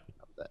 Yeah. You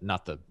know,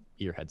 not the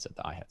ear headset,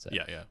 the eye headset.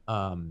 Yeah.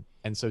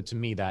 And so to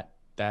me,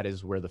 that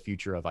is where the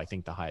future of, I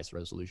think, the highest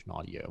resolution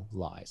audio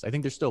lies. I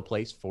think there's still a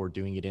place for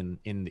doing it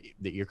in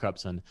the ear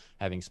cups and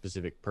having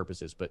specific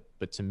purposes,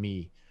 but to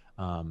me,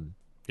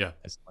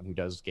 as someone who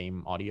does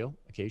game audio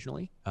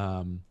occasionally,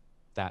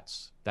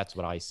 that's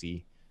what I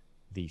see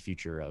the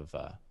future of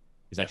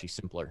is actually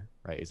simpler,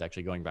 right? Is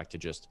actually going back to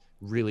just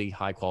really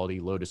high quality,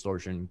 low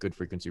distortion, good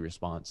frequency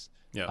response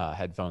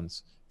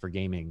headphones for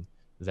gaming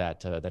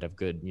that have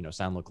good, you know,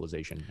 sound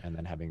localization, and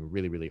then having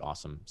really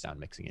awesome sound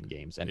mixing in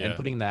games, and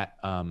putting that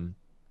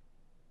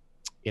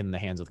in the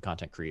hands of the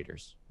content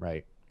creators,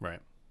 right?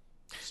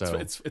 So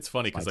it's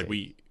funny because like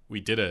we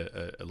did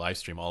a live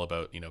stream all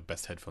about, you know,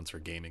 best headphones for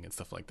gaming and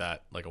stuff like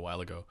that, like a while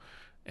ago,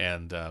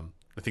 and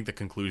I think the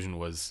conclusion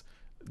was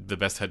the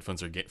best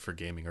headphones for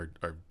gaming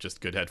are just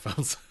good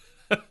headphones.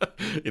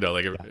 You know,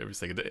 like every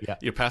second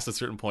you pass a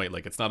certain point,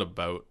 like it's not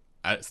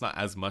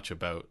as much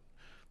about,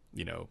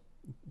 you know,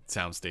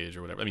 soundstage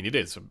or whatever. I mean, it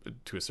is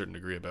to a certain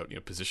degree about, you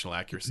know, positional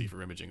accuracy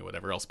for imaging or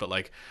whatever else, but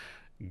like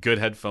good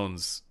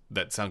headphones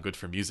that sound good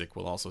for music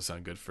will also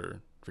sound good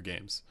for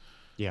games.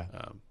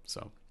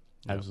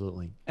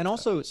 Absolutely. And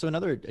also, so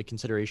another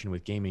consideration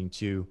with gaming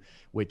too,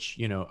 which,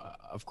 you know,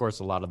 of course,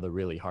 a lot of the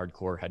really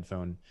hardcore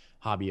headphone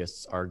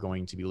hobbyists are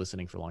going to be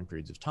listening for long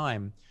periods of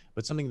time,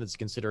 but something that's a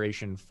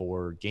consideration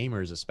for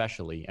gamers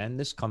especially, and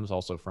this comes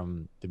also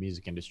from the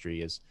music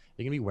industry, is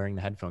they're going to be wearing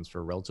the headphones for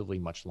a relatively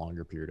much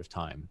longer period of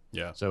time.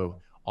 So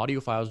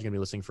audiophiles are going to be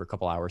listening for a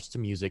couple hours to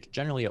music,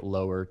 generally at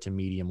lower to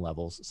medium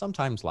levels,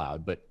 sometimes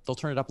loud, but they'll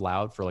turn it up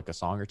loud for like a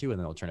song or two and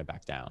then they'll turn it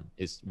back down,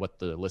 is what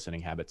the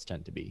listening habits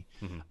tend to be.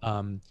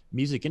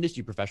 Music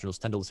industry professionals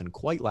tend to listen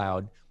quite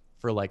loud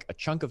for like a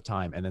chunk of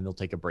time, and then they'll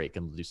take a break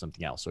and do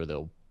something else, or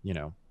they'll, you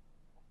know,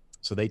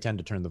 so they tend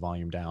to turn the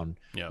volume down.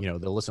 You know,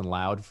 they'll listen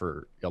loud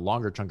for a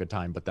longer chunk of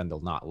time, but then they'll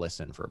not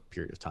listen for a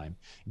period of time.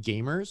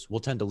 Gamers will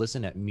tend to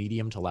listen at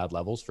medium to loud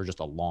levels for just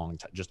a long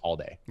time, just all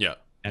day.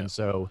 And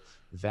so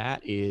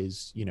that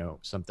is, you know,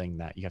 something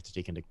that you have to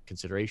take into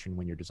consideration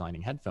when you're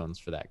designing headphones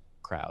for that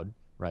crowd,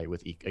 right?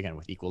 With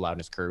equal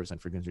loudness curves and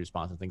frequency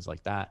response and things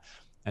like that.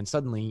 And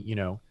suddenly, you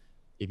know,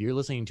 if you're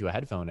listening to a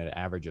headphone at an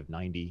average of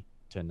 90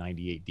 to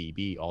 98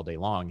 dB all day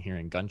long,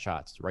 hearing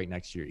gunshots right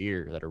next to your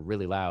ear that are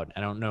really loud.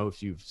 I don't know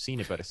if you've seen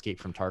it, but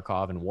Escape from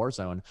Tarkov and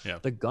Warzone,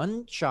 the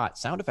gunshot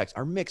sound effects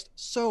are mixed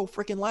so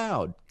freaking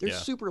loud. They're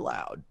super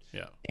loud.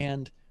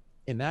 And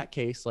in that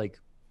case, like,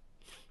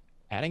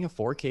 adding a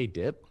 4K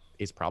dip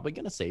is probably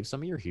going to save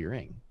some of your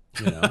hearing,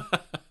 you know?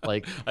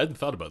 Like, I hadn't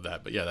thought about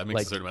that, but yeah, that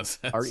makes a certain amount of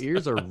sense. Our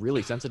ears are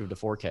really sensitive to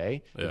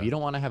 4K. If you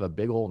don't want to have a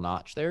big old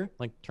notch there,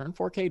 like, turn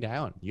 4K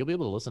down. You'll be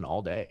able to listen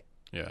all day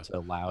to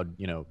loud,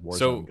 you know,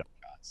 Warzone gunshots.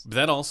 But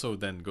that also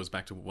then goes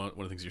back to one of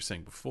the things you're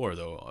saying before,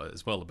 though,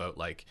 as well, about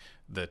like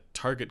the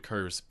target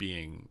curves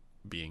being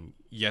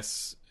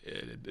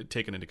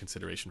taken into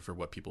consideration for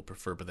what people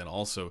prefer, but then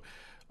also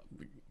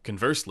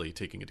conversely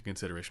taking into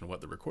consideration what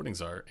the recordings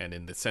are. And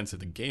in the sense of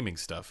the gaming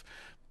stuff,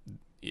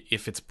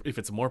 if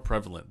it's more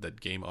prevalent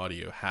that game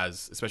audio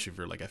has, especially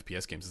for like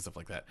FPS games and stuff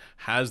like that,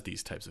 has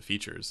these types of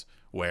features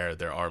where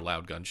there are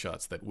loud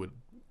gunshots that would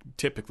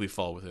typically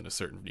fall within a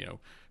certain, you know,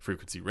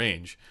 frequency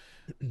range,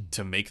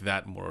 to make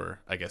that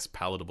more, I guess,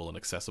 palatable and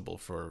accessible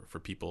for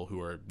people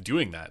who are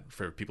doing that,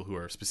 for people who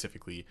are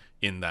specifically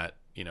in that,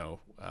 you know,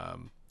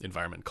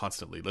 environment,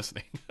 constantly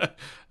listening.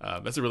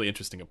 That's a really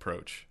interesting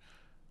approach.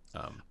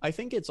 I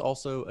think it's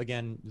also,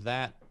 again,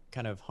 that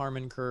kind of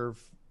Harman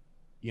curve,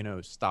 you know,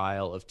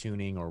 style of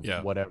tuning, or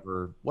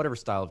whatever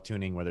style of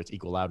tuning, whether it's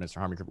equal loudness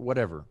or Harman curve,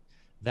 whatever,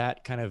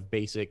 that kind of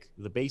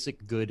the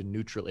basic good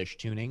neutral-ish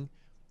tuning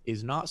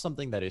is not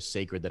something that is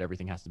sacred, that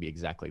everything has to be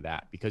exactly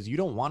that, because you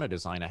don't want to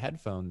design a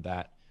headphone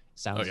that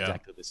sounds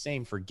exactly the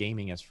same for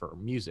gaming as for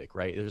music,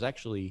 right? There's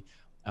actually,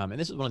 and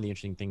this is one of the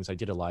interesting things, I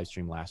did a live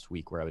stream last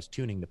week where I was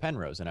tuning the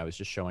Penrose, and I was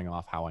just showing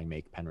off how I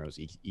make Penrose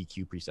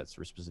EQ presets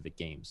for specific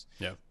games.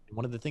 And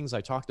one of the things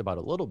I talked about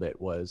a little bit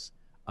was,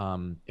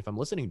 if I'm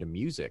listening to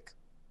music,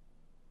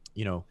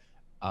 you know,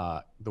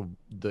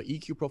 the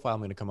EQ profile I'm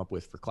going to come up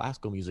with for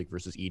classical music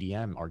versus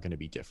EDM are going to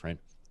be different,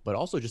 but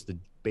also just the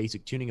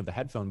basic tuning of the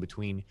headphone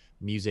between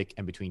music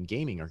and between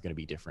gaming are going to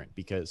be different,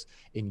 because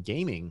in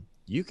gaming,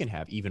 you can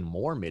have even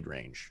more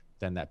mid-range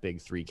than that big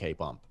 3K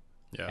bump.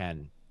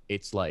 And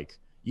it's like,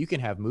 you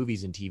can have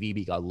movies and TV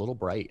be a little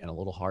bright and a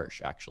little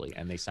harsh, actually,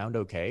 and they sound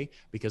okay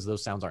because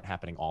those sounds aren't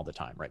happening all the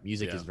time, right?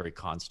 Music is very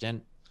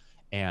constant,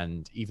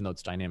 and even though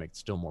it's dynamic, it's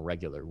still more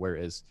regular.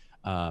 Whereas,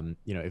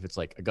 you know, if it's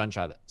like a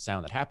gunshot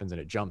sound that happens and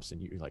it jumps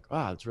and you're like,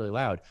 oh, it's really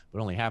loud, but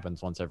it only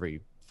happens once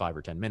every 5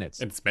 or 10 minutes.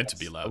 And it's meant to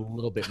be loud. A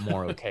little bit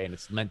more okay, and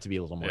it's meant to be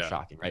a little more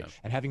shocking, right?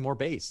 And having more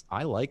bass.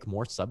 I like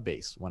more sub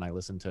bass when I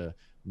listen to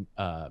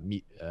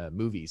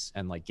movies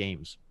and like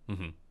games.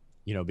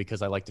 You know,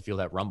 because I like to feel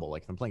that rumble.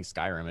 Like if I'm playing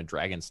Skyrim, a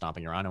dragon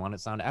stomping around, I want it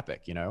to sound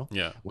epic, you know?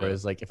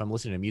 Whereas like if I'm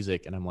listening to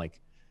music and I'm like,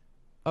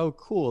 oh,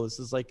 cool, this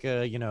is like,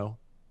 you know,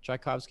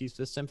 Tchaikovsky's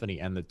Fifth Symphony,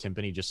 and the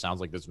timpani just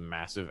sounds like this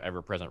massive,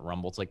 ever-present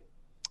rumble. It's like,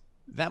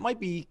 that might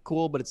be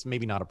cool, but it's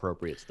maybe not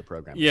appropriate to the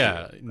program.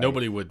 Yeah, right?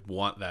 Nobody would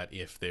want that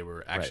if they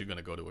were actually going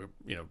to go to a,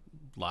 you know,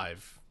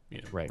 live,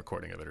 you know, Right.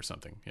 recording of it or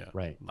something. Yeah,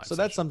 Right. live So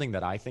that's session. something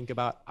that I think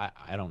about.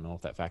 I don't know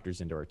if that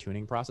factors into our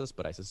tuning process,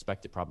 but I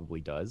suspect it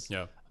probably does.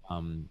 Yeah.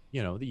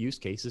 You know, the use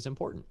case is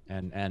important,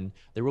 and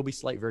there will be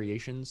slight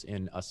variations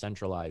in a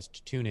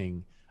centralized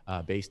tuning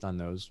based on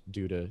those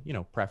due to, you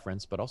know,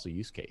 preference, but also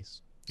use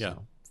case. Yeah,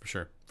 So, for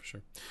sure, for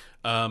sure.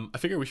 I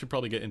figure we should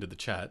probably get into the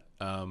chat,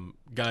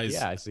 guys.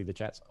 yeah, I see the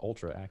chat's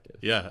ultra active.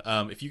 Yeah,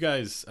 if you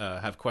guys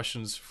have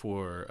questions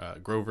for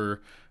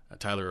Grover,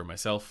 Tyler, or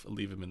myself,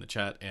 leave them in the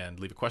chat and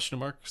leave a question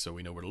mark so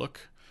we know where to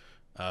look.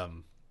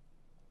 I'm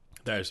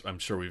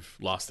sure we've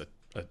lost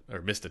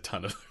or missed a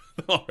ton of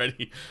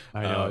already.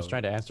 I know. I was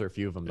trying to answer a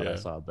few of them that I yeah.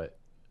 saw, but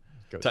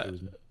it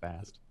was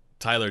fast.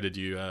 Tyler, did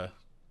you?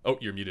 Oh,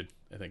 you're muted.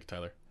 I think,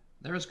 Tyler.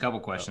 There was a couple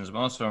questions.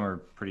 Most of them are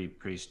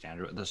pretty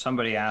standard.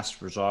 Somebody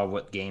asked Resolve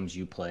what games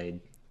you played.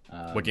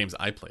 What games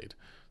I played?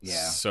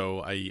 Yeah. So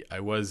I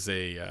was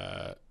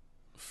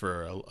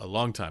for a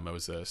long time I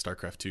was a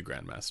StarCraft 2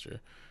 Grandmaster.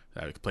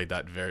 I played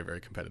that very, very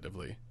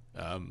competitively,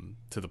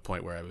 to the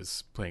point where I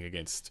was playing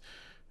against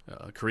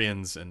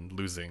Koreans and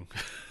losing,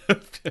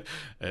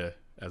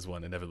 as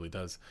one inevitably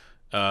does.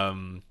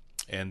 And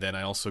then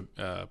I also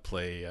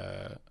play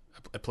a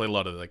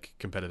lot of like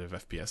competitive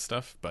FPS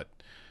stuff, but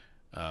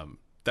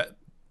that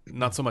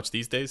not so much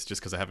these days, just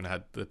because I haven't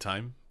had the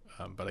time.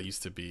 But I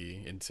used to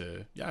be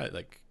into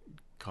like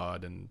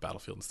COD and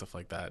Battlefield and stuff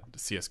like that,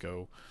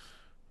 CS:GO,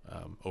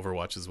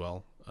 Overwatch as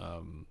well.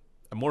 And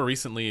more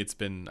recently, I've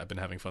been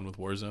having fun with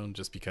Warzone,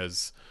 just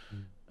because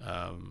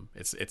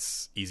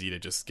it's easy to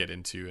just get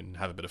into and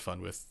have a bit of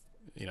fun with,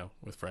 you know,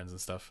 with friends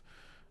and stuff.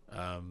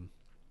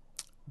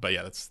 But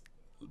yeah,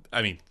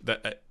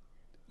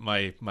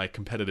 my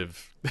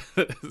competitive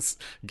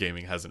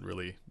gaming hasn't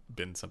really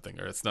been something,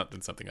 or it's not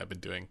been something I've been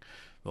doing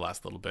the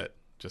last little bit,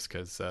 just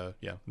because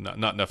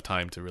not enough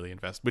time to really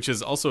invest, which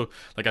is also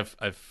like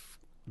I've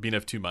been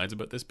of two minds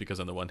about this, because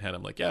on the one hand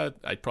I'm like, yeah,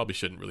 I probably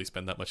shouldn't really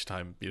spend that much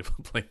time, you know,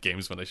 playing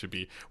games when I should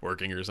be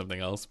working or something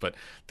else, but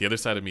the other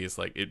side of me is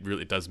like, it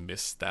really does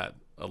miss that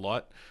a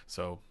lot.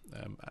 So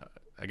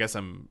I guess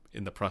I'm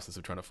in the process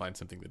of trying to find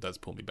something that does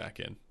pull me back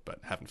in, but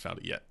haven't found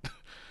it yet.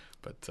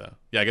 But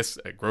I guess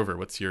Grover,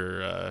 what's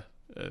your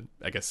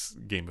I guess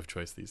game of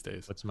choice these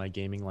days? What's my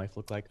gaming life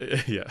look like?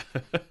 Yeah.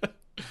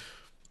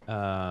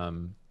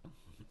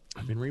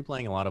 I've been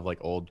replaying a lot of like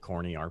old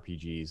corny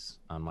RPGs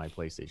on my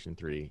PlayStation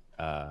 3,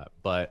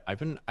 but I've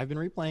been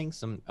replaying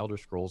some Elder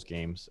Scrolls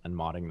games and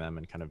modding them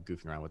and kind of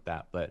goofing around with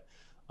that. But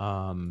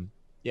someone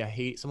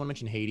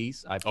mentioned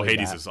Hades. I played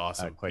Hades that, is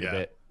awesome. quite Yeah, a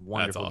bit.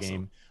 Wonderful awesome.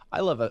 game.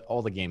 I love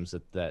all the games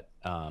that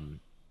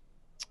I'm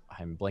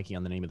blanking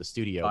on the name of the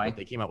studio, but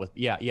they came out with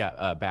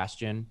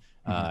Bastion,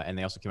 and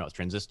they also came out with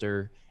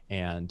Transistor,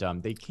 and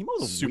they came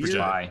out with Super weird,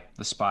 Giant.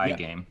 The Spy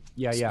game.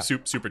 Yeah.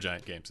 Super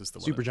Giant Games is the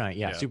one. Super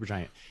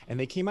Giant, and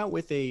they came out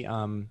with a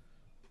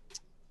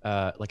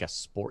like a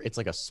sport. It's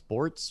like a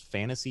sports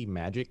fantasy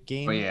magic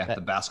game. Oh yeah,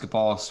 the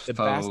basketball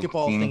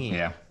thingy.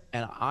 Yeah.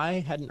 And I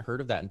hadn't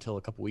heard of that until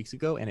a couple weeks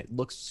ago, and it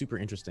looks super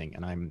interesting,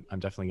 and I'm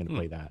definitely going to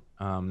play that.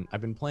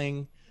 I've been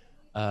playing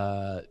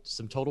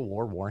some Total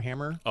War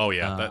Warhammer. Oh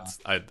yeah,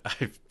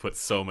 I've put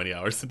so many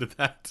hours into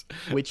that.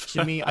 Which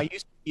to me, I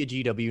used to be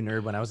a GW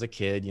nerd when I was a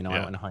kid. You know, I Yeah.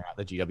 went and hung out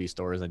at the GW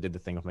stores. I did the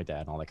thing with my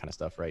dad and all that kind of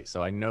stuff, right?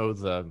 So I know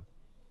the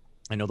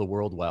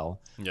world well.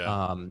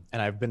 Yeah.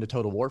 And I've been a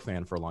Total War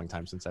fan for a long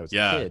time, since I was a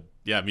Yeah. kid.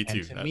 Yeah, me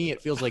too. And to me,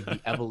 it feels like the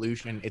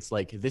evolution. It's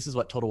like, this is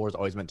what Total War is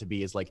always meant to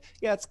be. Is like,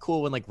 yeah, it's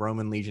cool when like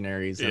Roman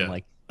legionaries and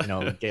like, you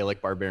know,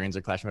 Gaelic barbarians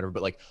are clashing, whatever.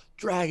 But like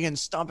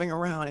dragons stomping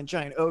around and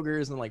giant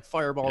ogres and like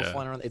fireballs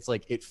flying around. It's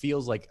like, it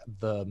feels like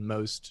the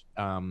most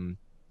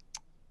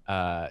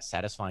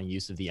satisfying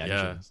use of the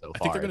engine so far. I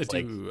think they're going It's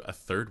to do a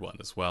third one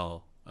as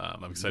well.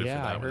 I'm excited for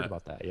that. I heard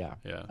about that. Yeah.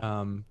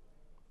 Yeah.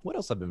 What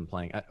else I've been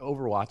playing?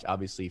 Overwatch,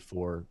 obviously,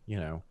 for, you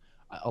know,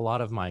 a lot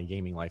of my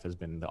gaming life has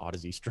been the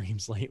Odyssey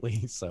streams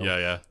lately. So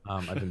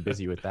I've been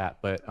busy with that.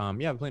 But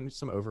yeah, I'm playing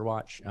some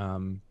Overwatch.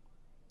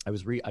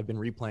 I've been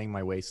replaying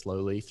my way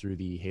slowly through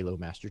the Halo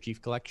Master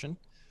Chief Collection,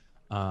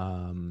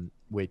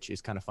 which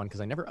is kind of fun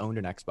because I never owned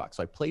an Xbox.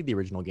 So I played the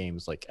original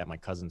games like at my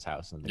cousin's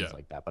house and things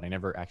like that, but I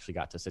never actually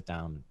got to sit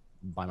down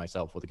by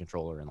myself with a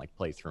controller and like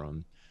play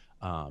through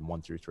them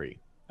 1 through 3.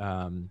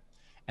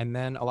 And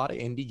then a lot of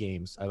indie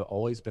games. I've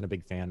always been a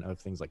big fan of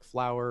things like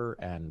Flower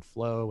and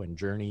Flow and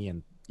Journey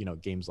and,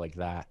 games like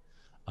that.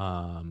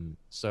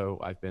 So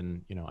I've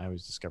been, I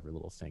always discover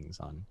little things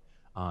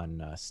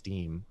on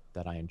Steam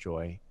that I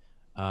enjoy.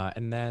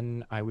 And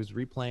then I was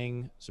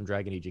replaying some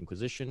Dragon Age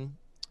Inquisition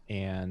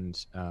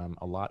and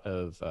a lot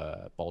of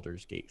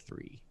Baldur's Gate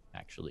 3,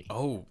 actually.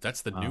 Oh,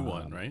 that's the new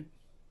one, right?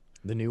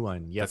 The new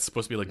one, yeah. That's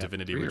supposed to be like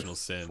Divinity Original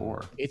Sin.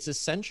 4. It's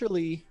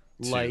essentially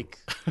like,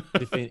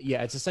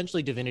 it's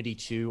essentially Divinity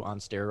 2 on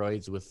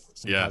steroids with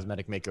some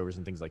cosmetic makeovers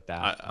and things like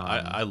that.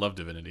 I love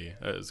Divinity.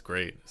 It's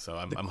great. So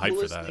I'm hyped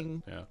for that.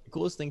 The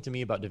coolest thing to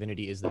me about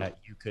Divinity is that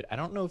you could, I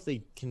don't know if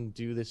they can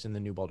do this in the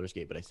new Baldur's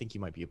Gate, but I think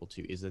you might be able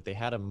to, is that they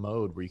had a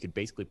mode where you could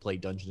basically play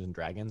Dungeons and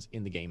Dragons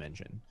in the game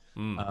engine.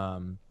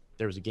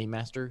 There was a game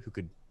master who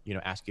could,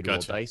 ask you to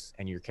roll dice,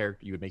 and you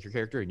would make your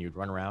character and you'd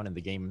run around, and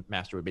the game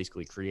master would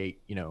basically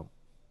create,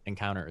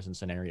 encounters and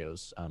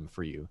scenarios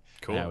for you.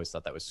 Cool. And I always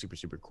thought that was super,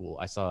 super cool.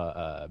 I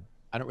saw,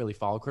 I don't really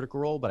follow Critical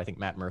Role, but I think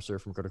Matt Mercer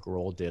from Critical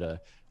Role did a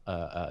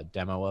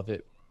demo of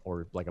it,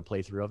 or like a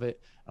playthrough of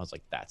it. And I was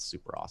like, that's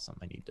super awesome.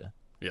 I need to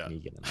get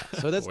in that.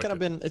 So that's kind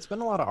of it's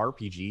been a lot of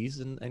RPGs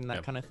and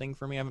that kind of thing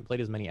for me. I haven't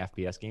played as many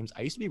FPS games.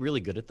 I used to be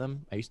really good at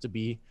them. I used to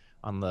be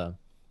on the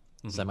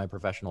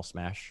semi-professional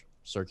Smash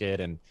circuit,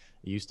 and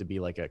I used to be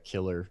like a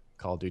killer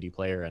Call of Duty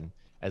player. And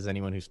as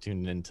anyone who's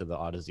tuned into the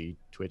Odyssey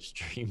Twitch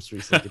streams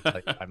recently,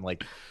 I'm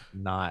like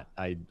God,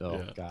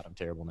 I'm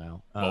terrible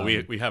now. Well,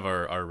 we have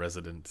our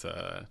resident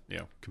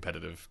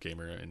competitive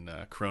gamer in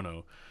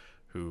Chrono,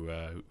 who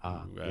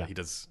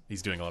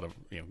he's doing a lot of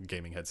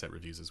gaming headset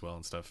reviews as well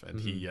and stuff. And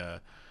he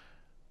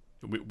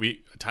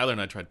Tyler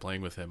and I tried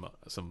playing with him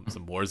some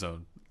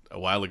Warzone a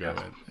while ago,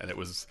 and it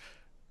was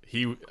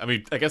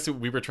I guess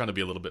we were trying to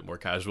be a little bit more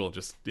casual,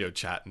 just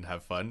chat and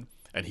have fun.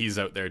 And he's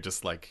out there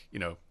just like,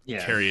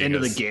 carrying into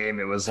us. the game.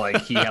 It was like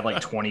he had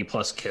like 20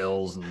 plus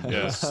kills, and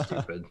it was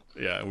stupid.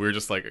 Yeah, we were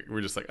just like,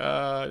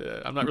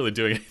 I'm not really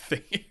doing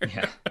anything here.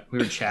 Yeah, we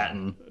were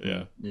chatting,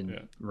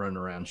 and running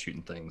around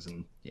shooting things,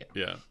 and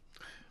yeah.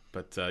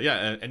 But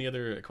any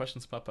other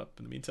questions pop up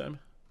in the meantime?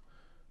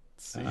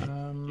 Let's see.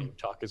 Game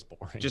talk is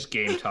boring. Just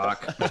game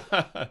talk.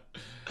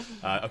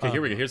 Okay,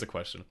 here we go. Here's a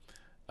question.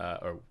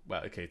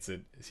 It's a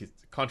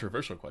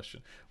controversial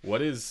question.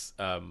 What is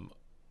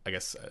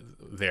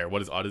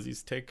what is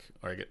Odyssey's take,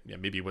 or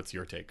maybe what's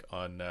your take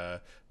on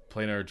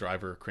planar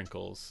driver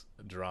crinkles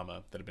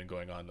drama that have been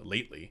going on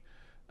lately?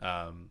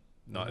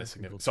 Not as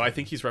significant. So I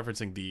think he's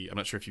referencing I'm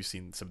not sure if you've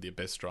seen some of the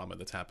Abyss drama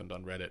that's happened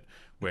on Reddit,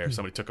 where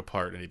somebody took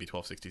apart an AB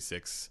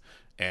 1266,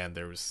 and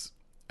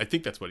I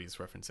think that's what he's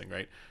referencing,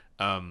 right?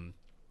 And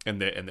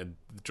the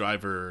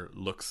driver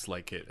looks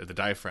like it, or the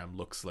diaphragm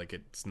looks like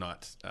it's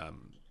not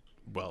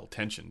well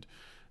tensioned,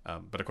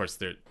 but of course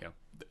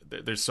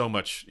there's so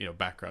much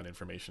background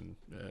information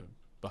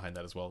behind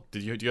that as well. Do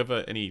you have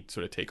any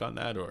sort of take on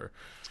that, or?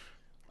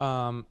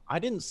 I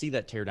didn't see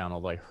that teardown,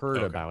 although I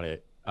heard about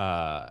it.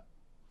 I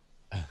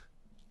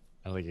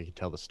don't think I can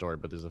tell the story,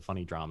 but there's a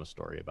funny drama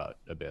story about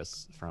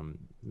Abyss from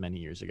many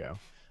years ago.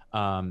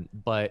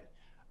 But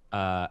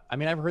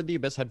I've heard the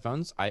Abyss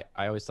headphones. I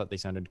always thought they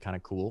sounded kind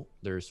of cool.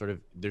 They're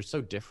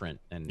so different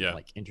and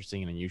like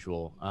interesting and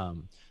unusual.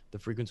 The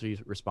frequency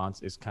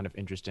response is kind of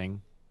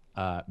interesting.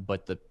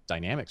 But the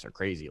dynamics are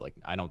crazy. Like,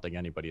 I don't think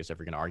anybody is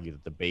ever going to argue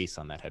that the bass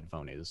on that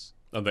headphone is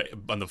on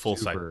the full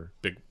size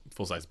big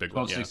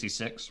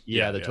 1266. The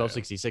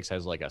 1266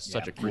 has like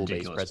such a cool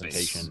bass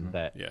presentation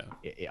that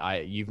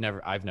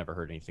I've never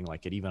heard anything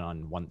like it, even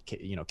on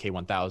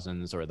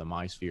K1000s or the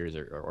MySpheres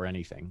or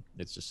anything.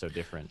 It's just so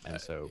different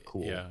and so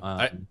cool.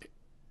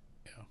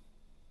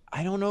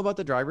 I don't know about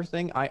the driver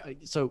thing.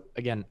 So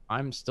again,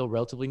 I'm still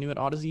relatively new at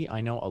Odyssey. I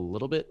know a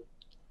little bit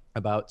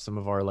about some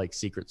of our like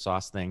secret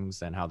sauce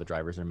things and how the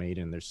drivers are made,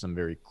 and there's some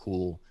very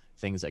cool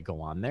things that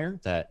go on there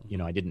that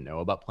I didn't know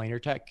about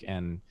planar tech.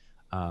 And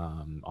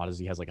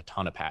Odyssey has like a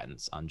ton of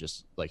patents on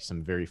just like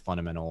some very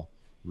fundamental,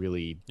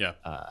 really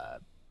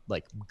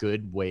like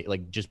good way,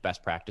 like just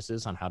best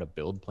practices on how to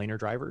build planar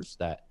drivers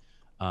that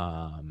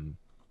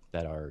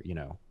are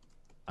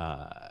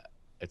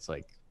it's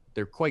like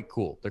they're quite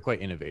cool, they're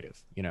quite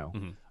innovative,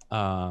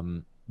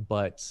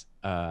 but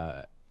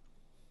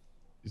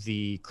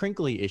the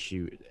crinkly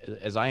issue,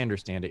 as I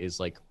understand it, is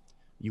like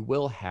you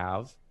will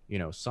have,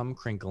 some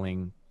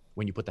crinkling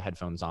when you put the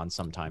headphones on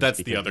sometimes.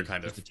 That's the other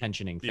kind of the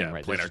tensioning thing,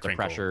 right? Planar There's just a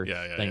pressure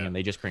thing, and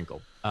they just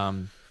crinkle.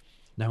 Now,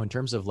 in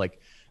terms of like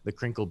the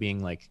crinkle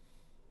being like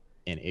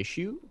an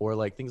issue or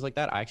like things like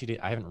that, I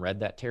haven't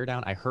read that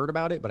teardown. I heard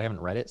about it, but I haven't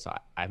read it, so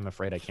I'm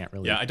afraid I can't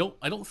really. Yeah, I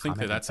don't think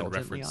that's in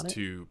reference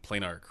to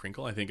planar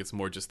crinkle. I think it's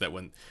more just that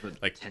when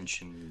like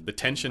the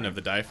tension of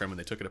the diaphragm when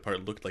they took it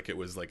apart looked like it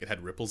was like it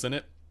had ripples in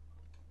it.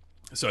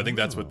 So I think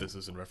that's what this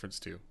is in reference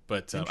to.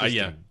 But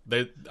I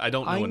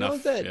don't know enough. I know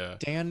that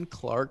Dan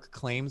Clark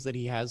claims that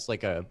he has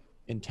like a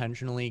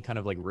intentionally kind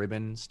of like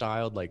ribbon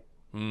styled like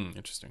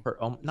interesting.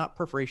 Not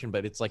perforation,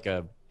 but it's like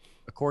a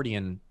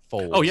accordion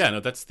fold. Oh yeah,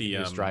 no, that's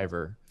the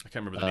driver. I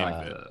can't remember the name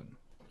of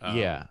it.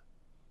 Yeah.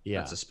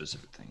 That's a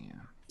specific thing.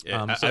 So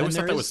I and always thought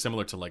there that was is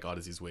similar to like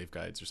Odyssey's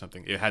waveguides or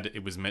something.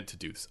 It was meant to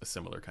do a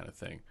similar kind of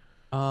thing.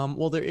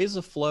 well, there is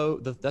a flow.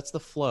 That's the Oh,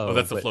 flow,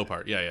 that's the but flow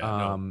part. Yeah, yeah.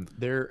 No.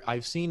 there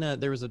I've seen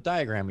there was a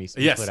diagram we put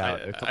Yes,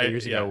 out a couple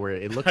years ago yeah. where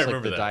it I looks like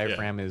remember the that. Yeah.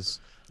 diaphragm is.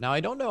 Now I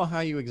don't know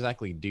how you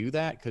exactly do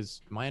that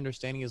because my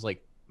understanding is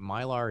like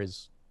Mylar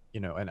is,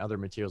 and other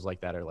materials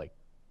like that are like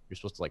you're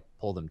supposed to like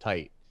pull them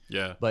tight.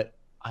 Yeah. But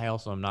I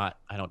also am not.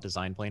 I don't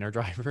design planar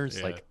drivers.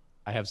 Yeah. Like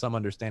I have some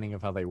understanding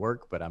of how they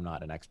work, but I'm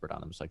not an expert on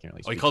them, so I can't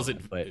really. Oh, he Speak calls to it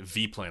them. But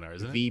V planar,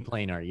 isn't V it?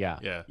 planar, yeah,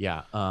 Yeah.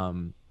 yeah.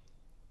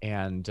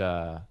 And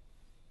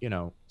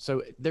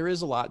so there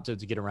is a lot to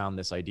get around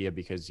this idea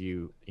because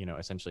you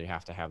essentially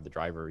have to have the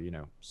driver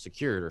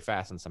secured or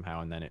fastened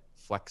somehow, and then it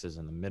flexes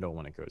in the middle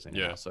when it goes in.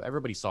 Yeah. So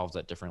everybody solves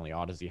that differently.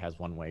 Odyssey has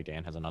one way,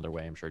 Dan has another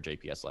way. I'm sure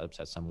JPS Labs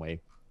has some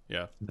way.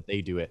 Yeah. That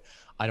they do it.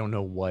 I don't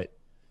know what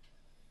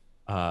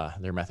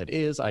their method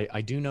is.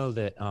 I do know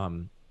that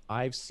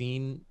I've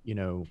seen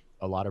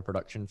a lot of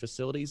production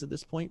facilities at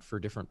this point for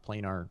different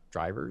planar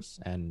drivers,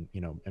 and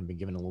been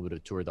given a little bit of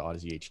a tour of the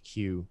Odyssey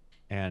HQ,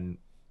 and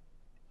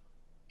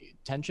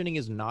tensioning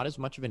is not as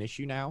much of an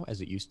issue now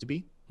as it used to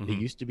be. Mm-hmm. It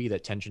used to be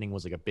that tensioning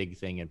was like a big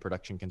thing in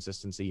production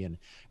consistency, and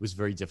it was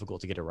very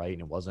difficult to get it right.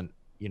 And it wasn't,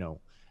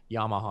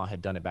 Yamaha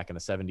had done it back in the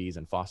 70s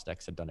and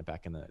Fostex had done it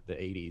back in the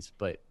 80s.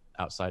 But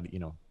outside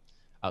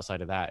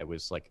of that, it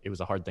was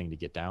a hard thing to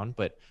get down.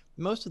 But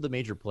most of the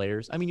major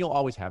players, I mean, you'll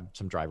always have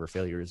some driver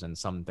failures and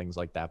some things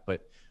like that,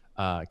 but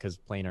because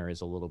planar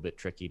is a little bit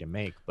tricky to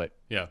make. But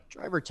yeah,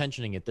 driver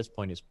tensioning at this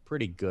point is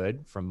pretty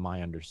good from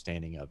my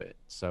understanding of it.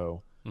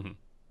 So. Mm-hmm.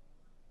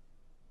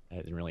 I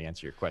didn't really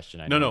answer your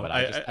question. No, but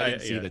I didn't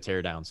see the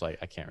teardown, so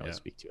I can't really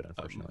speak to it,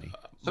 unfortunately.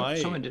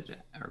 Someone did,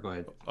 or go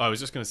ahead. I was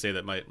just going to say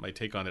that my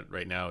take on it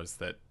right now is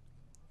that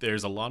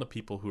there's a lot of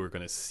people who are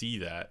going to see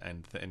that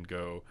and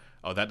go,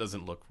 oh, that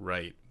doesn't look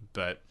right.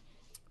 But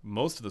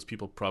most of those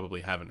people probably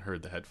haven't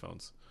heard the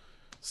headphones.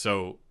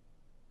 So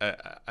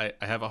I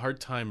have a hard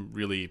time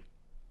really,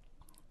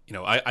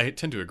 I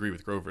tend to agree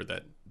with Grover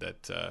that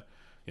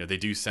they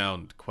do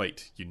sound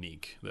quite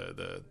unique,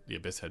 the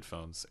Abyss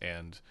headphones,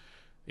 and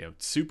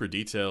super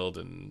detailed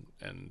and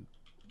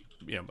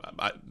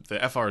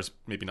the FR is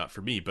maybe not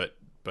for me, but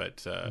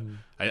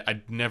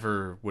I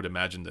never would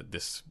imagine that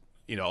this,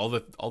 all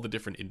the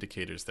different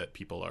indicators that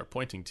people are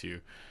pointing to,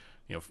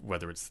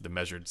 whether it's the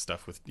measured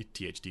stuff with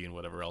THD and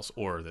whatever else,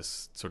 or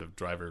this sort of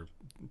driver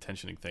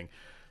tensioning thing,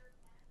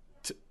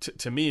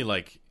 to me,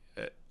 like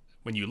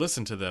when you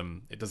listen to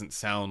them, it doesn't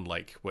sound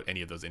like what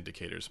any of those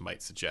indicators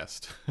might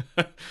suggest.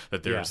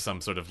 That there's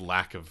some sort of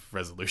lack of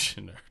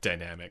resolution or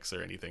dynamics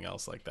or anything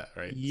else like that,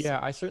 right? Yeah,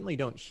 I certainly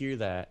don't hear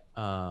that.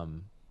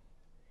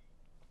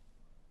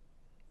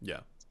 Yeah.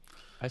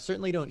 I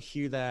certainly don't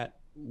hear that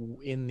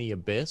in the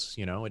Abyss.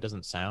 It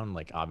doesn't sound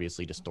like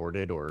obviously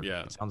distorted, or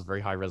it sounds very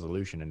high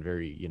resolution and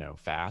very,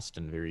 fast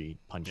and very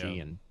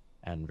punchy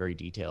and very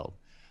detailed.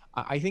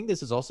 I think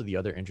this is also the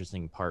other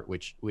interesting part,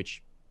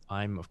 which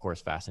I'm of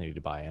course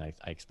fascinated by, and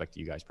I expect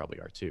you guys probably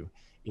are too,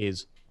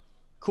 is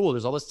cool.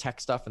 There's all this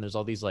tech stuff and there's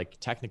all these like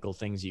technical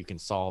things you can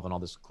solve and all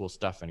this cool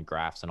stuff and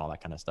graphs and all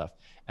that kind of stuff.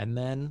 And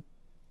then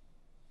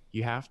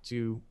you have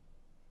to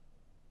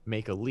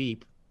make a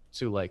leap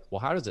to like, well,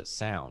 how does it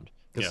sound?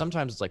 Because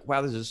sometimes it's like,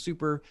 wow, this is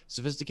super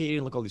sophisticated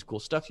and look all these cool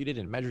stuff you did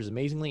and it measures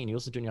amazingly. And you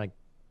listen to it and you're like,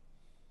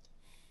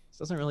 this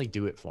doesn't really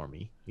do it for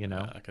me,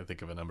 I can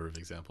think of a number of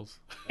examples.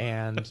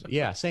 And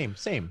same,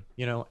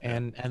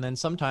 and then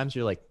sometimes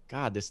you're like,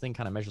 God, this thing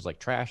kind of measures like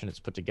trash and it's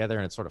put together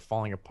and it's sort of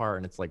falling apart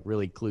and it's like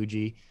really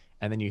kludgy.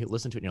 And then you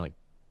listen to it and you're like,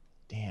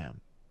 damn,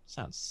 it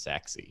sounds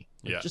sexy.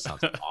 It just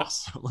sounds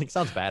awesome. Like,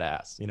 sounds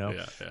badass,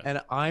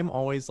 And I'm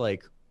always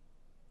like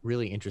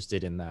really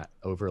interested in that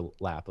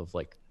overlap of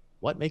like,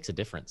 what makes a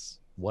difference?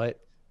 What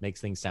makes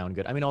things sound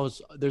good? I mean,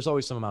 there's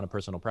always some amount of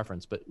personal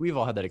preference, but we've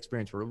all had that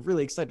experience where we're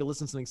really excited to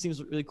listen to something,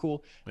 seems really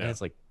cool, and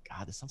it's like,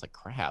 God, this sounds like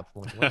crap.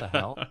 Like, what the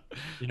hell?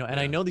 And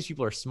I know these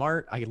people are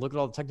smart. I can look at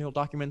all the technical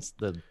documents.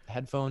 The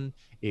headphone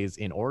is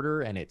in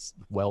order and it's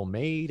well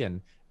made,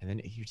 and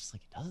then you're just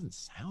like, it doesn't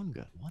sound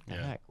good. What the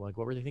heck? Like,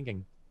 what were they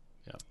thinking?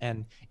 Yeah.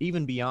 And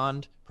even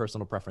beyond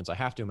personal preference, I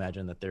have to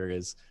imagine that there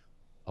is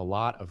a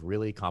lot of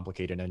really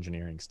complicated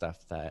engineering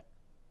stuff that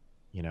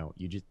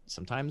you just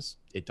sometimes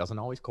it doesn't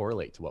always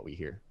correlate to what we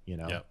hear,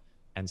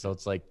 and so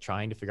it's like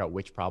trying to figure out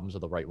which problems are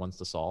the right ones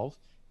to solve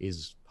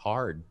is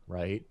hard,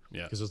 right?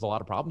 Because there's a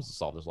lot of problems to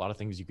solve. There's a lot of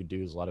things you could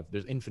do.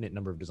 There's infinite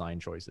number of design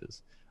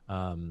choices,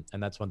 and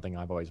that's one thing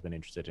I've always been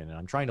interested in, and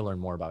I'm trying to learn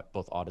more about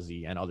both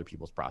Odyssey and other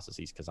people's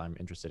processes because I'm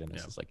interested in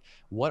this. It's like,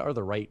 what are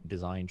the right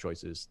design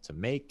choices to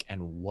make,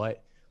 and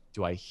what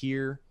do I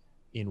hear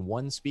in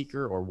one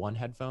speaker or one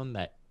headphone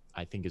that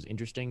I think is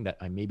interesting that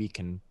I maybe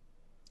can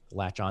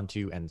latch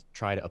onto and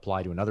try to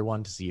apply to another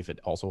one to see if it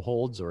also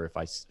holds or if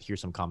I hear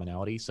some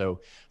commonality.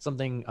 So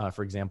something,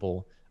 for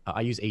example,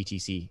 I use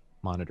ATC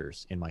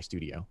monitors in my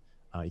studio.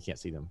 You can't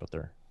see them, but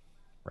they're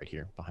right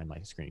here behind my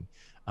screen.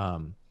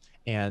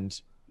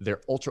 And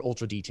they're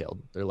ultra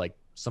detailed. They're like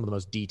some of the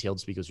most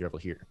detailed speakers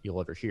you'll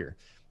ever hear.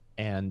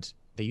 And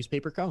they use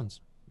paper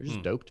cones. They're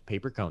just doped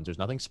paper cones. There's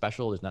nothing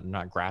special. There's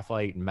not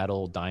graphite,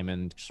 metal,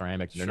 diamond,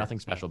 ceramic. There's nothing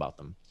special about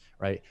them,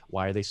 right?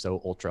 Why are they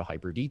so ultra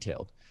hyper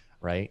detailed,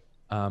 right?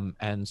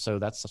 And so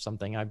that's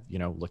something I've,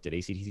 looked at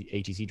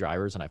ATC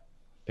drivers, and I've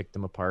picked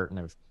them apart, and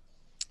I've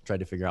tried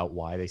to figure out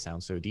why they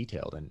sound so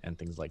detailed and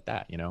things like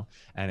that,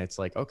 and it's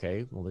like,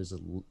 okay, well, there's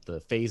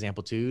the phase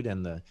amplitude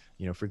and the,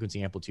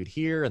 frequency amplitude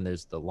here, and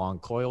there's the long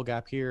coil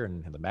gap here,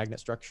 and the magnet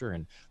structure,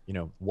 and,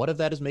 what of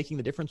that is making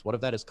the difference? What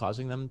of that is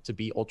causing them to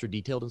be ultra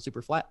detailed and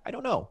super flat? I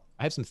don't know.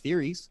 I have some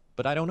theories,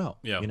 but I don't know,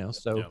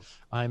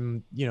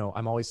 I'm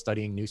always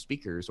studying new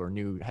speakers or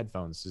new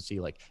headphones to see,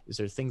 like, is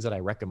there things that I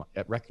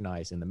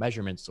recognize in the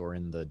measurements or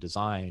in the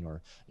design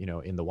or,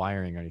 in the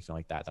wiring or anything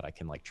like that I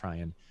can, like, try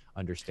and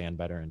understand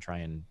better and try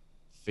and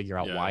figure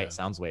out why it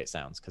sounds the way it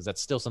sounds, because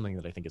that's still something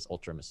that I think is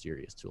ultra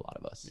mysterious to a lot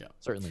of us,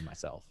 certainly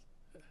myself.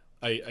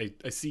 I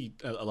see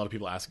a lot of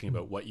people asking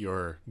about what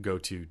your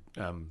go-to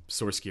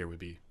source gear would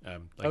be,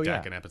 like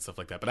DAC and amp and stuff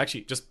like that, but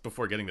actually, just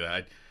before getting to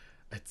that,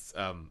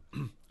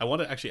 I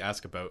want to actually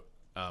ask about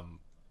I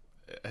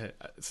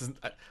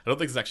don't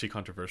think it's actually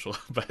controversial,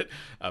 but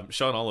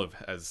Sean Olive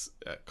has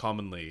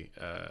commonly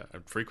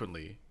and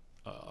frequently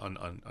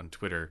on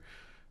Twitter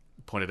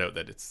pointed out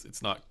that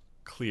it's not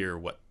clear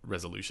what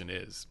resolution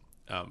is,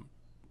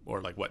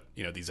 or like what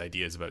these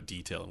ideas about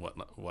detail and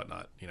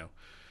whatnot.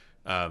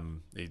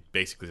 It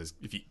basically says,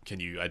 can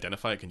you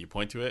identify it? Can you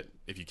point to it?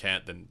 If you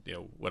can't, then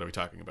what are we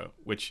talking about?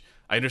 Which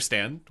I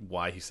understand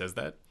why he says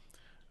that,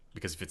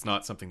 because if it's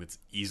not something that's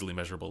easily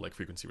measurable like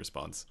frequency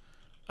response,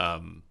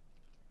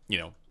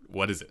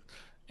 what is it?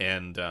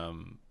 And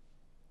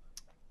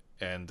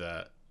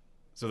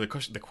so the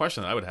question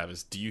that I would have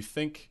is, do you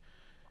think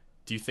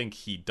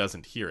he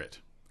doesn't hear it?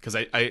 Because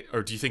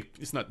or do you think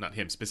it's not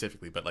him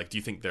specifically, but like, do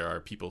you think there are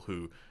people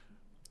who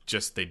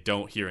just, they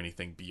don't hear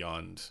anything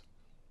beyond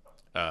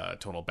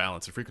tonal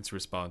balance and frequency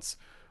response,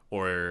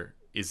 or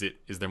is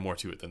there more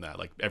to it than that?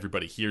 Like,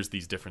 everybody hears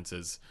these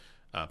differences.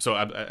 So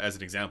as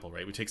an example,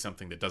 right, we take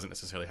something that doesn't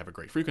necessarily have a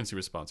great frequency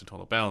response or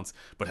tonal balance,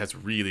 but has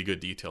really good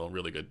detail and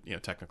really good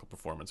technical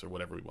performance, or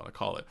whatever we want to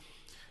call it.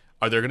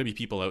 Are there going to be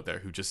people out there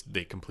who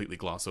they completely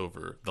gloss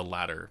over the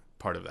latter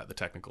part of that, the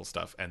technical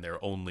stuff, and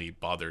they're only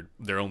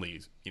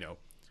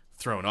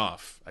thrown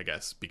off, I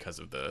guess, because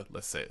of the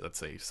let's say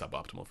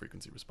suboptimal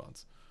frequency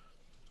response?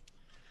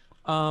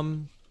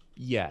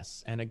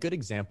 Yes, and a good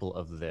example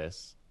of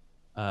this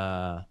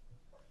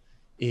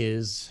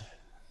is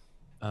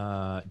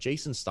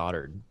Jason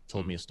Stoddard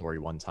told me a story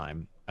one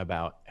time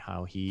about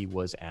how he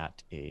was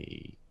at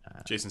a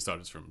Jason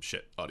Stoddard's from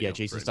Shit Audio. Yeah,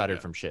 Jason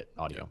Stoddard from Shit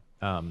Audio.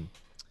 Yeah.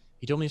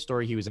 He told me a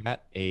story. He was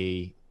at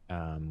a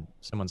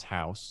someone's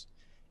house,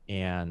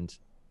 and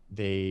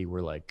they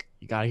were like,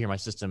 "You got to hear my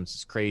system.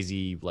 It's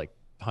crazy, like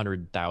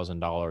 $100,000,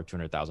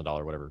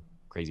 $200,000, whatever,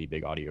 crazy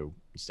big audio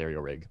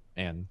stereo rig."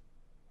 And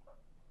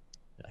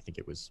I think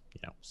it was,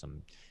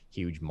 some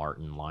huge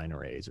Martin line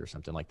arrays or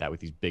something like that with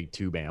these big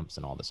tube amps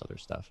and all this other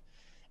stuff.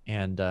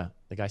 And the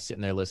guy's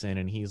sitting there listening,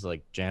 and he's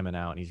like jamming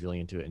out, and he's really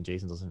into it. And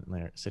Jason's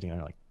sitting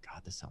there like,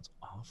 "God, this sounds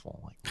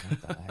awful. Like,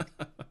 what the heck?"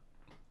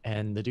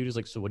 And the dude is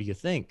like, "So what do you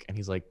think?" And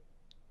he's like,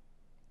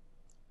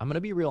 "I'm going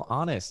to be real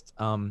honest.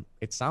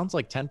 It sounds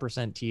like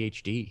 10%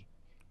 THD.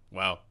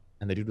 Wow.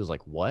 And the dude was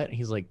like, "What?" And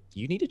he's like,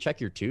 "You need to check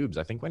your tubes.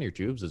 I think one of your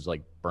tubes is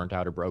like burnt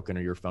out or broken,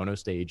 or your phono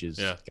stage is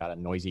got a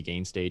noisy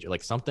gain stage, or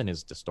like something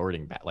is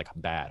distorting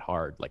bad,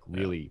 hard, like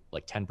really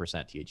like 10%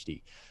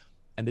 THD."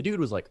 And the dude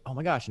was like, "Oh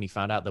my gosh." And he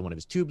found out that one of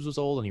his tubes was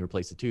old, and he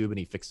replaced the tube, and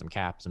he fixed some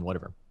caps and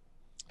whatever.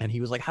 And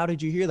he was like, "How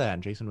did you hear that?"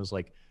 And Jason was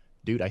like,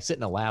 "Dude, I sit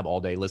in a lab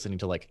all day listening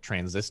to like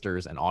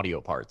transistors and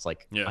audio parts.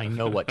 Like, I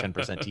know what 10%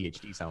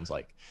 THD sounds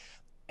like."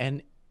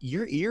 And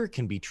your ear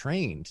can be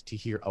trained to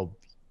hear a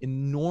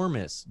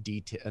enormous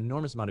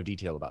amount of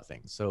detail about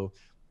things. So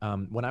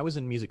when I was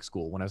in music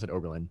school, when I was at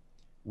Oberlin,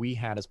 we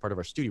had, as part of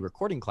our studio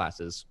recording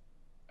classes,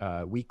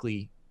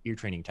 weekly ear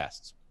training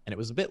tests. And it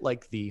was a bit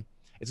like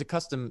it's a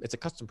custom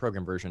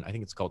program version. I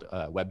think it's called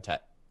WebTet.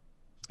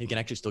 You can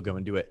actually still go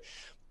and do it.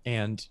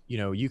 And,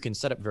 you can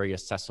set up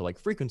various tests, so like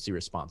frequency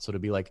response. So to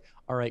be like,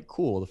 all right,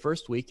 cool. The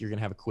first week you're going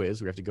to have a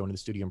quiz. We have to go into the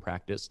studio and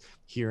practice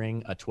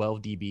hearing a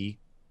 12 dB,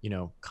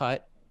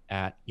 cut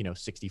at,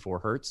 64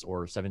 Hertz or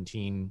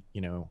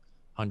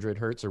 1700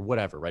 Hertz or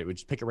whatever, right? We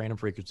just pick a random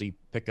frequency,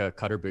 pick a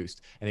cut or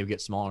boost, and they would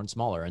get smaller and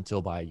smaller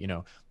until by,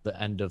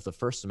 the end of the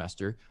first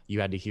semester, you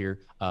had to hear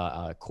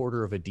a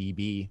quarter of a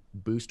dB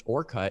boost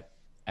or cut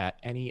at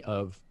any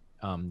of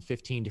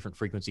 15 different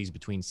frequencies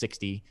between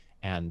 60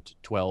 and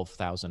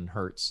 12,000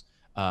 Hertz.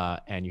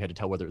 And you had to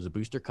tell whether it was a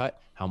booster cut,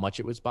 how much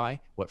it was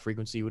by, what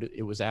frequency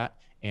it was at.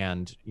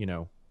 And,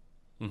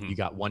 you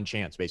got one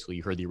chance. Basically,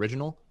 you heard the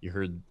original, you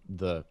heard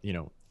the,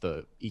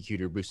 the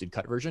EQ'd or boosted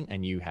cut version,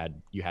 and you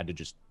had to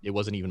just, it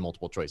wasn't even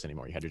multiple choice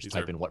anymore. You had to just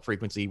type in what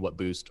frequency, what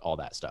boost, all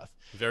that stuff.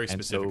 Very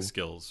specific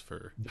skills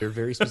for. They're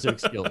very specific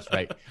skills,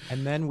 right?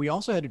 And then we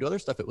also had to do other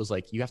stuff. It was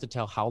like you have to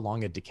tell how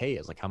long a decay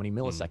is, like how many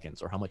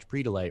milliseconds or how much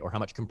pre-delay or how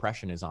much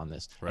compression is on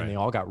this. Right. And they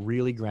all got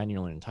really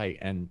granular and tight.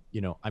 And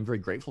I'm very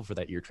grateful for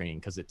that ear training,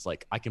 because it's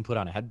like I can put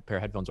on a pair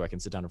of headphones where I can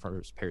sit down in front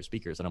of a pair of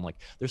speakers, and I'm like,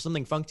 there's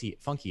something funky at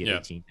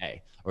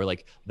 18A, or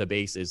like the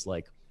bass is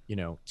like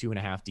 2.5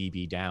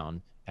 dB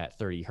down at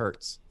 30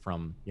 hertz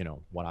from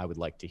what I would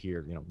like to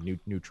hear,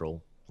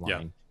 neutral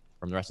line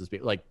from the rest of the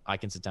speaker. Like I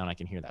can sit down, I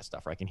can hear that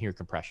stuff, or I can hear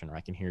compression, or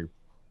I can hear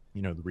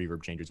the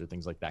reverb changes or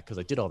things like that, because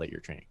I did all that ear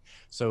training.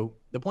 So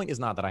the point is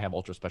not that I have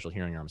ultra special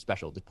hearing or I'm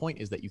special. The point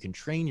is that you can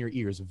train your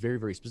ears very,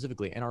 very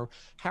specifically, and our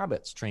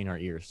habits train our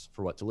ears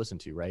for what to listen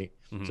to, right?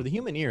 So the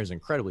human ear is an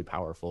incredibly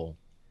powerful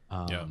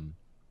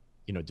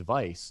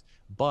device,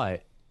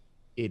 but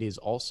it is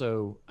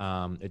also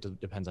it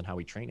depends on how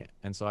we train it.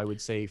 And so I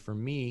would say for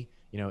me,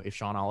 if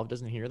Sean Olive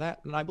doesn't hear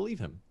that, then I believe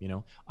him.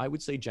 I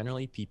would say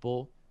generally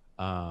people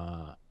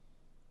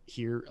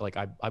hear, like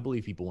I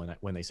believe people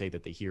when they say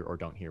that they hear or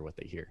don't hear what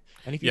they hear.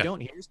 And if you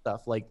don't hear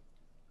stuff, like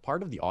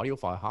part of the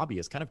audiophile hobby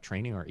is kind of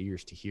training our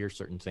ears to hear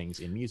certain things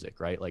in music,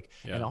 right? Like,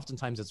 and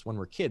oftentimes it's when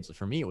we're kids.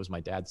 For me, it was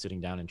my dad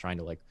sitting down and trying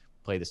to like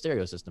play the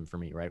stereo system for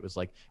me, right? It was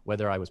like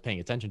whether I was paying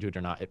attention to it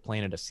or not, it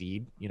planted a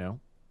seed,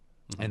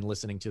 and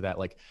listening to that,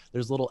 like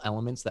there's little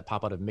elements that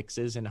pop out of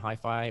mixes in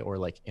hi-fi or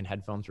like in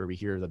headphones where we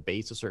hear the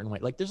bass a certain way.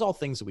 Like there's all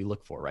things that we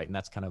look for, right? And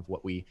that's kind of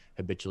what we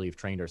habitually have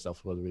trained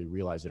ourselves, whether we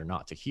realize it or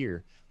not, to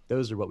hear.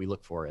 Those are what we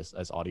look for as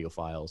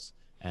audiophiles.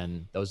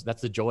 And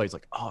that's the joy. It's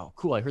like, oh,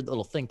 cool, I heard that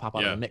little thing pop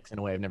out of the mix in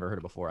a way I've never heard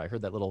it before. I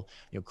heard that little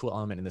cool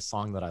element in this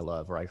song that I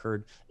love, or I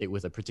heard it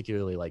with a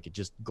particularly like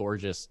just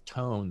gorgeous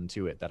tone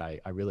to it that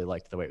I really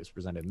liked the way it was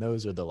presented. And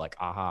those are the like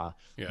aha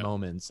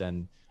moments.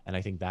 And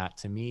I think that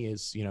to me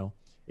is,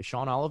 if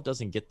Sean Olive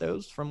doesn't get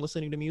those from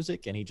listening to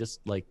music and he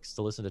just likes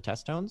to listen to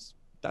test tones,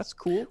 that's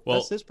cool. Well,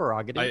 that's his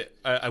prerogative.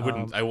 I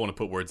wouldn't. I won't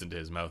put words into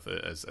his mouth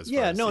as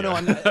yeah, far as, no.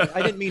 I'm not,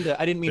 I didn't mean to.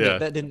 I didn't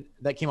mean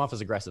that came off as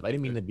aggressive. I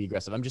didn't mean to be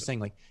aggressive. I'm just saying,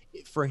 like,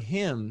 for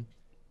him,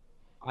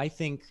 I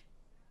think,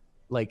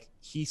 like,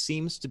 he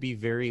seems to be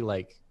very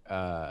like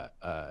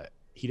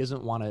he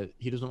doesn't want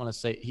to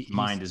say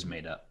mind is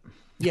made up.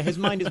 Yeah, his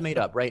mind is made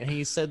up, right? And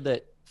he said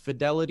that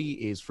fidelity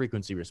is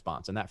frequency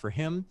response, and that for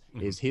him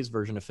is his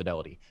version of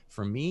fidelity.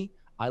 For me,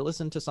 I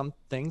listen to some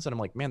things and I'm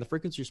like, man, the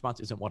frequency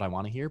response isn't what I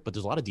want to hear, but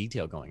there's a lot of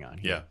detail going on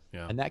here.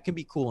 Yeah. And that can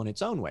be cool in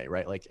its own way,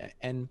 right? Like,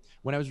 and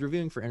when I was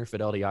reviewing for Inner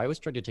Fidelity, I always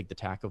tried to take the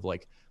tack of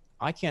like,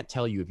 I can't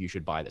tell you if you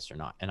should buy this or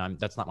not. And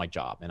that's not my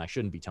job. And I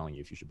shouldn't be telling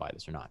you if you should buy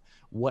this or not.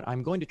 What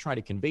I'm going to try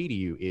to convey to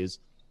you is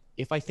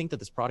if I think that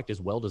this product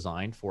is well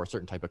designed for a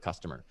certain type of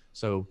customer.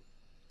 So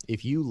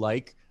if you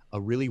like a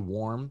really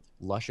warm,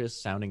 luscious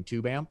sounding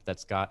tube amp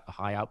that's got a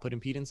high output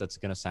impedance that's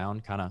going to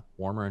sound kind of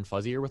warmer and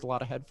fuzzier with a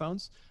lot of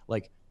headphones,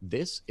 like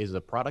this is a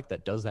product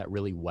that does that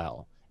really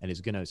well and is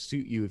going to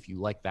suit you if you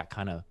like the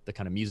kind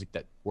of music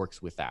that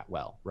works with that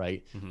well,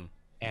 right?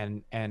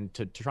 And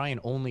to try and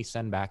only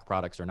send back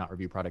products or not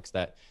review products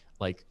that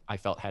like I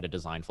felt had a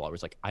design flaw. It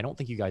was like, I don't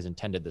think you guys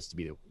intended this to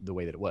be the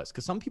way that it was,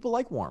 because some people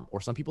like warm,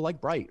 or some people like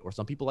bright, or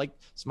some people like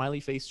smiley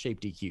face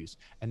shaped EQs,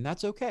 and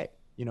that's okay.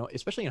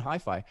 Especially in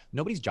hi-fi,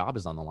 nobody's job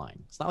is on the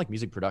line. It's not like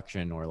music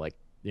production or like,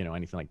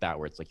 anything like that,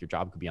 where it's like your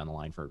job could be on the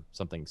line for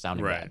something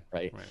sounding bad,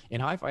 right? In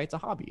hi-fi, it's a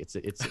hobby. It's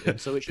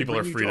so it should people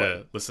are free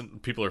to listen.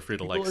 People are free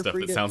to like stuff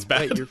that sounds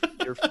bad.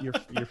 Right,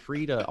 you're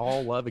free to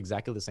all love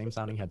exactly the same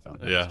sounding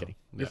headphones. Just kidding.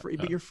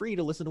 But you're free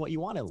to listen to what you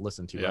want to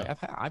listen to. Right?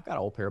 I've got a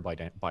whole pair of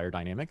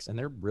Beyerdynamics, and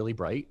they're really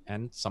bright.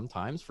 And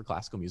sometimes for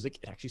classical music,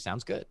 it actually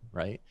sounds good,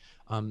 right?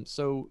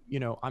 So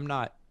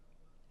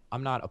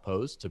I'm not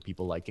opposed to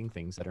people liking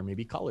things that are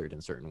maybe colored in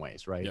certain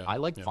ways, right? I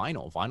like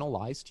vinyl. Vinyl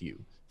lies to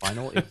you.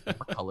 Vinyl is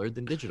more colored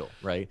than digital,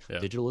 right?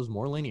 Digital is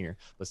more linear,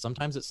 but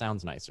sometimes it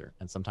sounds nicer,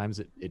 and sometimes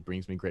it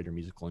brings me greater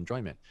musical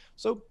enjoyment.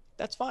 So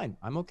that's fine.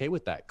 I'm okay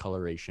with that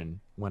coloration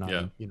when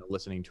I'm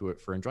listening to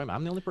it for enjoyment.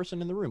 I'm the only person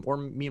in the room, or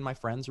me and my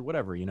friends, or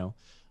whatever.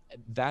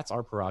 That's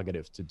our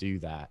prerogative to do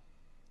that.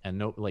 And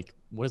no, like,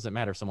 what does it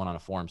matter if someone on a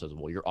forum says,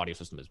 well, your audio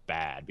system is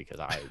bad because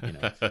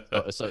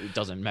so it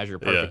doesn't measure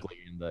perfectly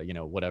in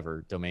the,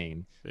 whatever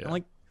domain. I'm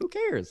like, who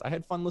cares? I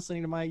had fun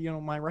listening to my,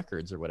 my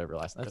records or whatever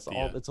last night.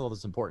 That's all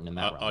that's important in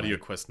that realm. Audio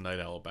Quest Night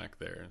Owl back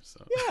there.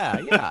 So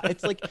yeah.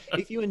 It's like,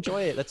 if you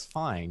enjoy it, that's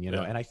fine,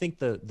 and I think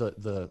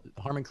the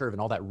Harman curve and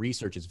all that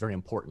research is very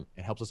important.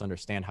 It helps us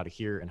understand how to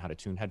hear and how to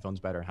tune headphones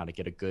better and how to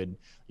get a good,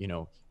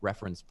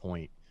 reference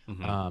point.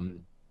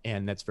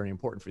 And that's very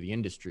important for the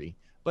industry.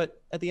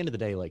 But at the end of the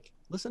day, like,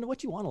 listen to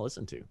what you want to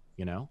listen to,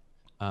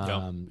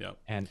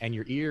 And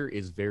your ear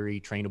is very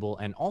trainable.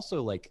 And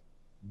also, like,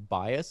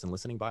 bias and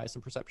listening bias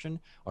and perception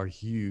are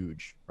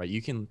huge, right?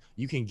 You can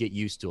get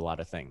used to a lot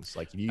of things.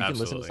 Like if you can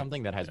listen to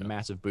something that has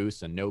massive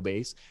boosts and no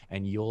bass,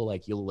 and you'll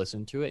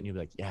listen to it and you'll be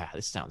like, yeah,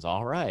 this sounds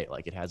all right.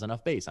 Like it has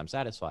enough bass, I'm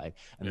satisfied.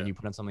 And then you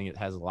put on something that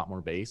has a lot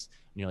more bass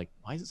and you're like,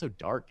 why is it so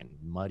dark and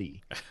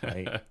muddy,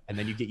 right? And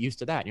then you get used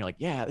to that and you're like,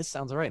 yeah, this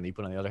sounds all right. And then you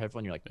put on the other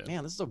headphone and you're like,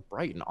 man, this is so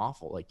bright and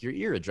awful. Like your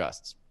ear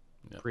adjusts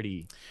in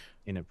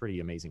a pretty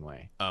amazing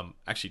way.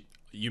 Actually,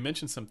 you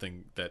mentioned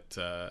something that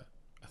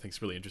I think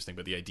is really interesting,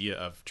 but the idea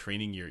of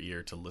training your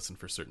ear to listen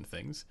for certain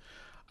things.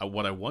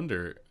 What I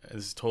wonder, and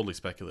this is totally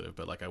speculative,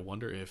 but like I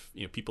wonder if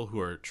people who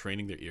are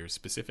training their ears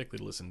specifically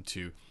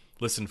to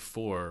listen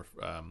for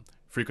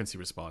frequency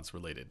response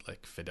related,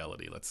 like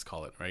fidelity, let's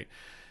call it, right?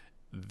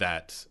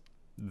 That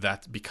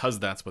because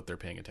that's what they're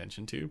paying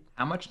attention to.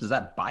 How much does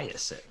that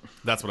bias it?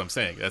 That's what I'm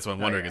saying. That's what I'm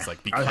wondering. Is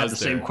like because I have the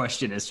same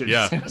question as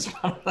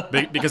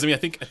because I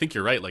think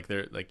you're right. Like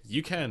they're like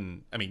you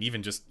can. I mean,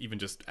 even just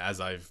as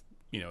I've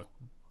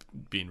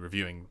been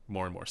reviewing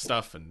more and more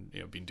stuff and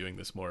been doing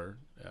this more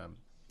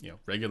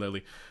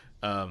regularly,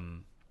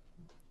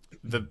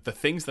 the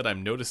things that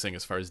I'm noticing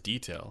as far as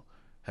detail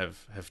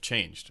have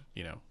changed.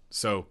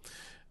 So.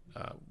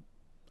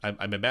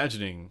 I'm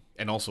imagining,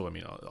 and also, I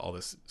mean, all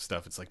this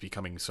stuff, it's like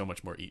becoming so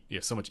much more,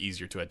 so much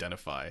easier to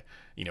identify,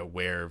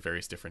 where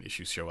various different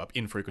issues show up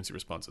in frequency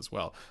response as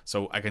well.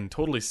 So I can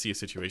totally see a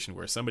situation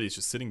where somebody's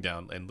just sitting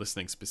down and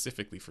listening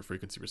specifically for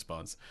frequency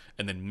response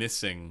and then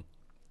missing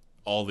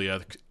all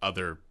the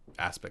other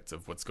aspects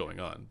of what's going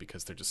on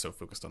because they're just so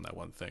focused on that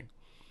one thing.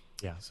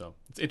 Yeah. So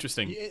it's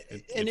interesting.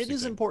 And it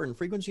is important.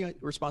 Frequency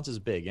response is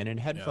big. And in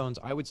headphones,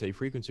 I would say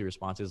frequency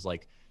response is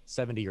like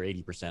 70 or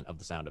 80% of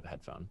the sound of a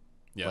headphone.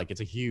 Yeah. Like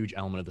it's a huge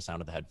element of the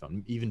sound of the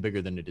headphone, even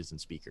bigger than it is in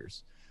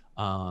speakers.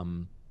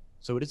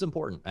 So it is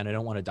important, and I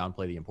don't want to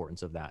downplay the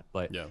importance of that.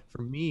 But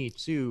for me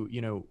too,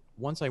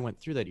 once I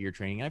went through that ear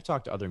training, and I've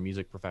talked to other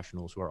music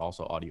professionals who are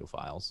also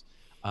audiophiles.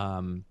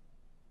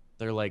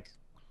 They're like,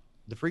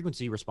 the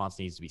frequency response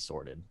needs to be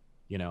sorted.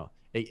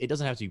 It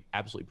doesn't have to be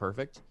absolutely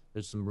perfect.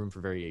 There's some room for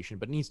variation,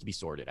 but it needs to be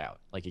sorted out.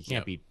 Like it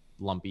can't be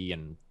lumpy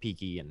and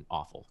peaky and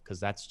awful, because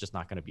that's just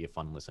not going to be a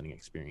fun listening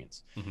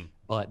experience.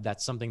 But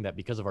that's something that,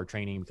 because of our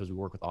training, because we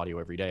work with audio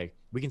every day,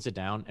 we can sit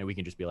down and we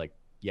can just be like,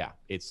 yeah,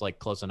 it's like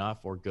close enough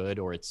or good,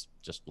 or it's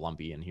just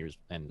lumpy and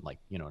like,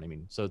 you know what I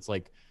mean? So it's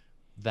like,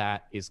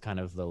 that is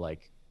kind of the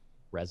like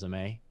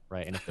resume,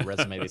 right? And if the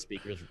resume of the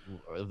speakers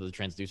or the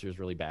transducer is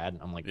really bad,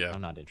 I'm like,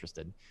 I'm not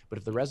interested. But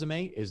if the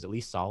resume is at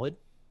least solid,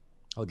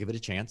 I'll give it a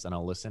chance and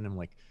I'll listen and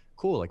like,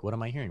 cool, like what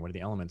am I hearing? What are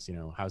the elements?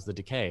 How's the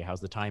decay? How's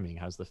the timing?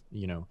 How's the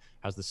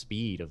how's the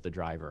speed of the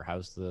driver?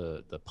 How's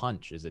the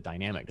punch? Is it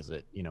dynamic? Does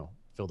it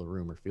fill the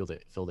room or fill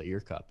the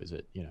ear cup? Is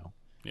it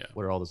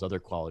what are all those other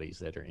qualities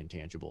that are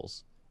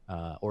intangibles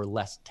or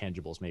less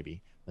tangibles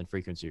maybe than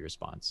frequency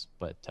response?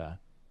 But I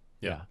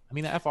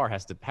mean the FR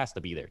has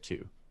to be there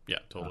too. Yeah,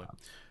 totally.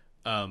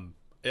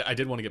 I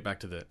did want to get back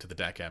to the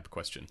DAC amp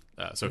question.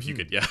 So if you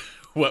could,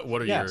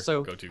 what are your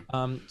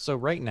go-to? So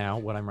right now,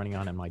 what I'm running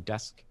on my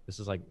desk, this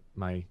is like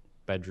my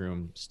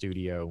bedroom,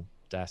 studio,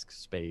 desk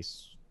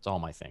space. It's all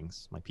my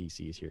things. My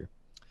PC is here.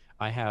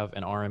 I have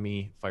an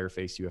RME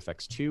Fireface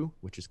UFX2,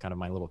 which is kind of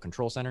my little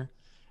control center.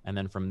 And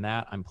then from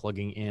that, I'm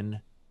plugging in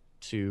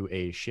to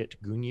a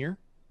shit Gunyer.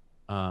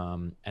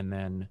 And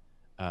then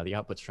the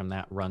outputs from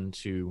that run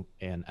to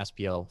an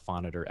SPL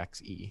Phonitor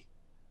XE.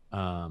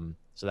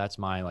 So that's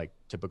my like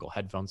typical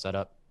headphone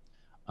setup.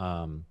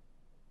 And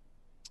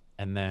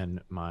then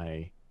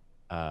my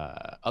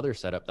other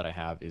setup that I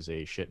have is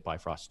a shit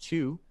Bifrost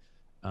 2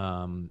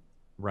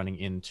 running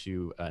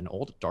into an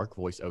old Dark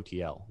Voice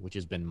OTL, which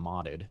has been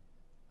modded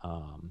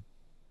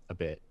a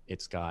bit.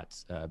 It's got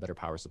a better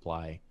power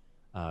supply,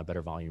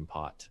 better volume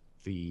pot.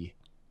 The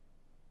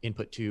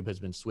input tube has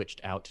been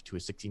switched out to a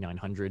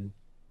 6900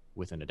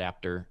 with an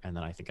adapter, and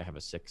then I think I have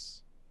a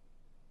 6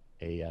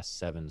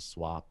 AS7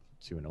 swap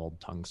to an old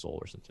tongue sole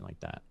or something like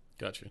that.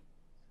 Gotcha.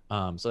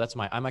 So that's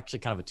I'm actually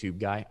kind of a tube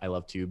guy. I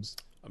love tubes.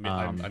 I mean,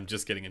 I'm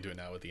just getting into it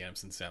now with the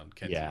amps and sound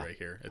Kenzie right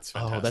here. It's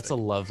fantastic. Oh, that's a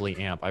lovely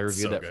amp. I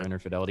reviewed that for Inner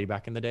Fidelity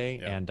back in the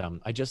day. And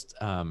I just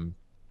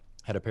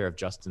had a pair of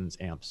Justin's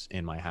amps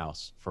in my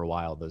house for a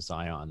while, the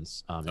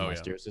Zions in my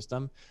stereo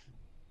system.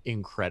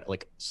 Incredible.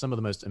 Like some of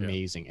the most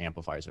amazing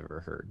amplifiers I've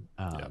ever heard.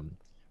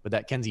 But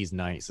that Kenzie's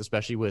nice,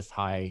 especially with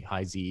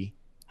high Z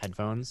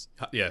headphones.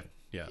 Yeah.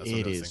 That's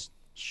it is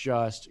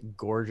just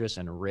gorgeous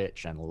and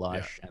rich and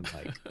lush and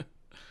like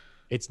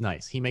it's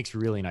nice. He makes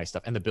really nice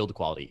stuff, and the build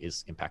quality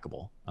is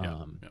impeccable.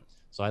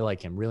 So I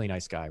like him. Really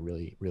nice guy.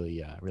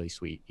 Really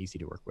sweet. Easy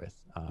to work with.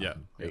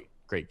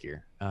 Great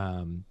gear.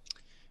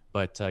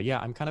 But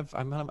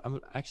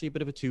I'm actually a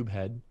bit of a tube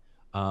head.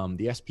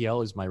 The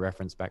SPL is my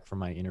reference back from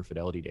my Inner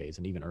Fidelity days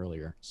and even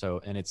earlier.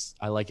 So, and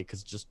I like it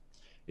because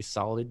it's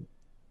solid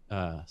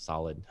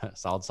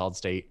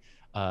state.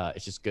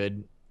 It's just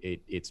good.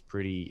 It's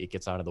pretty. It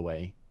gets out of the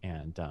way,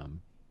 and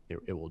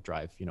it will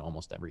drive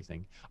almost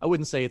everything. I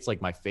wouldn't say it's like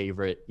my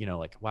favorite.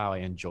 Like wow, I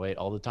enjoy it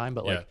all the time,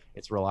 but like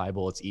it's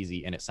reliable, it's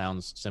easy, and it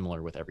sounds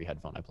similar with every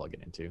headphone I plug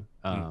it into.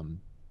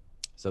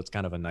 So it's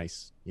kind of a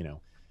nice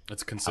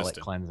It's palate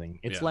consistent. cleansing.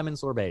 It's Yeah. lemon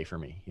sorbet for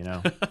me, you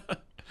know.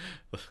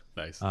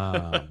 Nice.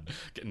 Um,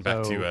 Getting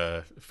back so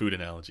to food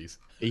analogies.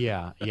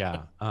 yeah,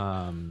 yeah.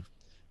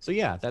 So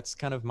yeah, that's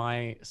kind of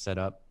my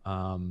setup.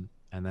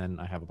 And then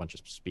I have a bunch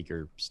of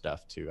speaker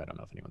stuff too. I don't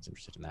know if anyone's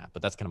interested in that,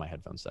 but that's kind of my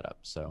headphone setup.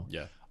 So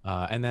Yeah.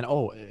 and then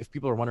oh, if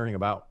people are wondering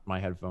about my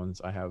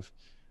headphones, I have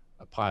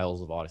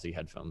piles of Odyssey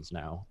headphones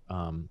now.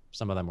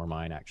 Some of them were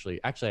mine actually.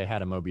 Actually, I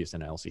had a Mobius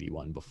and an LCD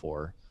one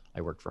before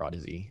I worked for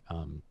Odyssey.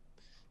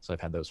 So I've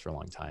had those for a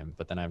long time.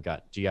 But then I've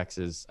got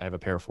GXs. I have a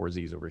pair of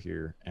 4Zs over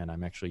here, and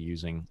I'm actually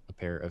using a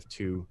pair of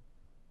 2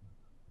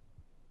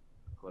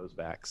 close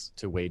backs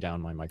to weigh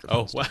down my microphone.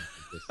 Oh, wow.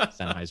 This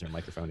Sennheiser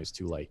microphone is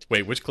too light.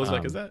 Wait, which close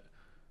back is that?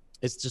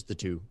 It's just the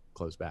 2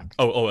 close back.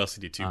 Oh,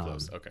 LCD2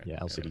 close. Okay. Yeah,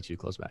 LCD2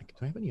 close back.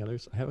 Do I have any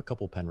others? I have a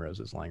couple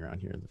Penroses lying around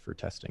here for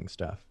testing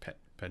stuff.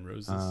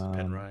 Penroses,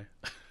 Penrye.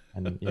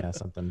 And yeah,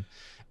 something.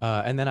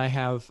 And then I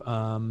have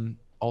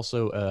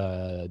also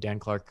a Dan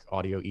Clark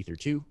Audio Ether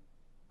 2.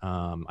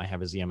 I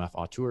have a ZMF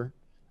Auteur.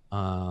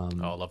 Oh,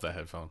 I love that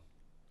headphone.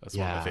 That's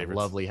one of my favorites.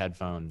 Lovely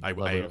headphone.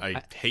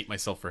 I hate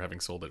myself for having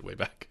sold it way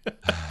back.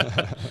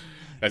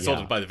 I sold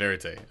it by the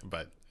Verite,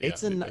 but yeah.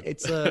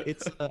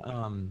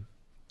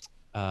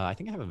 I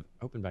think I have an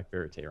open back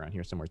Verite around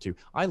here somewhere too.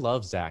 I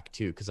love Zach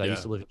too because I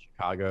used to live in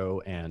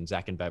Chicago, and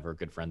Zach and Bev are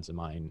good friends of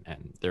mine,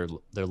 and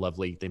they're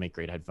lovely. They make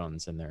great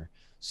headphones, and they're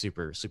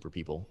super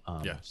people.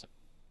 So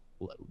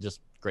just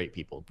great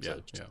people.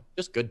 So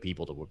just good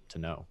people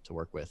to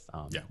work with.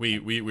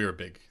 We were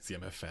big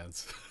ZMF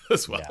fans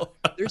as well.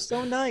 Yeah. They're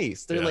so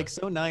nice. They're like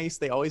so nice.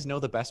 They always know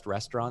the best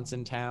restaurants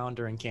in town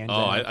during CanGen.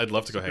 Oh, I'd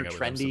love to go hang out with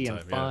them trendy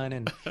sometime. and fun,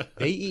 and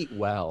they eat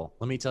well.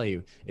 Let me tell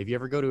you, if you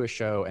ever go to a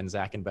show and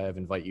Zach and Bev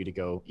invite you to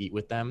go eat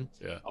with them,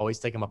 always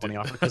take them up on the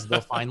offer because they'll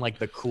find like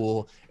the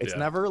cool. It's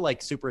never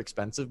like super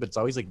expensive, but it's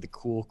always like the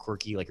cool,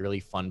 quirky, like really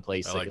fun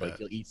place. Like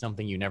you'll eat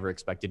something you never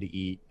expected to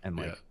eat, and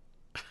like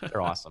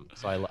they're awesome.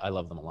 So I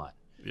love them a lot.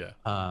 Yeah,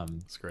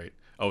 it's great.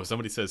 Oh,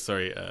 somebody says,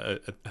 sorry, a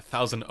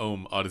 1,000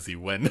 ohm Odyssey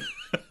when?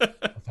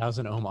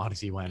 1,000 ohm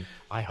Odyssey when?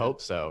 I hope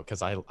so,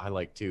 because I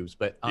like tubes.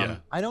 But I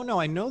don't know.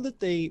 I know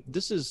that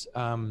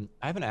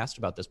I haven't asked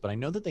about this, but I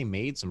know that they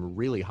made some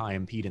really high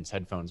impedance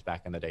headphones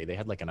back in the day. They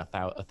had like a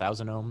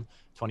 1,000 ohm,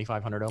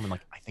 2,500 ohm, and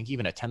like I think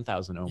even a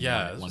 10,000 ohm.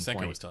 Yeah, that's what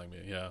Senko was telling me.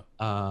 Yeah.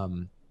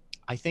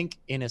 I think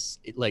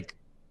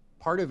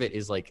part of it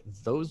is like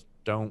those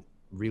don't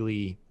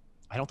really.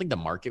 I don't think the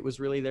market was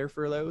really there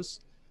for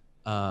those.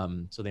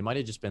 So they might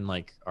have just been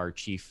like our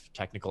chief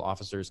technical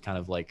officer's kind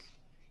of like,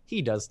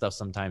 he does stuff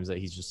sometimes that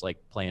he's just like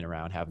playing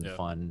around, having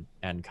fun,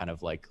 and kind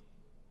of like,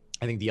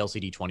 I think the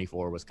LCD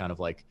 24 was kind of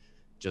like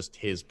just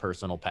his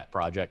personal pet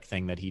project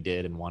thing that he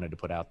did and wanted to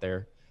put out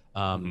there.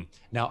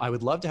 Now I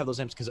would love to have those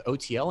amps because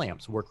OTL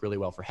amps work really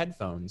well for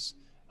headphones.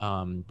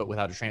 But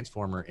without a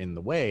transformer in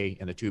the way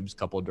and the tubes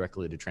coupled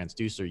directly to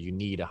transducer, you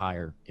need a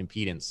higher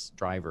impedance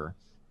driver.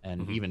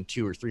 And even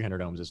 200 or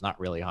 300 ohms is not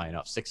really high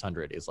enough.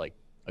 600 is like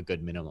a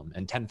good minimum,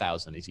 and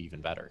 10,000 is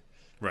even better.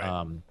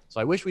 Right.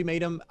 So I wish we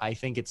made them. I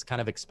think it's kind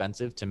of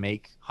expensive to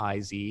make high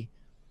Z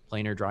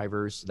planar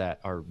drivers that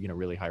are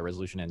really high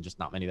resolution, and just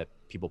not many that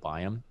people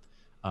buy them.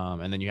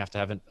 And then you have to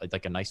have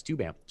like a nice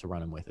tube amp to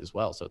run them with as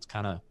well. So it's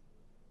kind of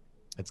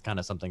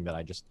something that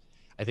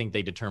I think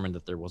they determined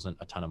that there wasn't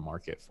a ton of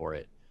market for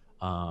it.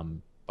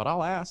 But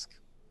I'll ask.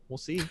 We'll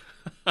see.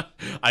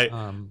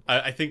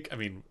 I think, I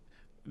mean,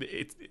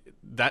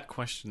 that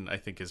question I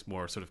think is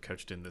more sort of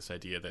couched in this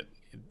idea that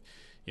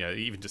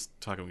even just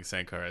talking with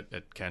Sankar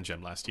at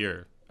CanGen last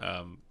year,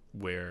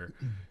 where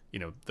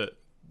the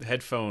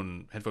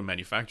headphone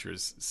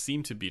manufacturers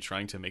seem to be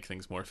trying to make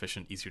things more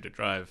efficient, easier to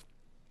drive,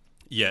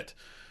 yet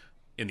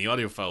in the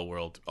audiophile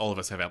world all of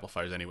us have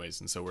amplifiers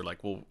anyways, and so we're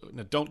like, well,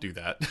 no, don't do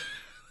that.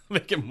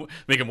 make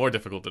it more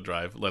difficult to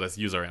drive. Let us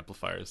use our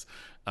amplifiers,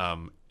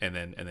 and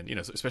then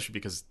especially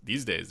because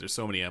these days there's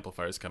so many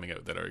amplifiers coming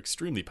out that are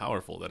extremely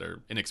powerful, that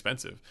are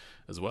inexpensive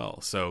as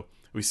well. So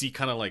we see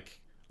kind of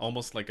like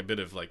almost like a bit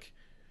of like,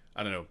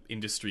 I don't know,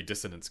 industry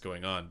dissonance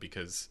going on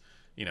because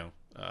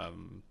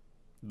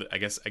I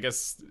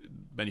guess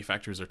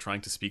manufacturers are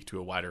trying to speak to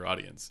a wider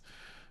audience,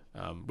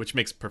 which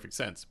makes perfect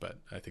sense. But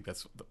I think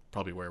that's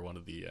probably where one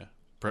of the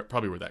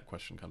probably where that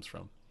question comes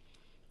from.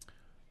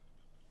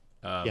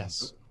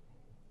 Yes.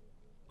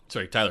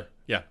 Sorry, Tyler.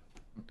 Yeah.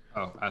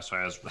 Oh,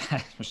 sorry. I was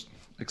just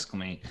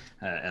exclaiming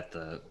at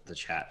the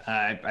chat.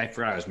 I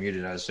forgot I was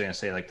muted. I was going to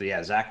say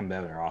Zach and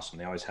Bevan are awesome.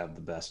 They always have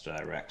the best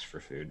recs for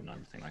food and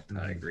everything like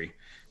that. I agree.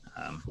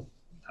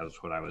 That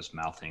was what I was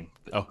mouthing,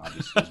 but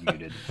obviously was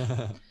muted.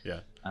 Yeah.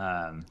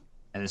 And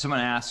then someone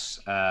asks,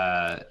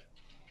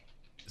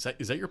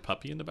 is that your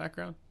puppy in the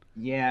background?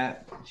 Yeah,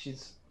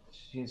 she's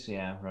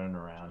running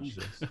around.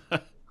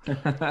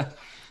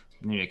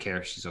 Need to care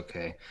if she's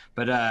okay.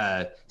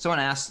 But someone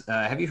asked,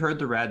 have you heard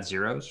the Rad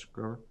Zeros,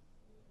 Grover?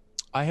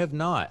 I have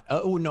not.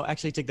 Oh no,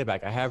 actually take that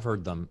back. I have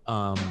heard them.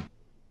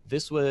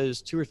 This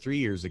was 2 or 3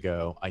 years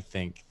ago, I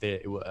think.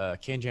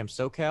 CanJam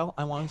SoCal,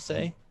 I want to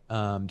say,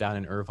 down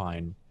in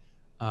Irvine.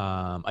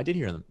 I did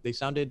hear them. They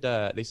sounded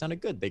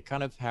good. They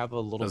kind of have a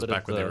little bit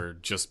back of when they were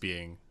just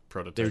being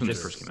prototype. They're When they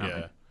just first came out,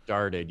 right?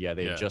 started. Yeah,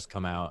 they Yeah. had just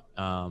come out.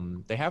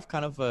 They have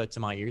kind of, to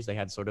my ears, they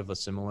had sort of a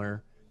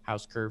similar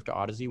house curve to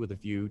Odyssey with a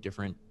few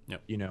different,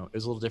 Yep. you know, it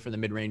was a little different. The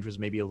mid-range was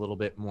maybe a little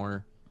bit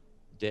more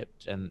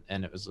dipped, and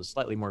it was a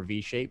slightly more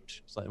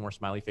V-shaped, slightly more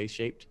smiley face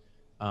shaped.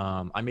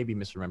 I may be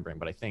misremembering,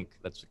 but I think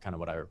that's kind of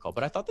what I recall.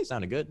 But I thought they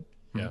sounded good.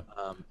 Yeah.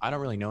 I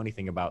don't really know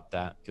anything about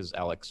that because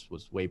Alex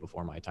was way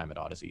before my time at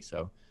Odyssey,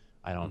 so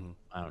I don't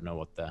know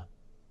what the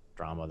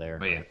drama there.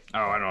 But yeah. Oh,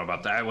 I don't know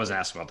about that. I was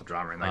asked about the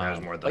drama, and that guy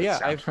was more the But yeah,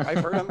 sound.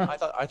 I've heard them.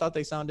 I thought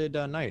they sounded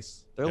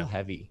nice. They're a little Yeah.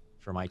 heavy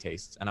for my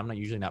tastes, and I'm not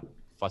usually not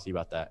fussy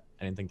about that.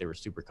 I didn't think they were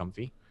super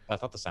comfy. But I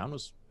thought the sound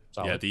was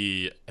solid.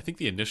 Yeah, I think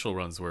the initial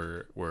runs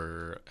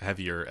were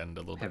heavier and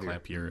a little bit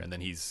clampier, and then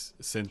he's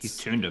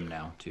tuned them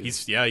now too.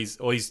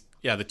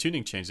 The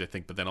tuning changed, I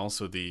think, but then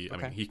also I mean,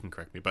 Okay. he can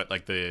correct me, but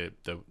like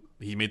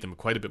he made them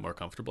quite a bit more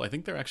comfortable. I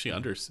think they're actually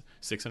under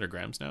 600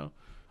 grams now.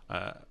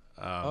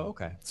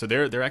 Okay. So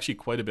they're actually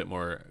quite a bit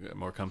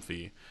more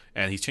comfy,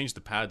 and he's changed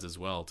the pads as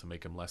well to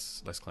make them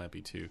less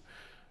clampy too.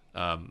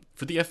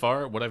 For the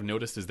FR, what I've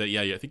noticed is that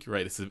I think you're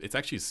right. It's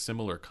actually a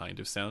similar kind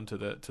of sound to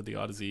the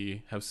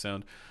Odyssey house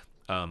sound.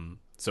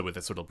 So with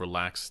a sort of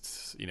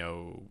relaxed,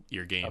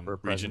 ear gain Upper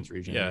presence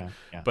region. yeah.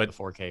 Yeah. But the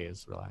 4K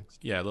is relaxed.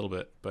 yeah, a little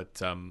bit,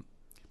 but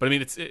I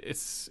mean,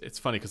 it's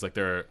funny because like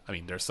there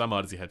are some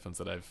Odyssey headphones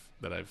that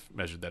I've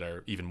measured that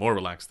are even more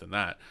relaxed than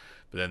that.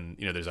 But then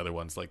there's other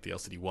ones like the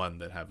LCD One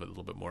that have a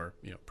little bit more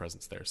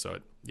presence there. So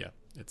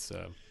it's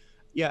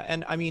Yeah,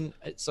 and I mean,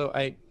 so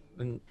I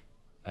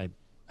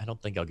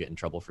don't think I'll get in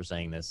trouble for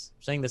saying this.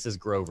 Saying this is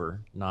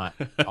Grover, not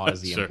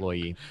Odyssey Sure.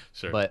 employee.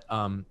 Sure. But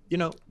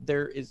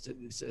there is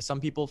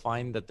some people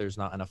find that there's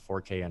not enough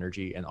 4K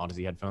energy in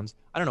Odyssey headphones.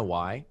 I don't know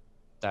why.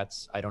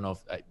 I don't know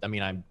if I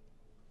mean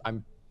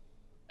I'm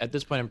at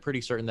this point I'm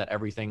pretty certain that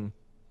everything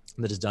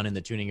that is done in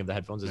the tuning of the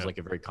headphones is like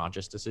a very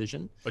conscious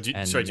decision. But do you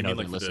and, mean they're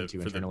like listened to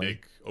for the internally.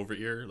 big over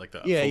ear, like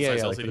the Yeah,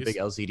 full-size like for the LCDs? big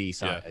LCD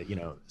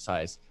size,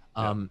 size.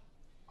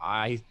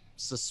 I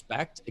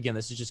suspect, again,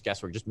 this is just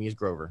guesswork, just me as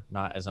Grover,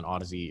 not as an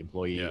Odyssey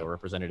employee or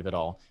representative at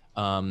all.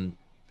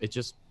 It's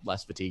just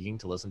less fatiguing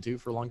to listen to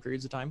for long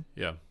periods of time.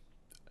 Yeah,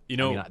 I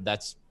mean,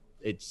 that's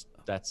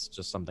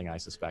just something I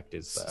suspect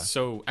is.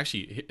 So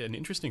actually, an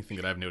interesting thing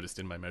that I've noticed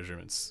in my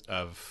measurements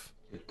of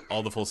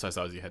all the full-size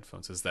Odyssey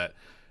headphones is that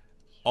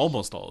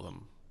almost all of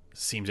them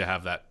seem to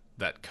have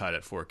that cut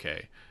at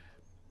 4K.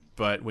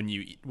 But when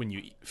you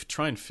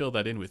try and fill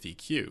that in with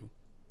EQ,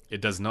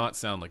 it does not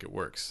sound like it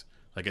works.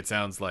 Like it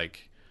sounds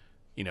like,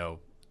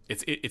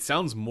 it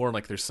sounds more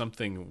like there's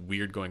something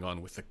weird going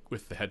on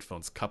with the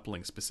headphones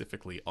coupling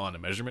specifically on a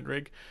measurement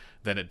rig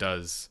than it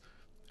does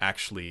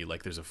actually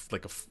like there's a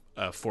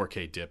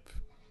 4K dip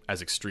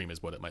as extreme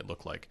as what it might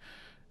look like.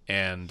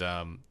 And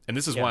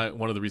this is why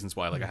one of the reasons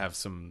why like I have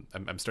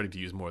I'm starting to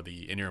use more of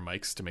the in-ear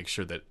mics to make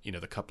sure that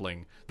the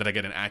coupling, that I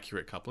get an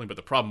accurate coupling. But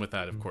the problem with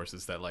that, of course,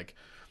 is that like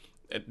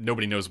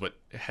nobody knows what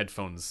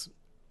headphones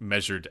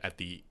measured at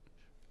the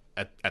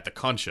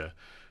concha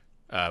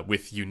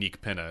with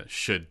unique pinna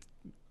should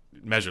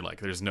measure like.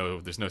 There's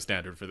no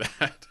standard for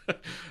that.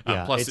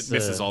 Plus it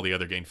misses all the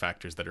other gain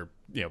factors that are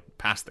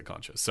past the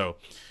concha. So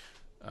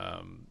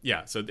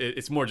so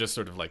it's more just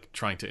sort of like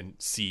trying to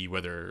see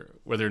whether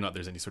or not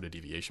there's any sort of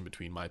deviation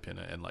between my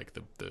pinna and like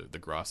the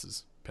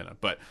Gross's pinna.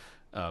 But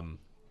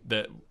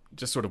that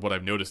just sort of what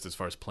I've noticed as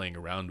far as playing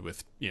around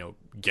with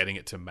getting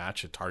it to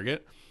match a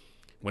target.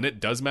 When it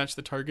does match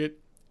the target,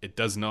 it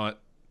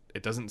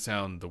doesn't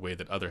sound the way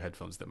that other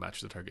headphones that match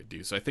the target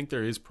do. So I think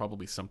there is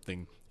probably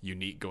something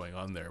unique going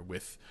on there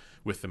with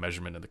the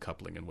measurement and the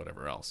coupling and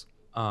whatever else.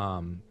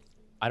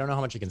 I don't know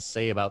how much I can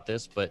say about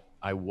this, but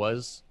I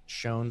was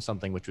shown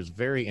something which was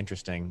very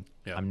interesting.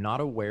 Yeah. I'm not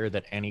aware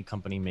that any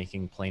company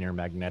making planar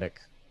magnetic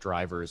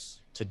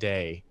drivers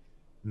today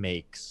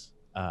makes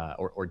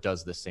or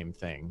does the same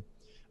thing.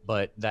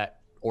 But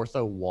that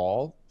ortho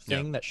wall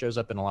thing that shows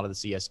up in a lot of the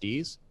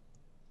CSDs,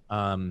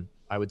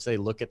 I would say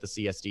look at the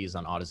CSDs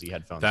on Odyssey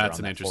headphones. That's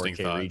an interesting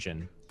 4K thought.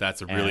 Region.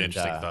 That's a really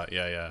interesting thought.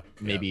 Yeah.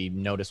 Maybe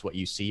notice what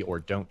you see or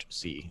don't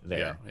see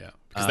there. Yeah.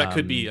 Because that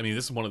could be. I mean,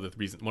 this is one of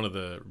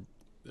the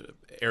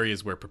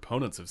areas where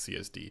proponents of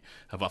CSD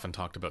have often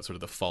talked about sort of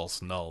the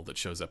false null that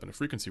shows up in a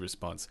frequency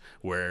response,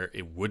 where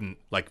it wouldn't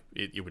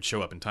it would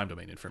show up in time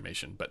domain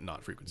information but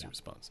not frequency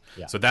response.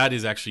 Yeah. So that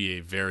is actually a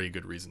very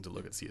good reason to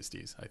look at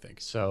CSDs, I think.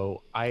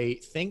 So I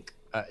think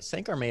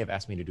Sankar may have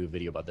asked me to do a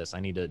video about this. I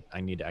need to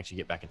actually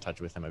get back in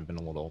touch with him. I've been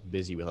a little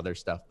busy with other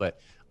stuff,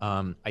 but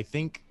I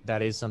think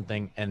that is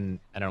something, and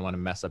I don't want to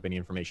mess up any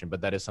information,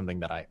 but that is something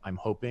that I'm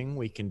hoping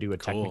we can do a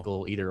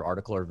technical either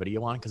article or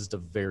video on, because it's a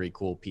very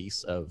cool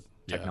piece of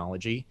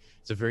technology.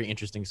 It's a very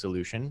interesting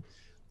solution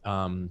to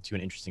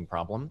an interesting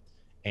problem.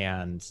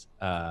 And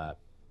I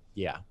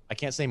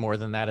can't say more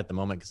than that at the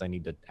moment because I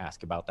need to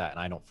ask about that and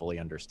I don't fully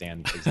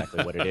understand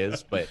exactly what it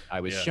is. But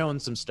I was shown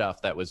some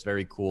stuff that was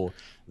very cool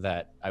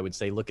that I would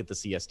say look at the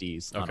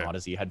CSDs on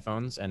Odyssey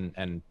headphones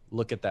and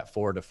look at that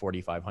 4 to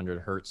 4,500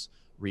 hertz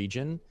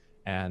region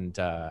and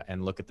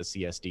look at the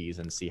CSDs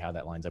and see how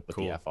that lines up with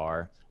the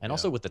FR and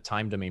also with the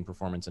time domain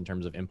performance in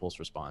terms of impulse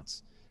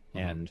response.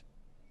 and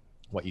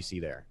what you see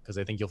there, because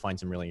I think you'll find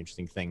some really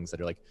interesting things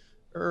that are like,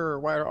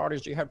 why do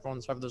Odyssey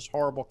headphones have this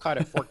horrible cut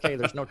at 4K?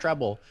 There's no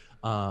treble.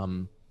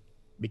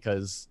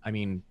 Because I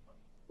mean,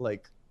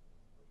 like,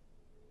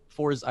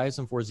 I have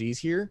some 4Zs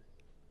here.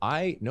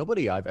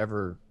 Nobody I've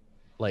ever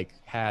like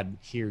had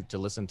here to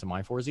listen to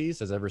my 4Zs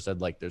has ever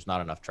said like there's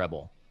not enough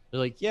treble. They're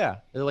like, yeah,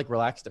 they're like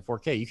relaxed at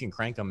 4K. You can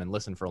crank them and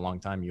listen for a long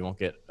time. You won't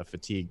get a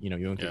fatigue, you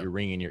won't get your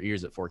ring in your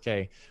ears at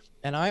 4K.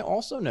 And I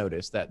also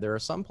noticed that there are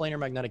some planar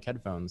magnetic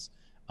headphones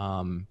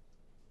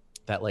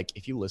that like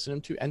if you listen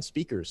to, and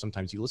speakers,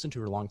 sometimes you listen to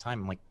for a long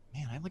time. I'm like,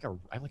 man, I have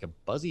like a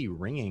buzzy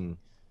ringing,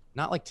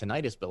 not like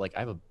tinnitus, but like I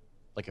have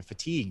a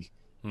fatigue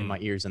in my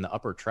ears in the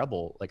upper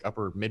treble, like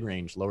upper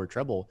mid-range, lower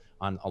treble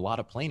on a lot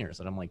of planars.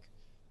 And I'm like,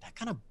 that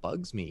kind of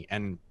bugs me.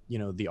 And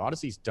the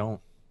Odysseys don't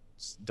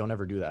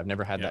ever do that. I've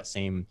never had that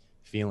same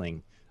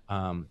feeling.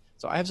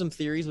 So I have some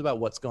theories about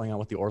what's going on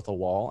with the ortho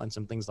wall and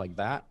some things like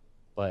that.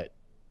 But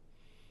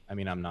I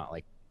mean, I'm not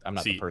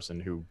the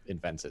person who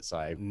invents it.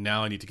 So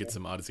now I need to get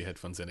some Odyssey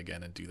headphones in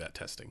again and do that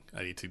testing.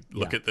 I need to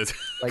look at this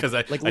because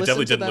I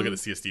definitely didn't look at the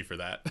CSD for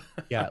that.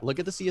 Yeah, look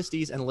at the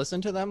CSDs and listen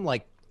to them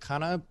like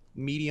kind of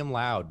medium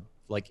loud,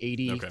 like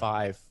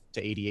 85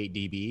 to 88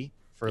 dB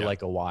for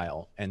like a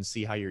while, and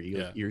see how your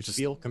ears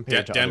feel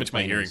compared to damage my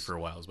other hearing planars. for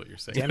a while is what you're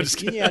saying.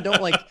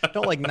 Don't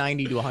like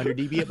 90 to 100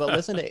 dB it, but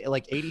listen to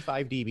like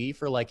 85 dB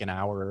for like an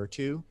hour or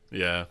two.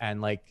 Yeah,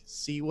 and like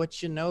see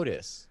what you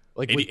notice.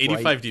 Like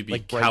 85 dB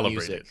like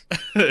calibrated.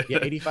 Yeah,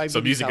 85 dB.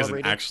 So music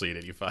calibrated. isn't actually at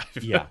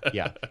 85.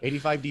 yeah,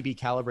 85 dB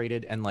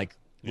calibrated, and like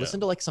listen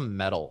to like some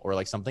metal or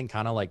like something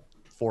kind of like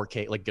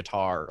 4K, like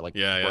guitar, like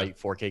bright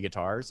 4K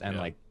guitars, and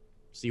like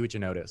see what you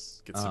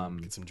notice. Get some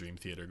Dream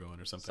Theater going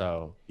or something.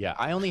 So yeah,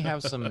 I only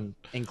have some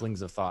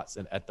inklings of thoughts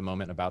at the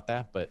moment about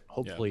that, but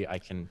hopefully I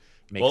can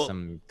make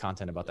some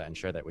content about that and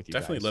share that with you.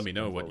 Definitely guys let me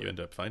know what you end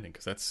up finding,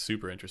 because that's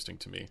super interesting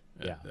to me.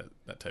 Yeah,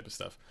 that type of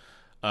stuff.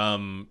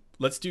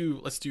 Let's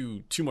do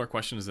 2 more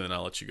questions and then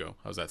I'll let you go.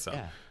 How's that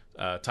sound?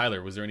 Yeah.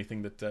 Tyler, was there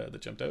anything that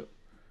jumped out?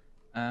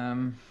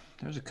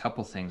 There's a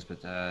couple things,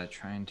 but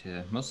trying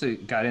to mostly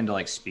got into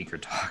like speaker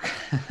talk,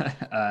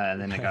 and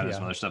then I got into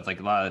some other stuff like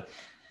a lot of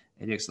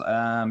idiots.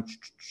 I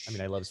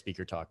mean, I love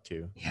speaker talk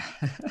too. Yeah.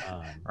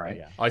 Right.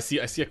 Yeah. I see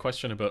a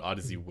question about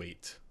Odyssey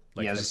weight.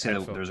 Like, I was just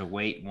saying there's a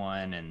weight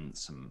one and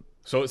some.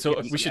 So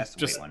we should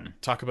just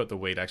talk about the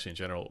weight actually in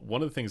general.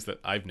 One of the things that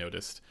I've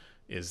noticed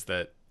is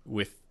that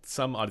with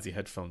some Odyssey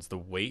headphones, the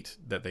weight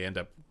that they end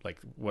up, like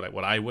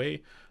what I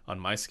weigh on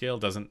my scale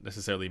doesn't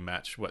necessarily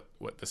match what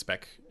the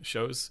spec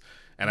shows,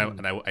 and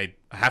I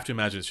have to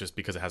imagine it's just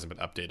because it hasn't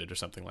been updated or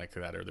something like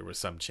that, or there was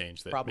some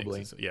change that probably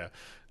makes it,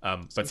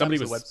 but somebody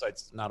the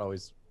website's not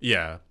always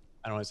I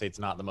don't want to say it's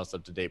not the most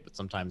up to date, but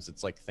sometimes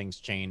it's like things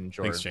change.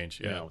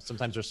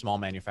 Sometimes there's small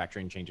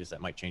manufacturing changes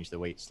that might change the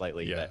weight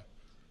slightly.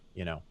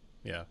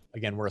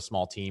 Again, we're a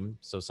small team,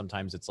 so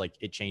sometimes it's like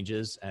it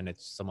changes and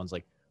it's someone's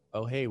like,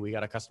 oh, hey, we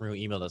got a customer who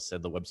emailed us,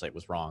 said the website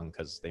was wrong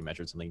because they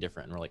measured something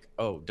different. And we're like,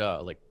 oh, duh,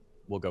 like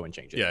we'll go and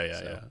change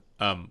it.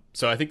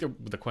 So I think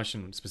the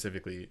question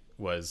specifically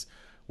was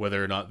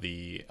whether or not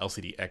the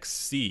LCD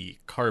XC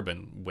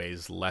carbon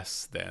weighs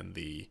less than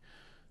the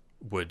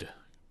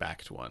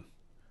wood-backed one.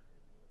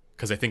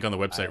 Because I think on the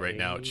website right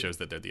now it shows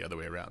that they're the other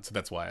way around. So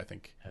that's why I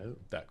think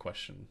that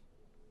question.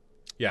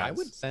 Yeah, I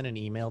would send an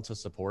email to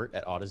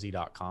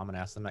support@odyssey.com and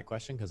ask them that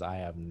question, because I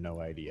have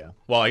no idea.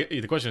 Well,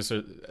 the question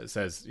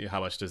says how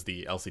much does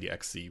the LCD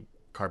XC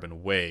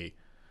carbon weigh?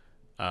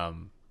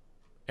 And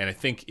I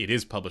think it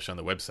is published on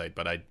the website,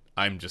 but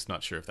I'm just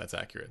not sure if that's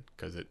accurate,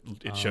 because it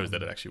shows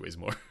that it actually weighs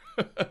more.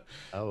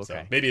 Oh, okay.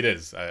 So maybe it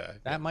is.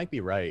 That might be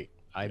right.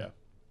 I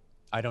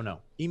don't know.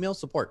 Email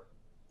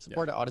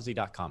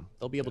support@odyssey.com.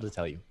 They'll be able to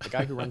tell you. The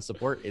guy who runs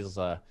support is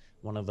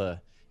one of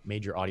the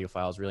major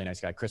audiophiles, really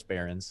nice guy, Chris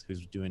Behrens,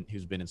 who's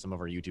been in some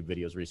of our YouTube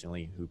videos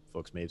recently, who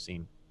folks may have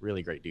seen.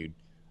 Really great dude.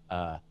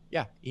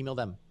 Email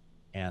them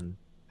and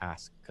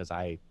ask, because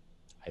I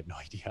have no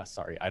idea.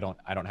 Sorry, I don't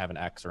have an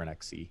X or an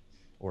XC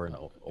or an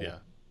old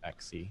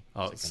XC.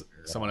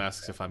 Someone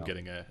asks if I'm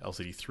getting a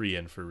LCD 3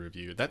 in for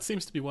review. That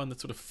seems to be one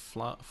that's sort of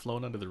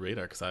flown under the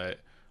radar, because I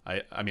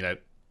mean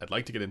I'd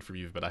like to get in for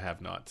review, but I have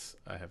not.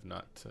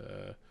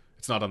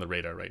 It's not on the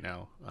radar right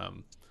now.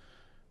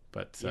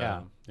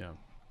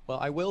 Well,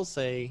 I will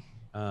say,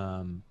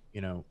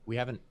 we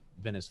haven't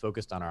been as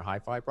focused on our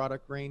hi-fi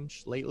product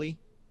range lately.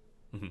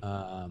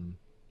 Mm-hmm.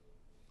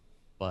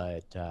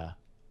 Wait.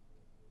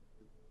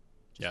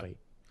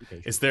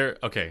 Is there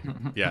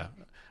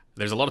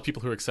there's a lot of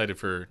people who are excited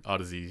for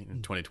Odyssey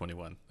in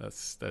 2021.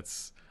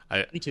 That's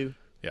me too.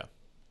 Yeah.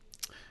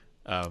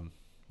 Not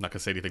gonna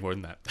say anything more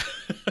than that.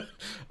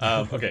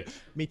 Okay.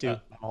 Me too.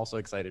 I'm also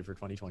excited for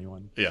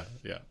 2021. Yeah.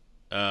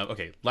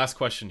 Okay. Last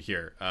question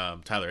here.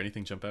 Tyler,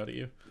 anything jump out at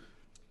you?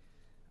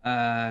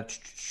 I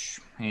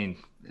mean,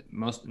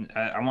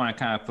 I want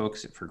to kind of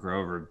focus it for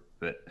Grover,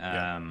 but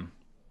trying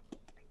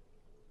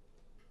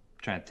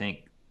to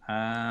think.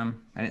 I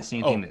didn't see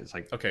anything that's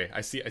like. Okay,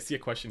 I see a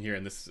question here,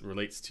 and this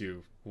relates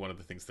to one of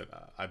the things that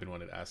I've been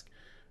wanting to ask.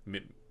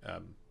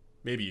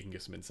 Maybe you can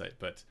give some insight,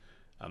 but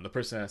The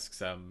person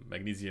asks,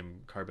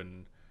 magnesium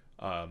carbon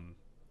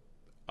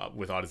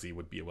with Odyssey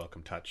would be a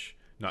welcome touch.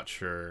 Not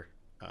sure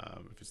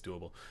if it's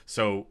doable.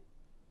 So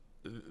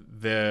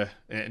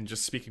and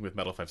just speaking with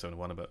Metal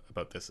 571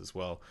 about this as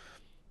well.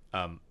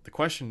 The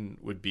question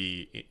would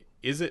be: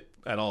 is it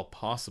at all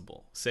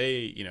possible?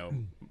 Say,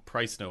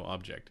 price no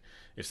object.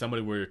 If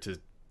somebody were to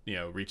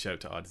reach out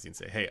to Odyssey and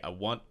say, "Hey, I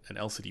want an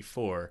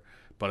LCD4,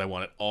 but I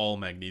want it all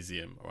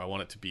magnesium, or I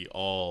want it to be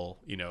all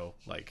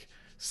like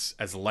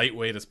as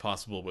lightweight as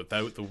possible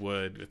without the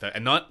wood,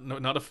 and not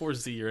a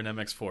 4Z or an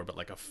MX4, but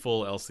like a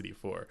full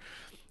LCD4."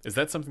 Is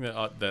that something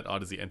that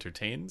Odyssey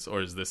entertains,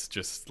 or is this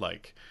just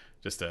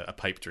a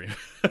pipe dream?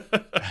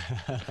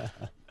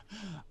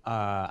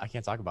 I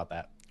can't talk about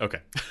that. Okay.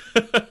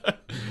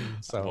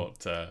 So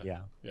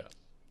yeah.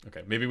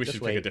 Okay, maybe we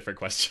should wait. pick a different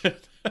question.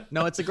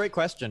 No, it's a great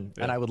question,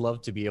 Yeah. and I would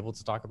love to be able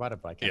to talk about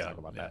it, but I can't talk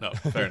about that. No,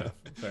 fair enough.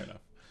 Fair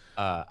enough.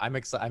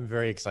 I'm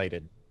very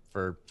excited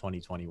for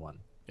 2021.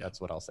 Yeah.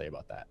 That's what I'll say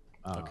about that.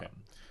 Okay.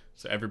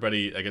 So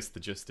everybody, I guess the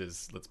gist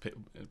is let's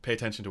pay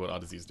attention to what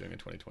Odyssey is doing in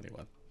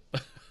 2021.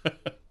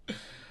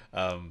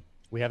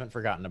 We haven't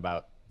forgotten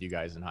about you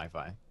guys in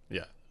hi-fi.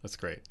 Yeah, that's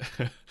great.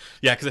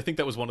 Yeah, because I think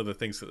that was one of the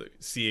things,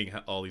 seeing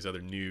all these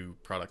other new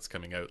products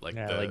coming out,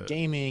 like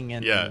gaming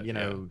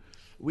and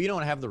we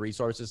don't have the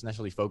resources to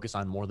necessarily focus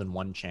on more than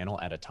one channel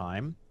at a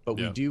time, but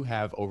we do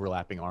have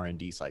overlapping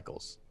R&D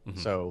cycles. Mm-hmm.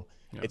 So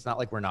it's not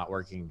like we're not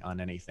working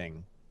on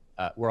anything.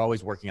 We're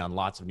always working on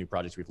lots of new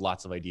projects. We have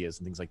lots of ideas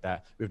and things like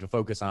that. We have to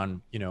focus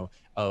on,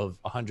 of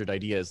 100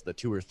 ideas, the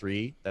 2 or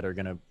 3 that are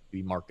going to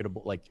be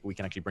marketable, like we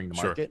can actually bring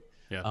to market.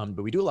 Yeah.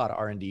 But we do a lot of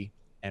R&D,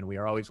 and we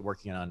are always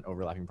working on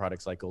overlapping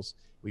product cycles.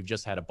 We've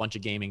just had a bunch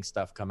of gaming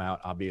stuff come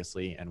out,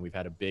 obviously, and we've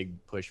had a big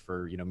push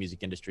for,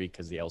 music industry,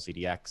 because the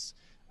LCDX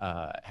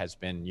has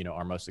been,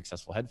 our most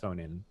successful headphone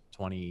in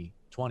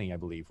 2020, I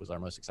believe, was our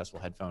most successful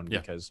headphone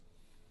because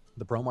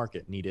the pro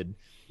market needed,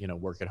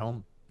 work at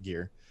home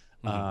gear.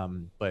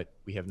 Mm-hmm. But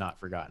we have not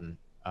forgotten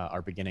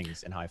our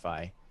beginnings in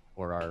hi-fi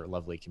or our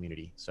lovely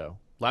community. So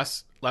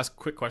last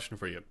quick question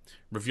for you.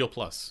 Reveal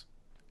Plus.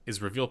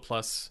 Is Reveal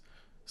Plus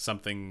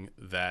something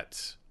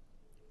that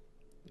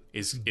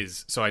is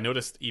so I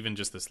noticed even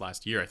just this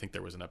last year, I think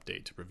there was an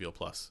update to Reveal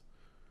Plus.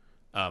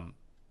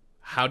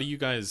 How do you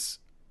guys,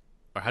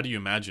 or how do you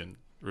imagine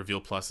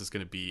Reveal Plus is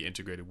going to be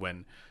integrated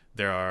when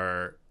there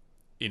are,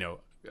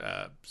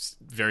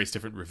 various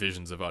different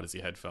revisions of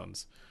Odyssey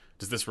headphones?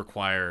 Does this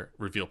require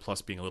Reveal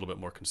Plus being a little bit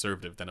more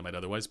conservative than it might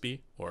otherwise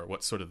be, or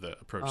what's sort of the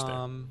approach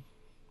there?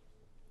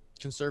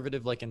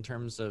 Conservative, like in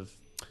terms of,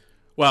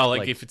 well,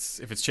 like if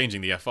it's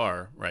changing the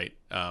FR, right?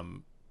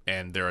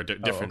 And there are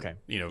different,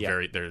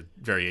 there are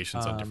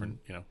variations on different,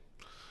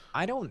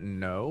 I don't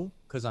know,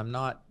 because I'm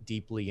not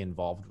deeply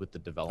involved with the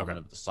development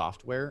of the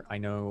software. I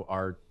know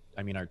our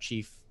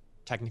chief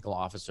technical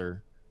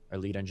officer, our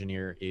lead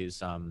engineer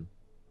is,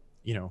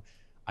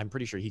 I'm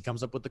pretty sure he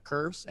comes up with the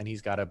curves, and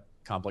he's got a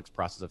complex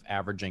process of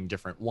averaging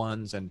different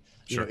ones. And,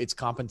 it's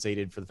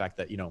compensated for the fact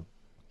that,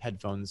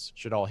 headphones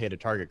should all hit a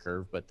target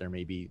curve, but there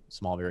may be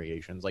small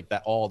variations like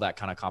that. All that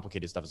kind of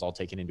complicated stuff is all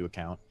taken into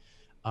account.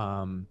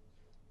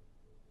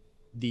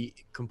 The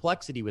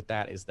complexity with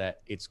that is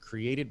that it's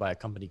created by a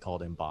company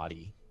called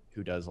Embody,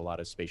 who does a lot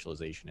of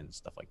spatialization and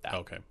stuff like that.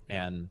 Okay.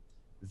 And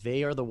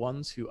they are the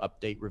ones who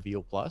update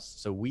Reveal Plus.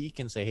 So we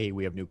can say, hey,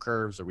 we have new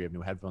curves, or we have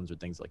new headphones, or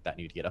things like that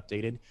need to get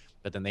updated.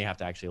 But then they have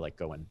to actually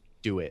go and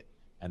do it,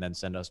 and then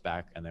send us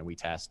back, and then we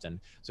test.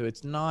 And so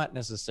it's not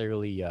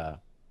necessarily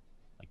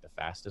the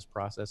fastest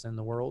process in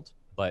the world.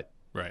 But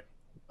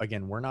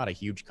again, we're not a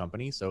huge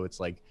company, so it's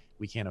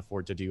we can't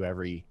afford to do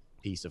every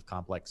piece of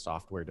complex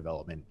software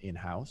development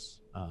in-house,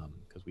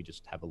 because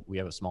we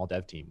have a small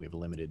dev team. We have a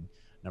limited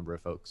number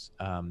of folks.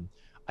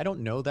 I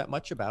don't know that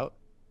much about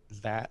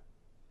that.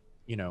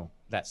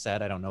 That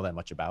said, I don't know that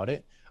much about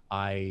it.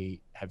 I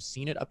have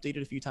seen it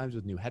updated a few times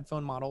with new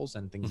headphone models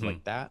and things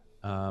like that.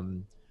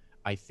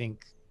 I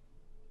think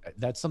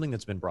that's something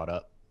that's been brought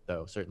up,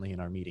 though, certainly in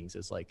our meetings,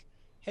 is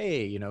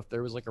hey, if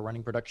there was a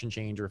running production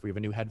change, or if we have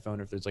a new headphone,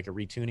 or if there's a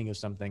retuning of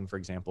something, for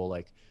example,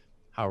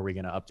 how are we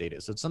going to update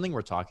it? So it's something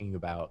we're talking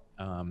about.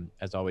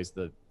 As always,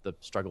 the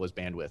struggle is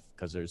bandwidth,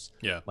 because there's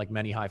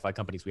many hi-fi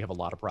companies, we have a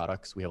lot of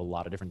products. We have a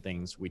lot of different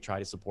things. We try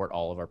to support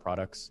all of our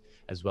products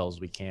as well as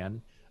we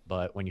can.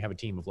 But when you have a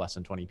team of less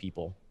than 20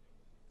 people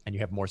and you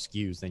have more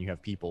SKUs than you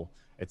have people,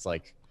 it's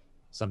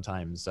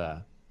sometimes,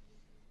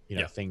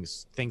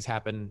 things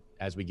happen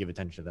as we give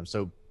attention to them.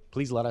 So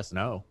please let us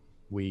know.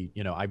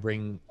 I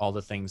bring all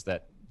the things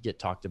that get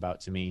talked about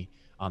to me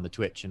on the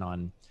Twitch and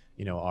on,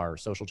 our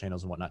social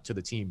channels and whatnot to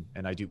the team.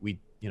 And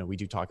we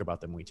do talk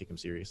about them. We take them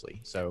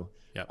seriously. So,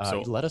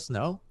 so let us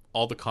know.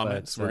 All the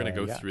comments, we're going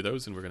to go through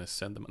those, and we're going to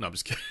send them. No, I'm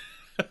just kidding.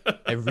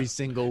 Every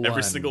single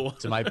one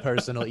to my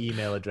personal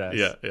email address.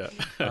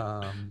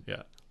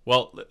 Yeah.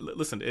 Well,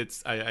 listen,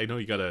 I know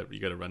you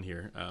gotta run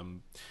here.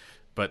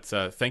 But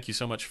thank you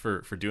so much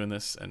for doing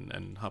this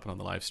and hopping on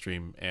the live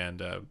stream.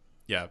 And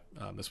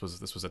this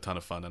was a ton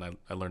of fun, and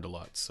I learned a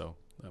lot. So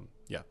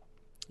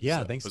Yeah,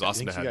 So thanks. it was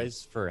awesome Thanks to you have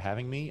guys for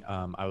having me.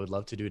 I would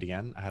love to do it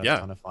again. I had Yeah. a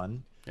ton of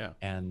fun. Yeah.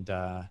 And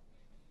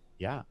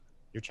yeah,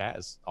 your chat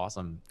is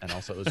awesome. And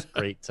also it was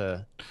great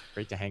to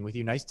hang with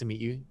you. Nice to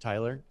meet you,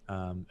 Tyler,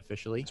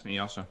 officially It's me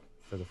also.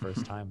 for the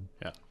first time.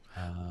 Yeah.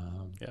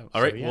 Yeah. So,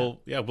 All right. yeah.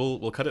 Well, yeah,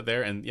 we'll cut it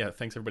there. And yeah,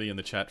 thanks everybody in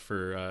the chat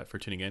for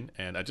tuning in.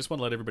 And I just want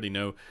to let everybody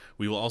know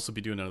we will also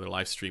be doing another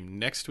live stream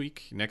next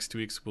week. Next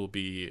week's will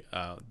be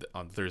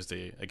on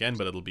Thursday again,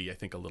 but it'll be, I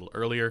think, a little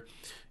earlier,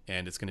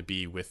 and it's going to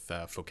be with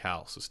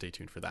Focal. So stay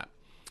tuned for that.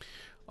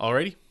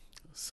 Alrighty.